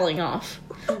were falling off.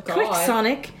 Oh, quick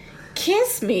Sonic,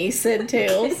 kiss me, said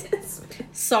Tails.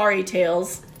 Sorry,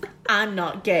 Tails. I'm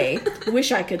not gay.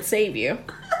 Wish I could save you.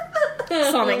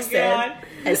 Sonic said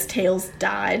as Tails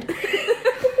died.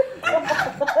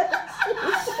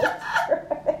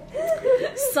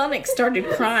 Sonic started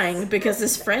crying because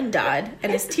his friend died,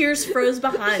 and his tears froze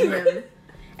behind him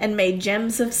and made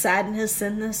gems of sadness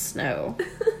in the snow.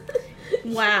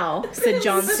 Wow, said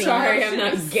John Cena. Sorry, I'm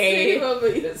not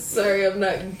gay. Sorry, I'm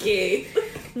not gay.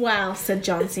 Wow, said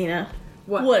John Cena.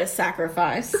 What a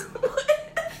sacrifice.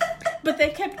 But they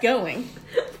kept going.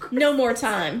 No more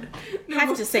time.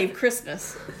 Have to save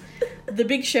Christmas. The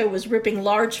Big Show was ripping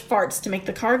large farts to make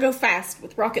the car go fast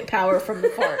with rocket power from the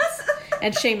farts.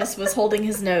 And Seamus was holding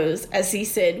his nose as he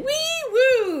said, wee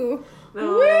woo!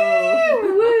 Oh.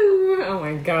 Woo! Woo! Oh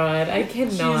my god, I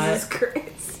cannot. Jesus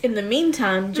Christ. In the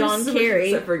meantime, John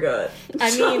Kerry... I forgot.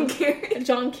 John Kerry,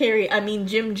 Jim Carrey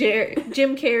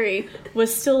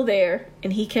was still there,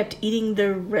 and he kept eating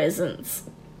the resins.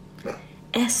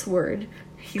 S-word,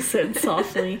 he said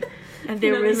softly. And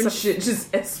there Not was even a shit,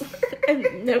 just S-word.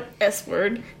 And no,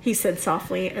 S-word, he said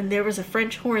softly, and there was a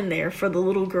French horn there for the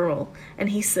little girl. And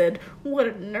he said, what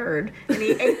a nerd. And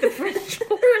he ate the French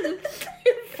horn and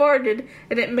farted,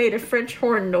 and it made a French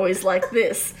horn noise like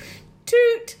this.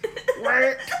 Toot!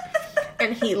 Work!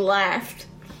 And he laughed.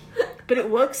 But it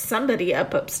woke somebody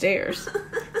up upstairs.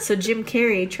 So Jim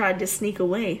Carrey tried to sneak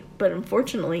away, but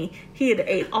unfortunately, he had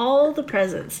ate all the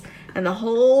presents, and the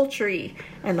whole tree,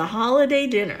 and the holiday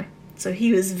dinner. So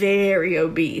he was very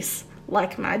obese,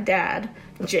 like my dad.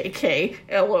 JK,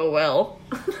 LOL.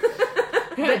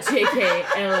 But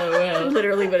JK, LOL.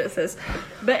 Literally what it says.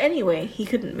 But anyway, he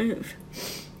couldn't move.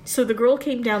 So the girl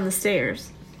came down the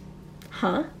stairs.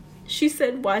 Huh? She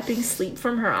said, wiping sleep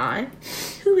from her eye.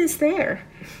 Who is there?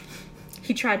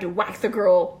 He tried to whack the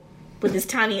girl with his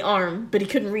tiny arm, but he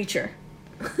couldn't reach her.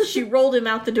 She rolled him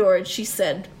out the door and she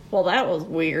said, well, that was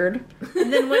weird.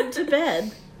 And then went to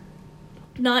bed.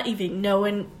 Not even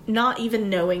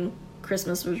knowing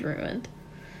Christmas was ruined.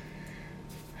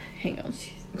 Hang on.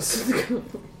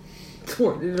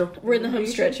 We're in the home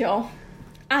stretch, y'all.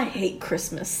 I hate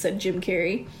Christmas, said Jim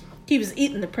Carrey. He was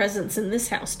eating the presents in this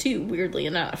house, too, weirdly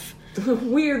enough.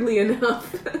 Weirdly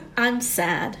enough. I'm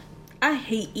sad. I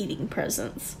hate eating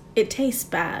presents. It tastes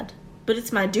bad, but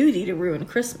it's my duty to ruin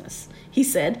Christmas, he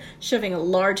said, shoving a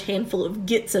large handful of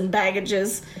gits and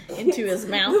baggages into his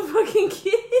mouth. The fucking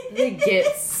kid. The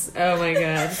gits. Oh my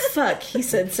god. Fuck, he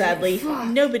said sadly.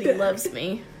 Nobody loves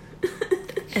me.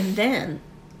 And then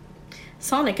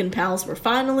Sonic and pals were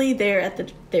finally there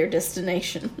at their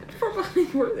destination. How far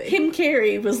behind were they? Jim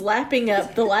Carrey was lapping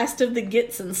up the last of the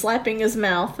gits and slapping his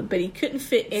mouth, but he couldn't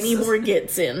fit any more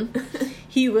gits in.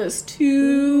 He was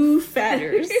too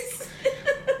fatters.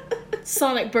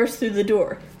 Sonic burst through the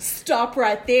door. Stop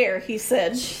right there, he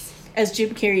said. As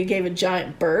Jim Carrey gave a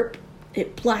giant burp,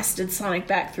 it blasted Sonic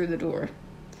back through the door.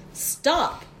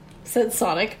 Stop, said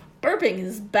Sonic. Burping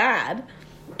is bad.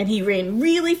 And he ran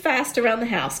really fast around the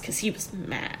house because he was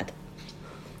mad.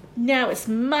 Now it's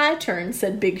my turn,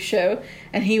 said Big Show.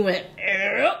 And he went,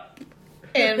 Erp!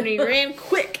 And he ran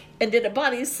quick and did a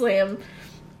body slam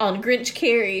on Grinch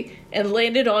Carrey and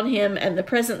landed on him, and the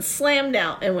present slammed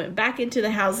out and went back into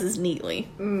the houses neatly.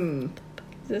 Jim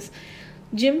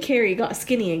Carrey got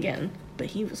skinny again, but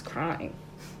he was crying.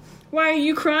 Why are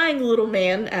you crying, little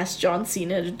man? Asked John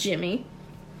Cena to Jimmy.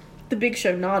 The Big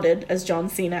Show nodded as John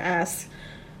Cena asked,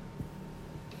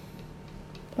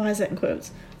 why is that in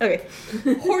quotes? Okay.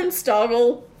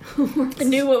 Hornswoggle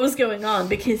knew what was going on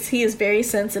because he is very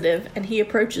sensitive, and he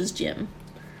approaches Jim.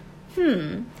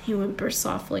 He whimpers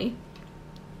softly.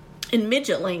 In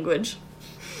midget language.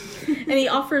 And he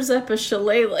offers up a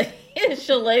shillelagh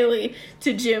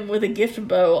to Jim with a gift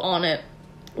bow on it,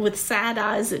 with sad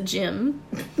eyes at Jim.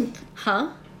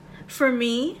 Huh? For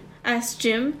me? Asks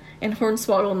Jim, and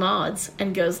Hornswoggle nods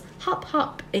and goes hop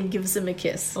hop and gives him a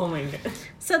kiss. Oh my god.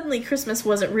 Suddenly Christmas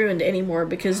wasn't ruined anymore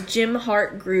because Jim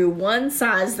Hart grew one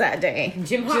size that day.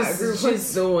 Jim Hart grew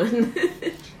Just the one.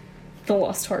 The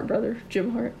Lost Hart brother, Jim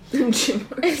Hart. Jim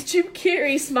Hart. And Jim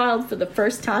Carrey smiled for the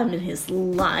first time in his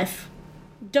life.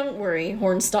 Don't worry,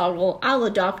 Hornswoggle, I'll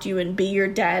adopt you and be your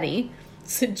daddy,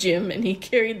 said Jim, and he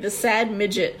carried the sad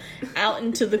midget out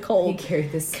into the cold,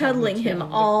 cuddling him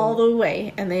all the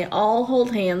way, and they all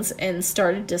held hands and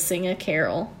started to sing a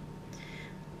carol.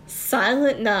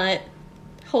 Silent Night,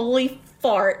 holy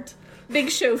fart. Big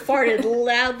Show farted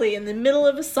loudly in the middle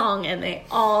of a song, and they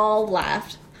all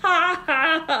laughed. Ha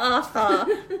ha ha ha!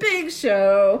 Big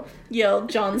Show! Yelled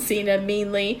John Cena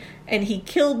meanly, and he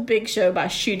killed Big Show by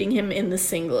shooting him in the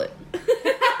singlet. The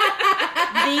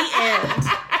end.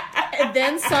 And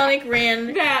then Sonic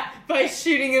ran by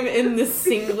shooting him in the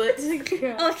singlet. I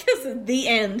guess it's the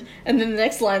end. And then the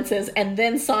next line says, and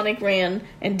then Sonic ran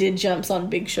and did jumps on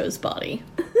Big Show's body.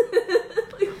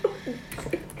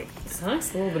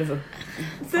 Sonic's a little bit of a...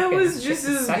 That was just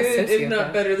as good, if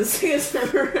not better, the second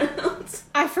time around.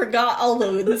 I forgot all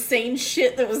of the insane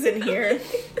shit that was in here.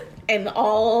 And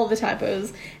all the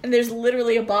typos. And there's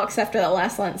literally a box after that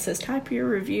last line that says, type your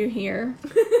review here.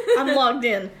 I'm logged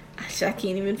in. I can't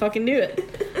even fucking do it.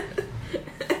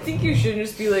 I think you should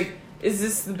just be like, is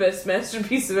this the best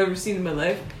masterpiece I've ever seen in my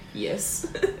life? Yes.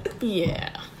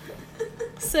 Yeah.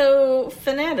 So,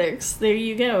 Fanatics, there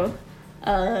you go.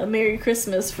 Merry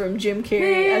Christmas from Jim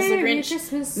Carrey as the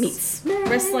Grinch meets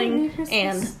wrestling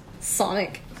and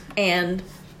Sonic and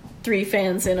 3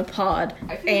 fans in a pod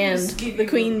and the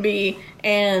Queen Bee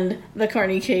and the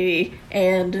Carney Katie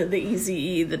and the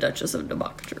Eazy-E, the Duchess of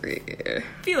Debauchery.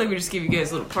 I feel like we just gave you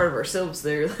guys a little part of ourselves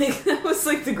there. Like, that was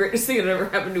like the greatest thing that ever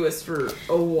happened to us for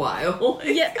a while.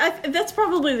 Yeah, that's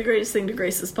probably the greatest thing to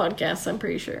grace this podcast, I'm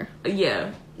pretty sure.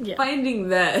 Yeah. Finding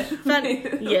that.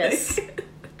 Yes.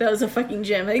 That was a fucking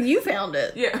gem. You found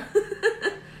it. Yeah.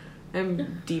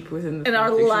 I'm deep within the and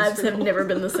our lives have never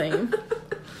been the same.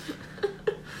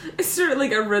 I started,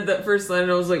 like, I read that first line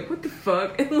and I was like, what the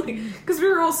fuck? And, like, because we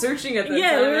were all searching at that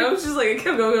time, and I was just like, I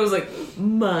kept going, I was like,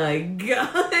 my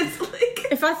god. Like,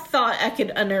 if I thought I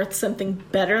could unearth something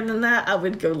better than that, I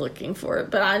would go looking for it.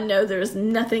 But I know there's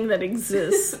nothing that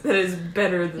exists that is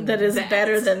better than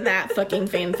better than that fucking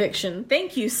fan fiction.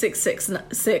 Thank you,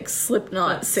 666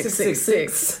 Slipknot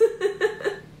 666.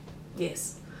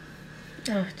 Yes.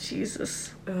 Oh,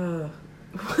 Jesus.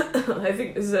 I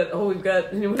think, is that all we've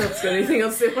got? Anyone else got anything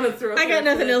else they want to throw? I got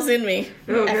nothing else in me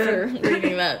after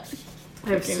reading that.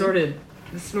 I've snorted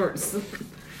the snorts.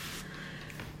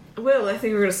 Well, I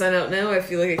think we're going to sign out now. I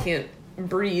feel like I can't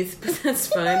breathe, but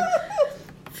that's fine.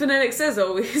 Fanatics, as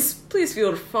always, please feel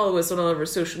to follow us on all of our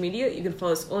social media. You can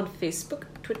follow us on Facebook,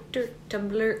 Twitter,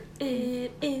 Tumblr, and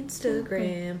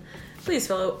Instagram. Please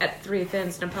follow at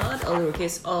 3FansNapod, all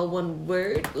lowercase, all one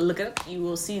word. Look it up. You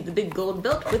will see the big gold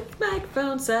belt with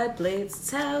microphone side blades. It's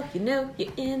how you know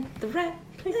you're in the right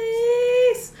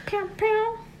place. Pew,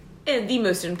 pew. And the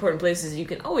most important places you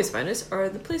can always find us are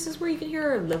the places where you can hear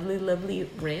our lovely, lovely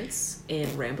rants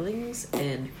and ramblings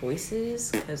and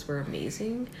voices, because we're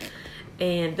amazing.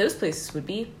 And those places would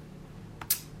be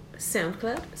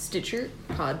SoundCloud, Stitcher,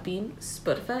 Podbean,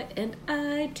 Spotify, and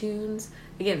iTunes.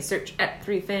 Again, search at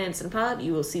 3FansNapod.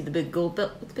 You will see the big gold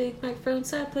belt with the big microphone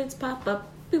side plates pop up.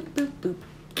 Boop, boop, boop.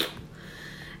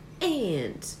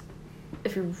 And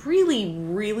if you really,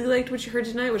 really liked what you heard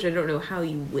tonight, which I don't know how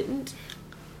you wouldn't,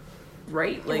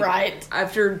 right? Like, right.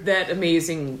 After that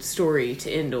amazing story to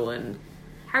end on,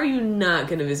 how are you not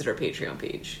going to visit our Patreon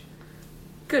page?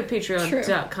 Go to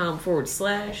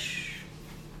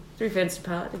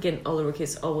patreon.com/3FansNapod. Again, all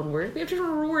lowercase, all one word. We have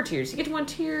different reward tiers. You get one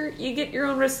tier, you get your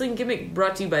own wrestling gimmick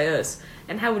brought to you by us.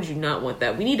 And how would you not want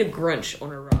that? We need a Grunch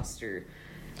on our roster.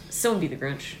 Someone be the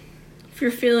Grunch. If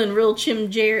you're feeling real Chim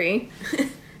Jerry.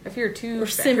 If you're too Or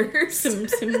Sim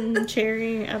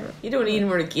Cherry. I don't. You don't need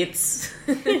more gits.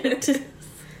 I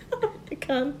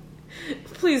can't.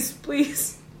 Please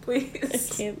I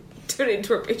can't. donate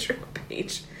to our Patreon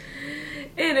page.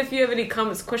 And if you have any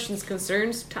comments, questions,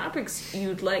 concerns, topics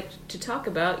you'd like to talk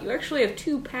about, you actually have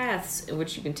two paths in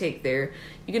which you can take there.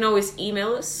 You can always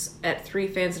email us at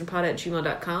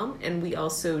 3fansandpod@gmail.com, and we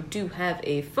also do have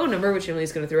a phone number, which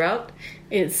Emily's going to throw out.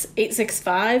 It's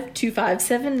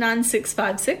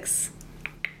 865-257-9656.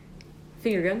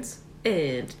 Finger guns.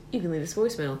 And you can leave us a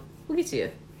voicemail. We'll get to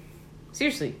you.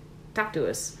 Seriously, talk to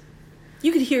us.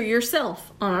 You could hear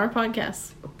yourself on our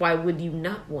podcast. Why would you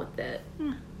not want that?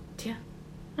 Hmm. Yeah.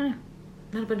 Huh.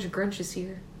 Not a bunch of grunches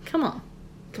here. Come on.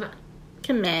 Come on.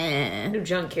 Come on. No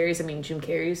John Kerry's, I mean Jim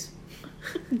Carrey's.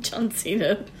 John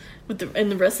Cena with the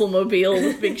WrestleMobile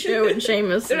with Big Show and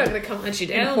Sheamus. They're not going to come hunt you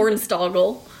and down.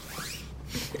 Hornswoggle.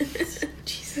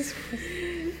 Jesus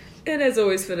Christ. And as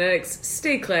always, fanatics,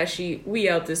 stay clashy. We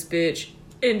out this bitch.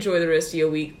 Enjoy the rest of your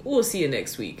week. We'll see you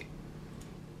next week.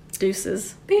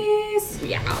 Deuces. Peace.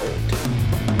 We out.